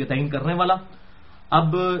ارسال الیدین کرنے والا. اب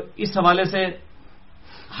اس حوالے سے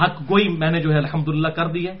حق گوئی میں نے جو ہے الحمدللہ کر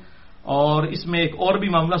دی ہے. اور اس میں ایک اور بھی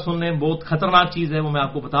معاملہ سن لیں، بہت خطرناک چیز ہے، وہ میں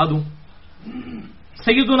آپ کو بتا دوں.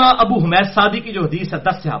 سیدنا ابو حمید سعدی کی جو حدیث ہے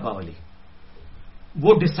 10 صحابہ والی، وہ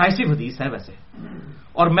ڈسائسو حدیث ہے ویسے.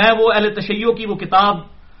 اور میں وہ اہل تشیع کی وہ کتاب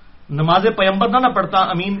نماز پیمبر نہ پڑھتا،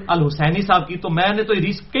 امین الحسینی صاحب کی، تو میں نے تو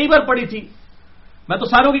حدیث کئی بار پڑھی تھی. میں تو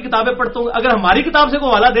ساروں کی کتابیں پڑھتا ہوں. اگر ہماری کتاب سے کوئی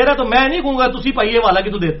حوالہ دے رہا ہے تو میں نہیں کہوں گا تسی پائیے حوالہ کی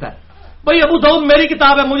تو دیتا ہے. بھائی ابو داؤد میری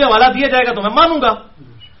کتاب ہے، مجھے حوالہ دیا جائے گا تو میں مانوں گا.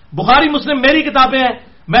 بخاری مسلم میری کتابیں ہیں،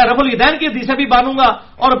 میں رفع الیدین کی حدیثیں بھی مانوں گا،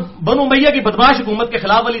 اور بنو امیہ کی بدمعاش حکومت کے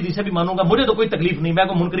خلاف والی حدیثیں بھی مانوں گا. مجھے تو کوئی تکلیف نہیں، میں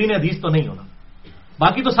کوئی منکرین حدیث تو نہیں ہونا.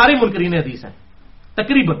 باقی تو سارے منکرین حدیث ہیں،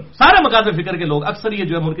 تقریباً سارے مکاتب فکر کے لوگ، اکثر یہ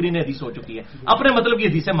جو ہے منکرین حدیث ہو چکی ہے، اپنے مطلب کی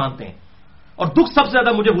حدیثیں مانتے ہیں. اور دکھ سب سے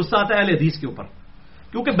زیادہ مجھے غصہ آتا ہے اہل حدیث کے اوپر،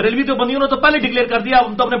 کیونکہ بریلوی تو بندیوں نے تو پہلے ڈکلیئر کر دیا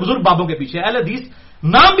ہم تو اپنے بزرگ بابوں کے پیچھے. اہل حدیث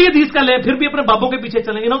نام بھی حدیث کا لے، پھر بھی اپنے بابوں کے پیچھے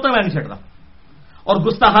چلیں، انہوں تو میں نہیں چھڑتا. اور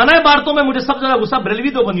گستاخانہ عبارتوں میں مجھے سب سے زیادہ غصہ بریلوی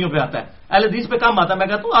دو بندیوں پہ آتا ہے، اہل حدیث پہ کام آتا ہے. میں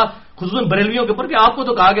کہتا ہوں خصوصاً بریلویوں کے اوپر کہ آپ کو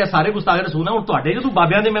تو کہا گیا سارے گستاخ رسول ہیں، اور تواڈے جو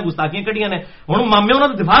بابیاں نے میں گستاخیاں کڑیاں نے، ہن مامے انہاں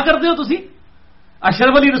دا دفاع کردے ہو تسی.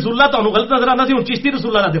 اشرف علی رسول اللہ تانوں غلط نظر آندا سی، ہن چشتی رسول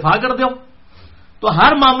اللہ دا دفاع کردے ہو. تو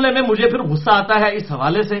ہر معاملے میں مجھے پھر غصہ آتا ہے اس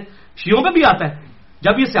حوالے سے. شیعوں پہ بھی آتا ہے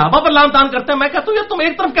جب یہ صحابہ پر لان تان کرتے ہیں، میں کہتا ہوں یار تم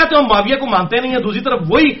ایک طرف کہتے ہو معاویہ کو مانتے نہیں ہیں، دوسری طرف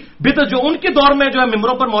وہی بدعت جو ان کے دور میں جو ہے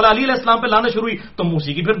ممبروں پر مولا علی علیہ السلام پہ لانا شروع ہوئی، تم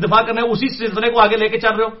اسی کی پھر دفاع کرنے اسی سلسلے کو آگے لے کے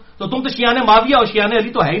چل رہے ہو، تو تم تو شیعان معاویہ اور شیعان علی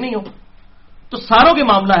تو ہے ہی نہیں ہو. تو ساروں کے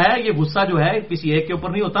معاملہ ہے، یہ غصہ جو ہے کسی ایک کے اوپر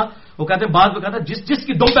نہیں ہوتا. وہ کہتے ہیں بعد میں کہتا ہے جس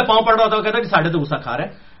کی دم پہ پاؤں پڑ رہا ہوتا ہے وہ کہتا ہے کہ ساڑھے تو غصہ کھا رہا ہے.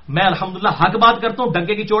 میں الحمدللہ حق بات کرتا ہوں،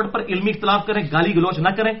 ڈنکے کی چوٹ پر علمی اختلاف کریں، گالی گلوچ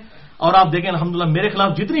نہ کریں. اور آپ دیکھیں الحمدللہ میرے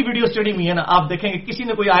خلاف جتنی ویڈیو اسٹڈی ہوئی ہے نا، آپ دیکھیں گے کسی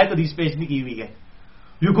نے کوئی آیت حدیث پیش نہیں کی ہوئی ہے.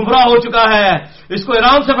 یہ گمراہ ہو چکا ہے، اس کو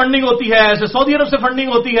ایران سے فنڈنگ ہوتی ہے، اسے سعودی عرب سے فنڈنگ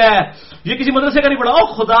ہوتی ہے، یہ کسی مدرسے کا نہیں پڑھا. او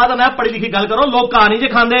خدا دا نہ پڑھی لکھی گل کرو، لوگ کہا نہیں جے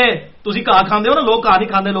کھاندے، تسی کہا کھاندے ہو نا، لوگ کہا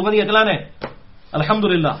نہیں کھاندے، لوگوں کی عقلاں نے.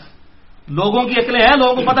 الحمدللہ لوگوں کی عقلیں ہیں،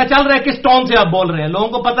 لوگوں کو پتہ چل رہا ہے کس ٹون سے آپ بول رہے ہیں، لوگوں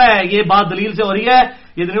کو پتہ ہے یہ بات دلیل سے ہو رہی ہے،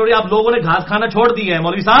 یہ دلیل ہو رہی ہے. آپ لوگوں نے گھاس کھانا چھوڑ دی ہے،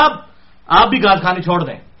 مولوی صاحب آپ بھی گھاس کھانے چھوڑ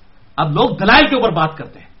دیں. اب لوگ دلائل کے اوپر بات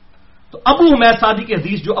کرتے ہیں. تو ابو حمید سعدی کی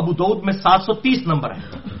حدیث جو ابو داؤد میں 730 نمبر ہے،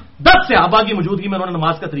 10 صحابہ کی موجودگی میں انہوں نے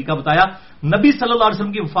نماز کا طریقہ بتایا. نبی صلی اللہ علیہ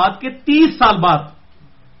وسلم کی وفات کے 30 سال بعد،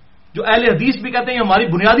 جو اہل حدیث بھی کہتے ہیں یہ ہماری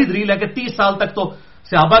بنیادی دلیل ہے کہ 30 سال تک تو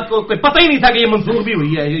صحابہ کو کوئی پتہ ہی نہیں تھا کہ یہ منسوخ بھی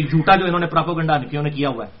ہوئی ہے، یہ جھوٹا جو انہوں نے پراپوگنڈا نے کیا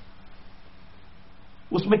ہوا ہے.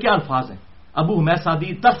 اس میں کیا الفاظ ہیں؟ ابو حمید سعدی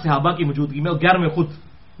 10 صحابہ کی موجودگی میں اور 11ویں خود.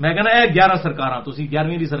 میں کہنا اے 11 سرکاراں، تسی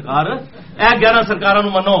 11ویں دی سرکار، اے 11 سرکاراں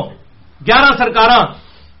نو منو. 11 سرکاراں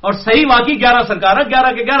اور صحیح واقعی 11 سرکاراں،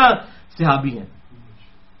 11 کے 11 صحابی ہیں.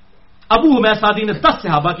 ابو حمید سعدی نے 10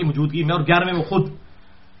 صحابہ کی موجودگی میں اور 11ویں میں خود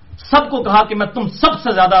سب کو کہا کہ میں تم سب سے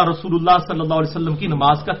زیادہ رسول اللہ صلی اللہ علیہ وسلم کی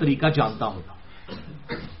نماز کا طریقہ جانتا ہوں.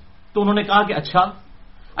 تو انہوں نے کہا کہ اچھا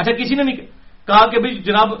کسی نے نہیں کہا کہ بھائی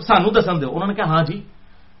جناب سانو دسن دو. انہوں نے کہا ہاں جی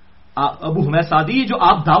ابو حمید سعدی جو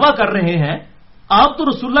آپ دعویٰ کر رہے ہیں، آپ تو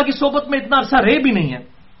رسول اللہ کی صحبت میں اتنا عرصہ رہے بھی نہیں ہیں،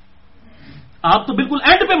 آپ تو بالکل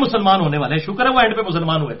اینڈ پہ مسلمان ہونے والے ہیں. شکر ہے وہ اینڈ پہ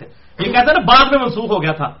مسلمان ہوئے تھے، یہ کہتے ہیں نا بعد میں منسوخ ہو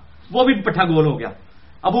گیا تھا، وہ بھی پٹھا گول ہو گیا.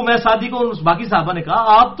 ابو حمید سعدی کو باقی صحابہ نے کہا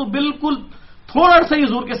آپ تو بالکل تھوڑا عرصہ ہی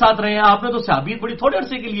حضور کے ساتھ رہے ہیں، آپ نے تو صحابیت بڑی تھوڑے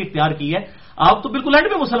عرصے کے لیے اختیار کی ہے، آپ تو بالکل اینڈ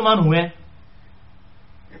پہ مسلمان ہوئے ہیں.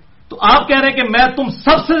 تو آپ کہہ رہے ہیں کہ میں تم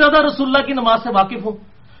سب سے زیادہ رسول اللہ کی نماز سے واقف ہوں.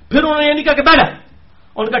 پھر انہوں نے یہ نہیں کہا کہ بیٹھا،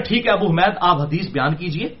 انہوں نے کہا ٹھیک ہے ابو حمید آپ حدیث بیان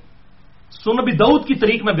کیجئے. سنن ابی داؤد کی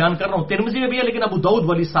طریق میں بیان کر رہا ہوں، ترمذی میں بھی ہے لیکن ابو داؤد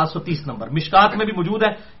والی 730 نمبر، مشکات میں بھی موجود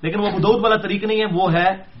ہے لیکن وہ ابو داؤد والا طریق نہیں ہے، وہ ہے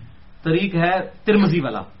طریق ہے ترمذی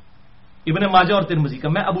والا، ابن ماجہ اور ترمذی کا.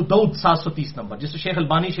 میں ابو داؤد 730 نمبر، جس سے شیخ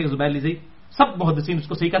البانی، شیخ زبیر لذی سب محدثین اس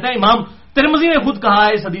کو صحیح کہتے ہیں. امام ترمذی نے خود کہا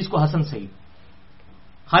ہے اس حدیث کو حسن صحیح،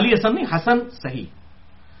 خالی حسن نہیں، حسن صحیح.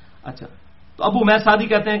 اچھا تو ابو حمید سعدی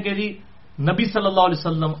کہتے ہیں کہ جی نبی صلی اللہ علیہ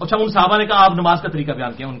وسلم، اچھا ان صحابہ نے کہا آپ نماز کا طریقہ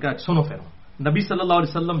بیان کیا، ان کا سنو پھر. نبی صلی اللہ علیہ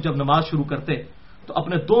وسلم جب نماز شروع کرتے تو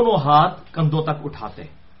اپنے دونوں ہاتھ کندھوں تک اٹھاتے.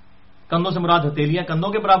 کندھوں سے مراد ہتھیلیاں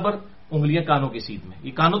کندھوں کے برابر، انگلیاں کانوں کی سیدھ میں.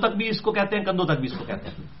 یہ کانوں تک بھی اس کو کہتے ہیں، کندھوں تک بھی اس کو کہتے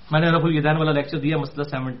ہیں. میں نے رفع الیدین والا لیکچر دیا مسئلہ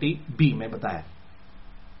 70B میں بتایا.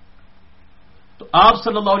 تو آپ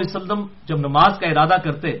صلی اللہ علیہ وسلم جب نماز کا ارادہ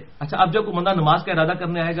کرتے، اچھا اب جب کوئی بندہ نماز کا ارادہ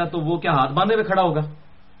کرنے آئے گا تو وہ کیا ہاتھ باندھے ہوئے کھڑا ہوگا؟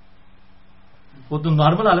 وہ تو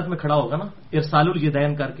نارمل حالت میں کھڑا ہوگا نا، ارسال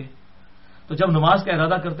الیدین کر کے. تو جب نماز کا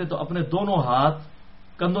ارادہ کرتے تو اپنے دونوں ہاتھ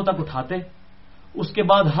کندھوں تک اٹھاتے، اس کے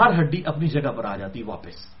بعد ہر ہڈی اپنی جگہ پر آ جاتی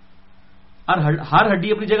واپس. ہر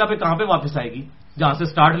ہڈی اپنی جگہ پہ کہاں پہ واپس آئے گی؟ جہاں سے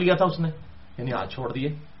سٹارٹ لیا تھا اس نے، یعنی ہاتھ چھوڑ دیے،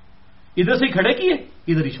 ادھر سے ہی کھڑے کیے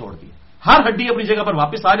ادھر ہی چھوڑ دیے، ہر ہڈی اپنی جگہ پر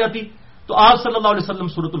واپس آ جاتی. تو آپ صلی اللہ علیہ وسلم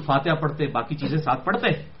سورۃ الفاتحہ پڑھتے، باقی چیزیں ساتھ پڑھتے.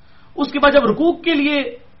 اس کے بعد جب رکوع کے لیے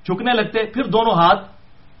جھکنے لگتے پھر دونوں ہاتھ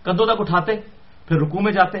کندھوں تک اٹھاتے، پھر رکوع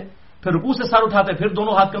میں جاتے، پھر رکوع سے سر اٹھاتے، پھر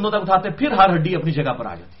دونوں ہاتھ کندھوں تک اٹھاتے، پھر ہر ہڈی اپنی جگہ پر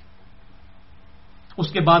آ جاتی. اس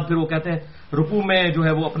کے بعد پھر وہ کہتے ہیں رکوع میں جو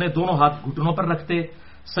ہے وہ اپنے دونوں ہاتھ گھٹنوں پر رکھتے،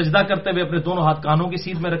 سجدہ کرتے ہوئے اپنے دونوں ہاتھ کانوں کی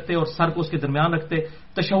سیدھ میں رکھتے اور سر کو اس کے درمیان رکھتے.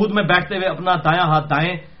 تشہد میں بیٹھتے ہوئے اپنا دایاں ہاتھ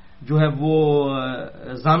دائیں جو ہے وہ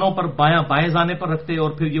زانوں پر بایاں بائیں زانے پر رکھتے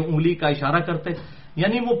اور پھر یہ انگلی کا اشارہ کرتے.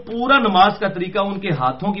 یعنی وہ پورا نماز کا طریقہ ان کے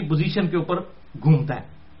ہاتھوں کی پوزیشن کے اوپر گھومتا ہے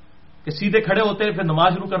کہ سیدھے کھڑے ہوتے پھر نماز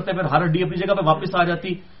شروع کرتے پھر ہر ہڈی اپنی جگہ پہ واپس آ جاتی.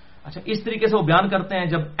 اچھا اس طریقے سے وہ بیان کرتے ہیں.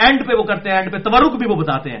 جب اینڈ پہ وہ کرتے ہیں، اینڈ پہ تورک بھی وہ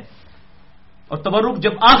بتاتے ہیں، اور تورک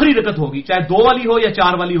جب آخری رکعت ہوگی، چاہے 2 والی ہو یا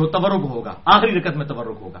 4 والی ہو، تورک ہوگا، آخری رکعت میں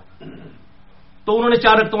تورک ہوگا. تو انہوں نے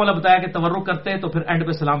 4 رکعتوں والا بتایا کہ تورک کرتے تو پھر اینڈ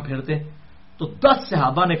پہ سلام پھیرتے. تو 10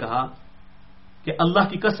 صحابہ نے کہا کہ اللہ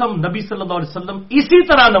کی قسم نبی صلی اللہ علیہ وسلم اسی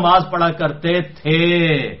طرح نماز پڑھا کرتے تھے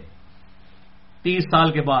 30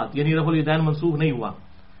 سال کے بعد، یعنی رفع الیدین منسوخ نہیں ہوا.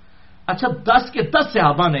 اچھا 10 کے 10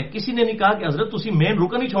 صحابہ نے، کسی نے نہیں کہا کہ حضرت تسی مین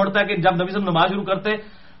رکن ہی چھوڑتا ہے کہ جب نبی صلی اللہ علیہ وسلم نماز شروع کرتے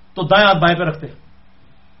تو دائیں ہاتھ بائیں پہ رکھتے.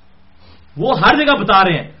 وہ ہر جگہ بتا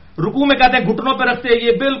رہے ہیں. رکوع میں کہتے ہیں گھٹنوں پہ رکھتے،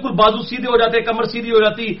 یہ بالکل بازو سیدھے ہو جاتے، کمر سیدھی ہو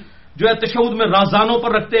جاتی، جو ہے تشہد میں رازانوں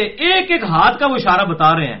پر رکھتے. ایک ایک ہاتھ کا وہ اشارہ بتا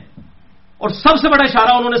رہے ہیں. اور سب سے بڑا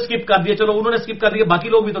اشارہ انہوں نے سکپ کر دیا. چلو انہوں نے سکپ کر دیا، باقی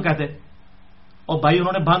لوگ بھی تو کہتے. اور بھائی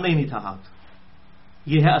انہوں نے باندھا ہی نہیں تھا ہاتھ.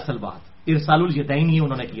 یہ ہے اصل بات. ارسال الیدین ہی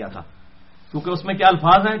انہوں نے کیا تھا, کیونکہ اس میں کیا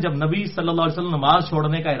الفاظ ہیں, جب نبی صلی اللہ علیہ وسلم نماز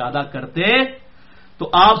چھوڑنے کا ارادہ کرتے تو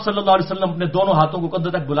آپ صلی اللہ علیہ وسلم اپنے دونوں ہاتھوں کو قد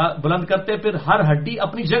تک بلند کرتے, پھر ہر ہڈی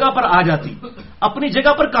اپنی جگہ پر آ جاتی. اپنی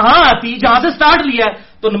جگہ پر کہاں آتی؟ جہاں سے سٹارٹ لیا ہے,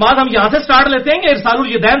 تو نماز ہم یہاں سے سٹارٹ لیتے ہیں کہ ارسال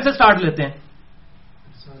الیدین سے سٹارٹ لیتے ہیں؟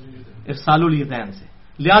 ارسال الیدین سے.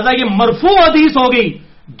 لہذا یہ مرفوع حدیث ہو گئی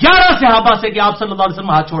 11 صحابہ سے کہ آپ صلی اللہ علیہ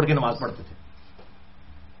وسلم ہاتھ چھوڑ کے نماز پڑھتے تھے.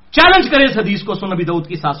 چیلنج کرے اس حدیث کو, سنن ابی داؤد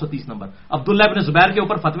کی 730 نمبر. عبداللہ ابن زبیر کے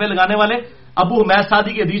اوپر فتوے لگانے والے ابو حمید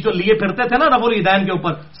سعدی کی حدیث جو لیے پھرتے تھے نا رفع الیدین کے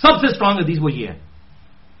اوپر, سب سے اسٹرانگ حدیث وہ یہ ہے.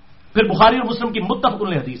 پھر بخاری اور مسلم کی متفق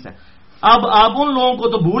علیہ حدیث ہے. اب آپ ان لوگوں کو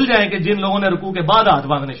تو بھول جائیں کہ جن لوگوں نے رکوع کے بعد ہاتھ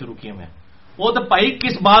باندھنے شروع کیے ہیں, وہ تو بھائی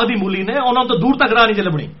کس باغ دی مولی نے, انہوں نے تو دور تک راہ نہیں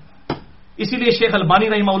چلے بڑی. اسی لیے شیخ البانی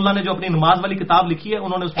رحمہ اللہ نے جو اپنی نماز والی کتاب لکھی ہے,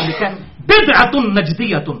 انہوں نے اس میں لکھا ہے بدعۃ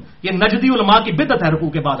نجدیۃ, یہ نجدی علماء کی بدعت ہے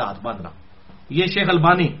رکوع کے بعد ہاتھ باندھنا. یہ شیخ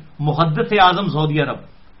البانی محدث اعظم سعودی عرب,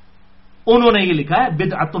 انہوں نے یہ لکھا ہے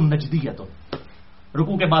بدعۃ نجدیۃ,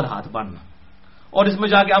 رکوع کے بعد ہاتھ باندھنا. اور اس میں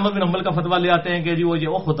جا کے احمد بن حنبل کا فتویٰ لے آتے ہیں کہ جی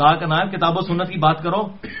وہ خدا کا نام, کتاب و سنت کی بات کرو.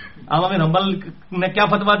 احمد بن حنبل نے کیا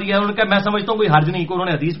فتویٰ دیا ہے, انہوں نے کہا میں سمجھتا ہوں کوئی حرج نہیں, کو انہوں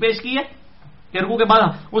نے حدیث پیش کی ہے کہ رکوع کے بعد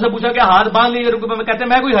ان سے پوچھا کہ ہاتھ باندھ لیے رکوع میں, کہتے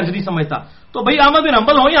ہیں میں کوئی حرج نہیں سمجھتا. تو بھائی احمد بن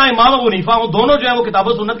حنبل ہو یا امام ابو حنیفہ ہو, دونوں جو ہے وہ کتاب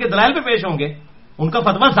و سنت کے دلائل پہ پیش ہوں گے. ان کا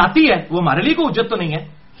فتویٰ ذاتی ہے, وہ ہمارے لیے کوئی حجت تو نہیں ہے.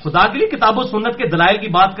 خدا کے لیے کتاب و سنت کے دلائل کی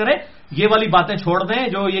بات کریں, یہ والی باتیں چھوڑ دیں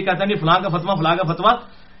جو یہ کہتے ہیں فلاں کا فتویٰ فلاں کا فتویٰ.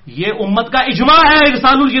 یہ امت کا اجماع ہے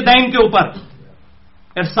ارسال الیدین کے اوپر.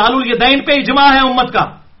 ارسال الیدین پہ اجماع ہے امت کا.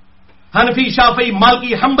 حنفی, شافعی,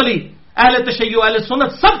 مالکی, حنبلی, اہل تشیع, اہل سنت,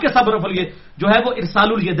 سب کے سب رفع جو ہے وہ ارسال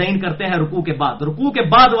الیدین کرتے ہیں رکوع کے بعد. رکوع کے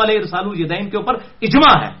بعد والے ارسال الیدین کے اوپر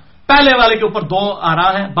اجماع ہے. پہلے والے کے اوپر دو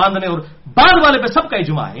آراء ہیں باندھنے, اور بعد والے پہ سب کا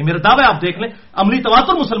اجماع ہے. یہ میرا دعویٰ آپ دیکھ لیں, عملی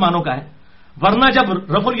تواتر مسلمانوں کا ہے. ورنہ جب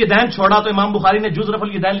رفع الیدین چھوڑا تو امام بخاری نے جز رفع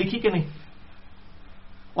الیدین لکھی کہ نہیں؟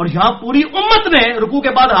 اور یہاں پوری امت نے رکوع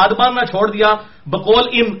کے بعد ہاتھ باندھنا چھوڑ دیا بقول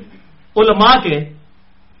ان علماء کے.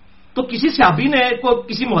 تو کسی صحابی نے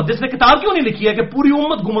کسی محدث نے کتاب کیوں نہیں لکھی ہے کہ پوری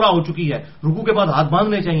امت گمراہ ہو چکی ہے, رکوع کے بعد ہاتھ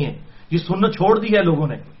باندھنے چاہیے؟ یہ سنت چھوڑ دی ہے لوگوں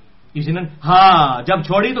نے. ہاں جب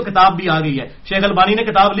چھوڑی تو کتاب بھی آ گئی ہے. شیخ البانی نے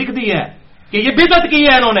کتاب لکھ دی ہے کہ یہ بدعت کی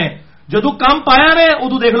ہے انہوں نے, جدو کام پایا نے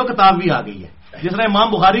ادو دیکھ لو کتاب بھی آ گئی ہے. جس طرح امام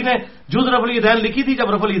بخاری نے جز رفع الیدین لکھی تھی, جب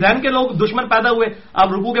رفع الیدین کے لوگ دشمن پیدا ہوئے, اب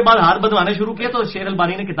رکوع کے بعد ہاتھ بندھوانے شروع کیے, تو شیخ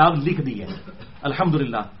البانی نے کتاب لکھ دی ہے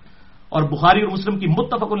الحمدللہ. اور بخاری اور مسلم کی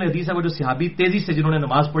متفق علیہ حدیث ہے, وہ جو صحابی تیزی سے جنہوں نے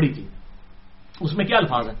نماز پڑھی تھی, اس میں کیا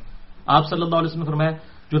الفاظ ہیں؟ آپ صلی اللہ علیہ وسلم نے فرمایا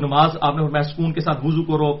جو نماز آپ نے فرمایا سکون کے ساتھ وضو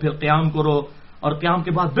کرو, پھر قیام کرو, اور قیام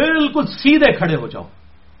کے بعد بالکل سیدھے کھڑے ہو جاؤ.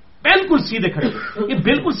 بالکل سیدھے کھڑے ہو. یہ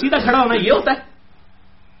بالکل سیدھا کھڑا ہونا یہ ہوتا ہے؟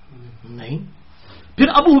 نہیں. پھر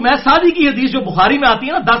ابو حمید سعدی کی حدیث جو بخاری میں آتی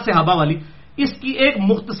ہے نا 10 صحابہ والی, اس کی ایک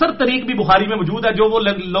مختصر طریق بھی بخاری میں موجود ہے, جو وہ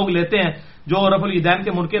لوگ لیتے ہیں جو رفع الیدین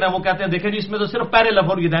کے منکر ہیں, وہ کہتے ہیں دیکھیں جی اس میں تو صرف پہلے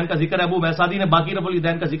رفع الیدین کا ذکر ہے, ابو حمید سعدی نے باقی رفع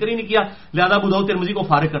الیدین کا ذکر ہی نہیں کیا, لہذا ابو داؤد ترمذی کو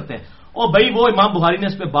فارغ کرتے ہیں. اور بھائی وہ امام بخاری نے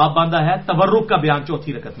اس پہ باب باندھا ہے تورک کا بیان,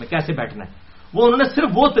 چوتھی رکعت میں کیسے بیٹھنا ہے. وہ انہوں نے صرف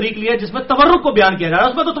وہ طریق لیا ہے جس میں تورک کو بیان کیا جا رہا ہے,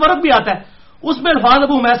 اس میں تو تورک بھی آتا ہے. اس میں الفاظ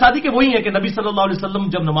ابو حمید سعدی کے وہی ہیں کہ نبی صلی اللہ علیہ وسلم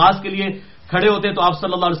جب نماز کے لیے کھڑے ہوتے تو آپ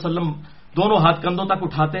صلی اللہ علیہ وسلم دونوں ہاتھ کندھوں تک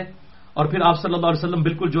اٹھاتے, اور پھر آپ صلی اللہ علیہ وسلم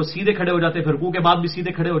بالکل جو سیدھے کھڑے ہو جاتے, پھر رکوع کے بعد بھی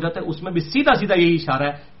سیدھے کھڑے ہو جاتے. اس میں بھی سیدھا سیدھا یہی اشارہ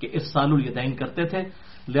ہے کہ ارسال الیدین کرتے تھے.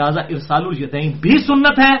 لہذا ارسال الیدین بھی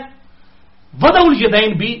سنت ہے, وضع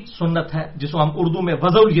الیدین بھی سنت ہے, جس کو ہم اردو میں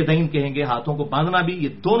وضع الیدین کہیں گے, ہاتھوں کو باندھنا بھی. یہ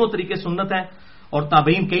دونوں طریقے سنت ہیں, اور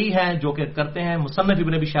تابعین کئی ہیں جو کہ کرتے ہیں. مصنف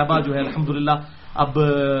ابن ابی شیبہ جو ہے الحمدللہ اب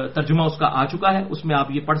ترجمہ اس کا آ چکا ہے, اس میں آپ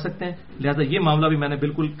یہ پڑھ سکتے ہیں. لہذا یہ معاملہ بھی میں نے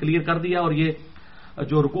بالکل کلیئر کر دیا, اور یہ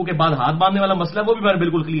جو رکوع کے بعد ہاتھ باندھنے والا مسئلہ ہے وہ بھی میں نے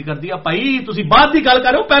بالکل کلیئر کر دیا. بھائی تسی بات کی گل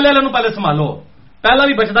کر رہے ہو, پہلے والے پہلے سنبھالو, پہلا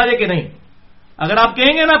بھی بچتا ہے کہ نہیں. اگر آپ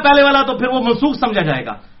کہیں گے نا پہلے والا تو پھر وہ منسوخ سمجھا جائے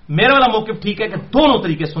گا. میرے والا موقف ٹھیک ہے کہ دونوں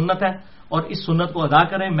طریقے سنت ہے, اور اس سنت کو ادا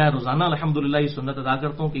کریں. میں روزانہ الحمدللہ یہ سنت ادا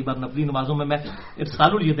کرتا ہوں. کئی بار نفلی نمازوں میں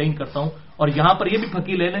ارسال الیدین کرتا ہوں. اور یہاں پر یہ بھی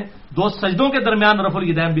پھکی لے لیں, 2 سجدوں کے درمیان رفع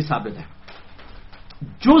الیدین بھی ثابت ہے.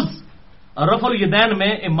 جز رفع الیدین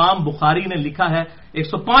میں امام بخاری نے لکھا ہے,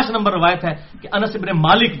 105 نمبر روایت ہے کہ انس ابن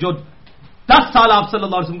مالک جو 10 سال آپ صلی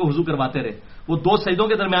اللہ علیہ وسلم کو وضو کرواتے رہے, وہ 2 سجدوں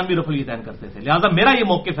کے درمیان بھی رفع الیدین کرتے تھے. لہذا میرا یہ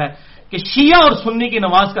موقف ہے کہ شیعہ اور سنی کی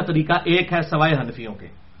نماز کا طریقہ ایک ہے سوائے حنفیوں کے,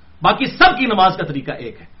 باقی سب کی نماز کا طریقہ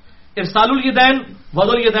ایک ہے. ارسال الیدین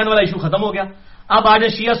وضع الیدین والا ایشو ختم ہو گیا. اب آ جائے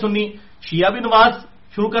شیعہ سنی. شیعہ بھی نماز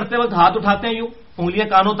شروع کرتے وقت ہاتھ اٹھاتے ہیں یوں, انگلیاں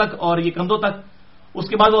کانوں تک اور یہ کندھوں تک. اس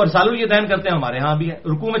کے بعد وہ ارسال الیدین کرتے ہیں, ہمارے ہاں بھی ہے.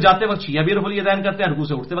 رکوع میں جاتے وقت شیعہ بھی رفع الیدین کرتے ہیں, رکوع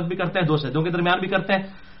سے اٹھتے وقت بھی کرتے ہیں, 2 سجدوں کے درمیان بھی کرتے ہیں.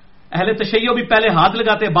 اہل تشیع بھی پہلے ہاتھ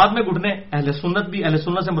لگاتے ہیں بعد میں گھٹنے. اہل سنت بھی, اہل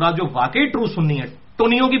سنت سے مراد جو واقعی ٹرو سنی ہے,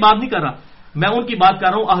 ٹونیوں کی بات نہیں کر رہا میں, ان کی بات کر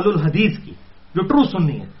رہا ہوں اہل الحدیث کی. جو ٹرو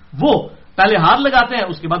سنی ہے وہ پہلے ہاتھ لگاتے ہیں،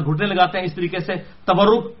 اس کے بعد گھٹنے لگاتے ہیں. اس طریقے سے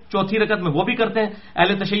تورک چوتھی رکعت میں وہ بھی کرتے ہیں.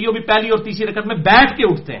 اہل تشیع بھی پہلی اور تیسری رکعت میں بیٹھ کے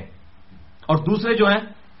اٹھتے ہیں، اور دوسرے جو ہیں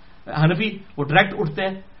حنفی وہ ڈائریکٹ اٹھتے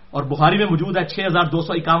ہیں. اور بخاری میں موجود ہے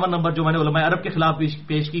 6251 نمبر جو میں نے علماء عرب کے خلاف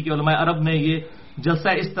پیش کی کہ علماء عرب نے یہ جلسہ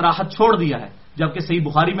استراحت چھوڑ دیا ہے، جبکہ صحیح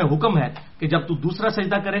بخاری میں حکم ہے کہ جب تو دوسرا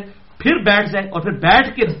سجدہ کرے پھر بیٹھ جائے اور پھر بیٹھ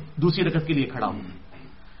کے دوسری رکعت کے لیے کھڑا ہو.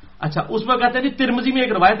 اچھا اس میں کہتے ہیں جی ترمذی میں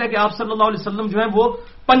ایک روایت ہے کہ آپ صلی اللہ علیہ وسلم جو ہے وہ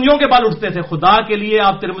پنجوں کے بال اٹھتے تھے. خدا کے لیے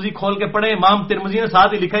آپ ترمذی کھول کے پڑھیں، امام ترمذی نے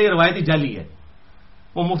ساتھ ہی لکھا ہے یہ روایت ہی جعلی ہے.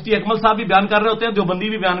 وہ مفتی اکمل صاحب بھی بیان کر رہے ہوتے ہیں، دیوبندی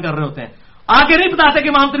بھی بیان کر رہے ہوتے ہیں، آگے نہیں بتاتے کہ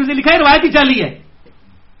امام ترمذی لکھا ہے روایت ہی جعلی ہے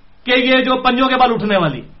کہ یہ جو پنجوں کے بال اٹھنے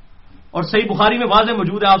والی. اور صحیح بخاری میں واضح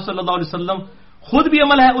موجود ہے آپ صلی اللہ علیہ وسلم خود بھی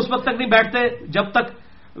عمل ہے اس وقت تک نہیں بیٹھتے جب تک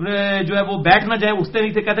جو ہے وہ بیٹھ نہ جائے، اٹھتے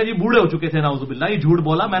نہیں تھے. کہتے ہیں جی بوڑھے ہو چکے تھے نعوذ باللہ، یہ جھوٹ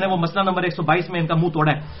بولا، میں نے وہ مسئلہ نمبر 122 میں ان کا منہ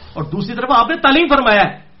توڑا ہے. اور دوسری طرف آپ نے تعلیم فرمایا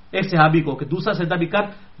ہے ایک صحابی کو کہ دوسرا سجدہ بھی کر،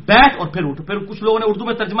 بیٹھ اور پھر اٹھ. پھر کچھ لوگوں نے اردو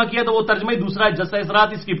میں ترجمہ کیا تو وہ ترجمہ ہی دوسرا جلسہ استراحت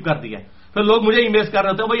ہی اسکپ کر دیا. پھر لوگ مجھے ایمیل کر رہے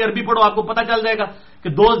ہوتے ہیں بھائی عربی پڑھو آپ کو پتہ چل جائے گا کہ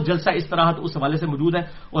دو جلسہ استراحت اس حوالے سے موجود ہے.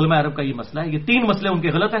 علماء عرب کا یہ مسئلہ ہے. یہ تین مسئلے ان کے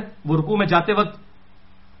غلط ہیں. وہ رکوع میں جاتے وقت،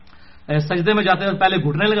 سجدے میں جاتے وقت پہلے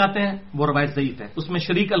گھٹنے لگاتے ہیں، وہ روایت ضعیف ہے. اس میں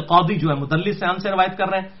شریک القاضی جو ہے مدلس سے ان سے روایت کر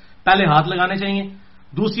رہے ہیں، پہلے ہاتھ لگانے چاہیے.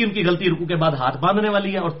 دوسری ان کی غلطی رکوع کے بعد ہاتھ باندھنے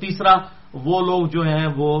والی ہے. اور تیسرا وہ لوگ جو ہیں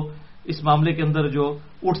وہ اس معاملے کے اندر جو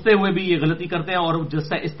اٹھتے ہوئے بھی یہ غلطی کرتے ہیں اور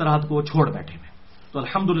جلسہ استراحت کو چھوڑ بیٹھے ہوئے. تو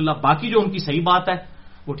الحمدللہ باقی جو ان کی صحیح بات ہے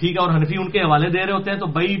وہ ٹھیک ہے. اور حنفی ان کے حوالے دے رہے ہوتے ہیں تو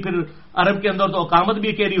بھائی پھر عرب کے اندر تو اقامت بھی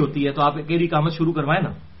اکیری ہوتی ہے، تو آپ اکیری اقامت شروع کروائیں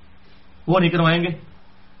نا، وہ نہیں کروائیں گے.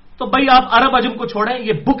 تو بھائی آپ عرب عجم کو چھوڑیں،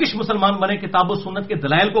 یہ بکش مسلمان بنے، کتاب و سنت کے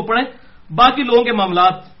دلائل کو پڑھیں، باقی لوگوں کے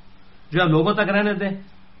معاملات جو ہے لوگوں تک رہنے دیں.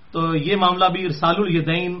 تو یہ معاملہ بھی ارسال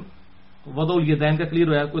الیدین وضع الیدین کا کلیئر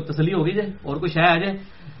ہوا. کوئی تسلی ہو گئی جائے اور کوئی شے آ جائے.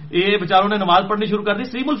 یہ بیچاروں نے نماز پڑھنی شروع کر دی.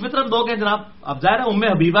 سلیم الفطرت لوگ ہیں جناب. اب ظاہر ہے ام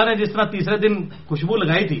حبیبہ نے جس طرح تیسرے دن خوشبو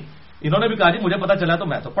لگائی تھی، انہوں نے بھی کہا جی مجھے پتا چلا تو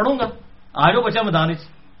میں تو پڑھوں گا، آ جاؤ بچہ میدان.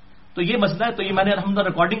 تو یہ مسئلہ ہے. تو یہ میں نے الحمدللہ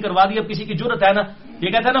ریکارڈنگ کروا دی. اب کسی کی جرت ہے نا، یہ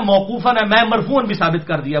کہتا ہے نا موقوفاً ہے، میں مرفوعاً بھی ثابت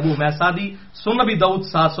کر دیا. ابو میں سادی سنن ابی داؤد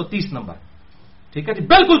 730 نمبر. ٹھیک ہے جی،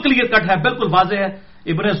 بالکل کلیئر کٹ ہے، بالکل واضح ہے.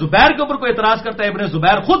 ابن زبیر کے اوپر کوئی اعتراض کرتا ہے، ابن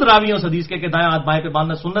زبیر خود راوی ہیں اس حدیث کے کہ دائیں ہاتھ بائیں پہ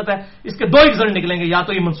باندھنا سنت ہے. اس کے دو ہی رزلٹ نکلیں گے، یا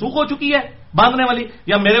تو یہ منسوخ ہو چکی ہے باندھنے والی،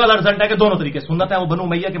 یا میرے والا رزلٹ ہے کہ دونوں طریقے سنت ہے. وہ بنو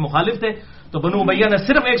امیہ کے مخالف تھے، تو بنو امیہ نے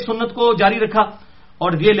صرف ایک سنت کو جاری رکھا. اور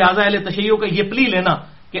یہ لہٰذا اہل تشیع کا یہ پلی لینا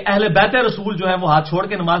کہ اہل بیت رسول جو ہے وہ ہاتھ چھوڑ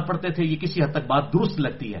کے نماز پڑھتے تھے، یہ کسی حد تک بات درست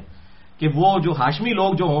لگتی ہے کہ وہ جو ہاشمی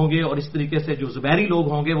لوگ جو ہوں گے اور اس طریقے سے جو زبیری لوگ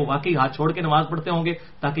ہوں گے وہ واقعی ہاتھ چھوڑ کے نماز پڑھتے ہوں گے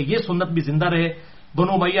تاکہ یہ سنت بھی زندہ رہے.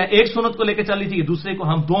 بنو امیہ ایک سنت کو لے کے چلی تھی، دوسرے کو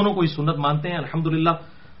ہم دونوں کو ہی سنت مانتے ہیں الحمدللہ،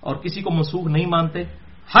 اور کسی کو منسوخ نہیں مانتے.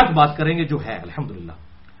 حق بات کریں گے جو ہے الحمدللہ.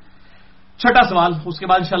 چھٹا سوال، اس کے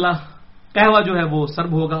بعد انشاءاللہ قہوہ جو ہے وہ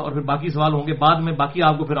سرب ہوگا اور پھر باقی سوال ہوں گے بعد میں. باقی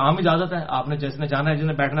آپ کو پھر عام اجازت ہے، آپ نے جس نے جانا ہے جس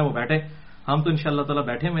نے بیٹھنا ہے وہ بیٹھے. ہم تو انشاءاللہ تعالی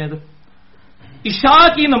بیٹھے ہوئے ہیں. عشاء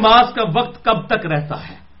کی نماز کا وقت کب تک رہتا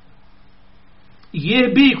ہے؟ یہ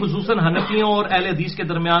بھی خصوصاً حنفیوں اور اہل حدیث کے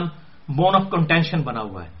درمیان بون آف کنٹینشن بنا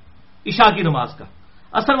ہوا ہے. عشاء کی نماز کا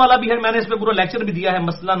اثر والا بھی ہے، میں نے اس پہ پورا لیکچر بھی دیا ہے.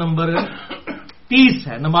 مسئلہ نمبر 30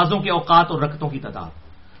 ہے، نمازوں کے اوقات اور رکعتوں کی تعداد.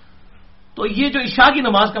 تو یہ جو عشاء کی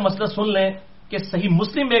نماز کا مسئلہ سن لیں کہ صحیح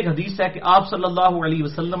مسلم میں ایک حدیث ہے کہ آپ صلی اللہ علیہ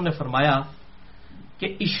وسلم نے فرمایا کہ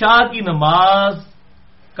عشاء کی نماز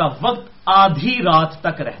کا وقت آدھی رات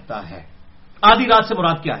تک رہتا ہے. آدھی رات سے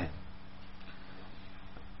مراد کیا ہے؟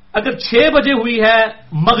 اگر 6 بجے ہوئی ہے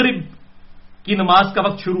مغرب کی نماز کا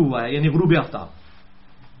وقت شروع ہوا ہے یعنی غروب آفتاب،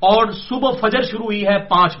 اور صبح فجر شروع ہوئی ہے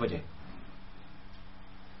 5 بجے،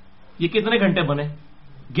 یہ کتنے گھنٹے بنے؟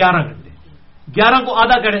 11 گھنٹے. 11 کو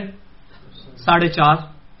آدھا کریں 4.5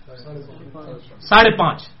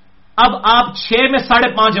 5.5. اب آپ 6 میں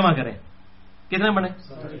 5.5 جمع کریں، کتنے بنے؟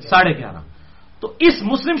 11.5. تو اس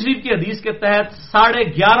مسلم شریف کی حدیث کے تحت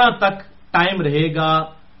 11:30 تک ٹائم رہے گا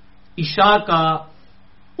عشاء کا،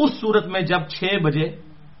 اس صورت میں جب 6 بجے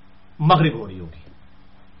مغرب ہو رہی ہوگی.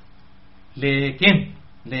 لیکن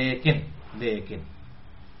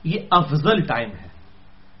یہ افضل ٹائم ہے.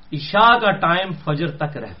 عشاء کا ٹائم فجر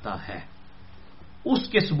تک رہتا ہے. اس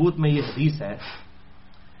کے ثبوت میں یہ حدیث ہے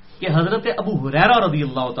کہ حضرت ابو ہریرہ رضی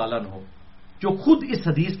اللہ تعالیٰ عنہ جو خود اس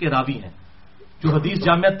حدیث کے راوی ہیں، جو حدیث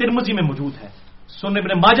جامعہ ترمذی میں موجود ہے، سنن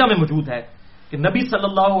ابن ماجہ میں موجود ہے، کہ نبی صلی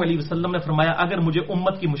اللہ علیہ وسلم نے فرمایا اگر مجھے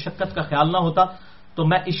امت کی مشقت کا خیال نہ ہوتا تو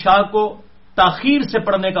میں عشاء کو تاخیر سے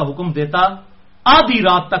پڑھنے کا حکم دیتا آدھی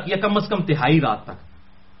رات تک یا کم از کم تہائی رات تک.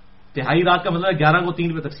 تہائی رات کا مطلب 11 کو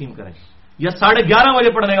 3 پہ تقسیم کریں، یا 11:30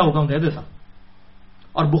 بجے پڑھنے کا حکم دے دیتا.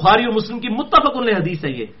 اور بخاری اور مسلم کی متفق علیہ حدیث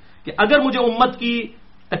ہے یہ کہ اگر مجھے امت کی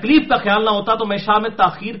تکلیف کا خیال نہ ہوتا تو میں عشاء میں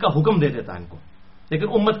تاخیر کا حکم دے دیتا ان کو. لیکن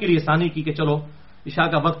امت کے لیے آسانی کی کہ چلو عشاء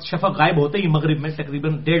کا وقت شفق غائب ہوتے ہی مغرب میں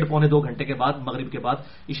تقریباً 1.5 پونے 2 گھنٹے کے بعد مغرب کے بعد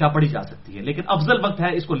عشاء پڑھی جا سکتی ہے، لیکن افضل وقت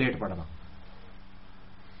ہے اس کو لیٹ پڑھنا.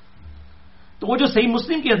 تو وہ جو صحیح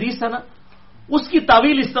مسلم کی حدیث ہے نا، اس کی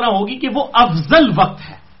تعویل اس طرح ہوگی کہ وہ افضل وقت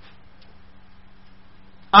ہے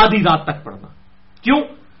آدھی رات تک پڑھنا. کیوں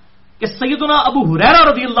کہ سیدنا ابو ہریرہ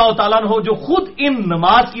رضی اللہ تعالیٰ عنہ جو خود ان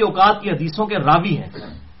نماز کی اوقات کی حدیثوں کے راوی ہیں،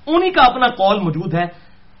 انہی کا اپنا قول موجود ہے.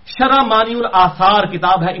 شرح مانی الآثار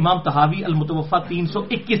کتاب ہے امام طحاوی المتوفا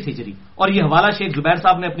 321 ہجری، اور یہ حوالہ شیخ زبیر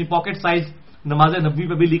صاحب نے اپنی پاکٹ سائز نماز نبوی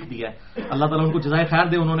پہ بھی لکھ دیا ہے. اللہ تعالیٰ ان کو جزائے خیر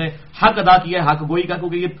دے، انہوں نے حق ادا کیا ہے، حق گوئی کا.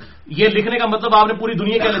 کیونکہ یہ لکھنے کا مطلب آپ نے پوری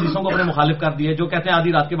دنیا کے حدیثوں کو اپنے مخالف کر دیا ہے جو کہتے ہیں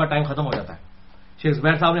آدھی رات کے بعد ٹائم ختم ہو جاتا ہے. شیخ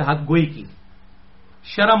زبیر صاحب نے حق گوئی کی.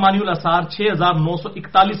 شرح مانی الاثار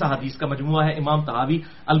 6941 احادیث کا مجموعہ ہے امام طحاوی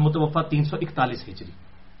المتوفا 321 ہجری.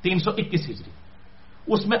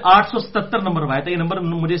 اس میں 877 نمبر روایت ہے. یہ نمبر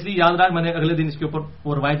مجھے اس لیے یاد رہا، میں نے اگلے دن اس کے اوپر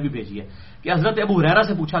وہ روایت بھی بھیجی ہے کہ حضرت ابو ہریرہ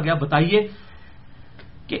سے پوچھا گیا بتائیے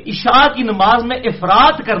کہ عشاء کی نماز میں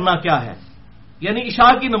افراد کرنا کیا ہے، یعنی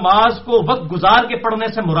عشاء کی نماز کو وقت گزار کے پڑھنے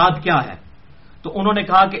سے مراد کیا ہے. تو انہوں نے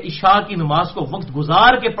کہا کہ عشاء کی نماز کو وقت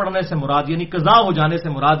گزار کے پڑھنے سے مراد یعنی قضا ہو جانے سے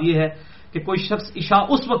مراد یہ ہے کہ کوئی شخص عشاء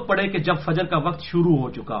اس وقت پڑھے کہ جب فجر کا وقت شروع ہو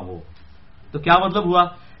چکا ہو. تو کیا مطلب ہوا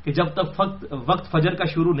کہ جب تک وقت فجر کا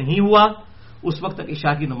شروع نہیں ہوا اس وقت تک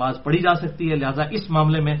عشاء کی نماز پڑھی جا سکتی ہے. لہذا اس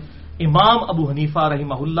معاملے میں امام ابو حنیفہ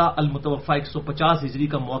رحمہ اللہ المتوفا 150 ہجری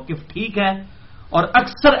کا موقف ٹھیک ہے، اور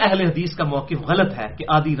اکثر اہل حدیث کا موقف غلط ہے کہ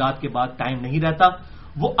آدھی رات کے بعد ٹائم نہیں رہتا.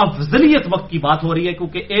 وہ افضلیت وقت کی بات ہو رہی ہے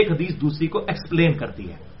کیونکہ ایک حدیث دوسری کو ایکسپلین کرتی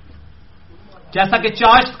ہے. جیسا کہ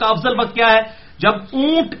چاشت کا افضل وقت کیا ہے، جب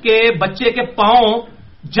اونٹ کے بچے کے پاؤں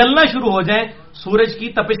جلنا شروع ہو جائیں سورج کی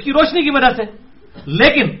تپش کی روشنی کی وجہ سے.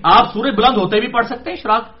 لیکن آپ سورج بلند ہوتے بھی پڑھ سکتے ہیں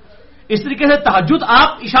اشراق. اس طریقے سے تہجد آپ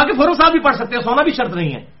عشاء کے فوراً ساتھ بھی پڑھ سکتے ہیں، سونا بھی شرط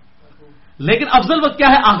نہیں ہے. لیکن افضل وقت کیا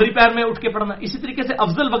ہے، آخری پہر میں اٹھ کے پڑھنا. اسی طریقے سے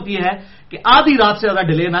افضل وقت یہ ہے کہ آدھی رات سے زیادہ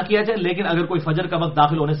ڈیلے نہ کیا جائے. لیکن اگر کوئی فجر کا وقت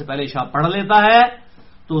داخل ہونے سے پہلے عشاء پڑھ لیتا ہے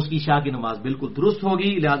تو اس کی عشاء کی نماز بالکل درست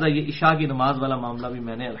ہوگی. لہذا یہ عشاء کی نماز والا معاملہ بھی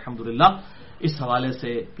میں نے الحمدللہ اس حوالے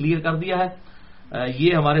سے کلیئر کر دیا ہے. یہ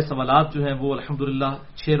ہمارے سوالات جو ہیں وہ الحمدللہ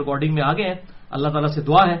 6 ریکارڈنگ میں آ گئے ہیں. اللہ تعالیٰ سے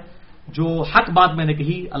دعا ہے جو حق بات میں نے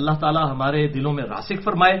کہی اللہ تعالیٰ ہمارے دلوں میں راسخ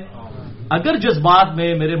فرمائے. اگر جذبات میں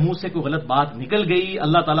میرے منہ سے کوئی غلط بات نکل گئی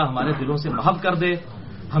اللہ تعالیٰ ہمارے دلوں سے محو کر دے.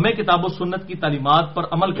 ہمیں کتاب و سنت کی تعلیمات پر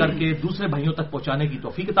عمل کر کے دوسرے بھائیوں تک پہنچانے کی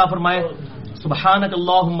توفیق عطا فرمائے. سبحانک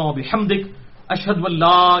اللہم و بحمدک اشہد ان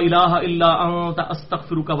لا الہ الا انت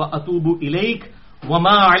استغفرک و اتوب الیک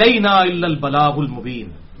وما علینا الا البلاغ المبین.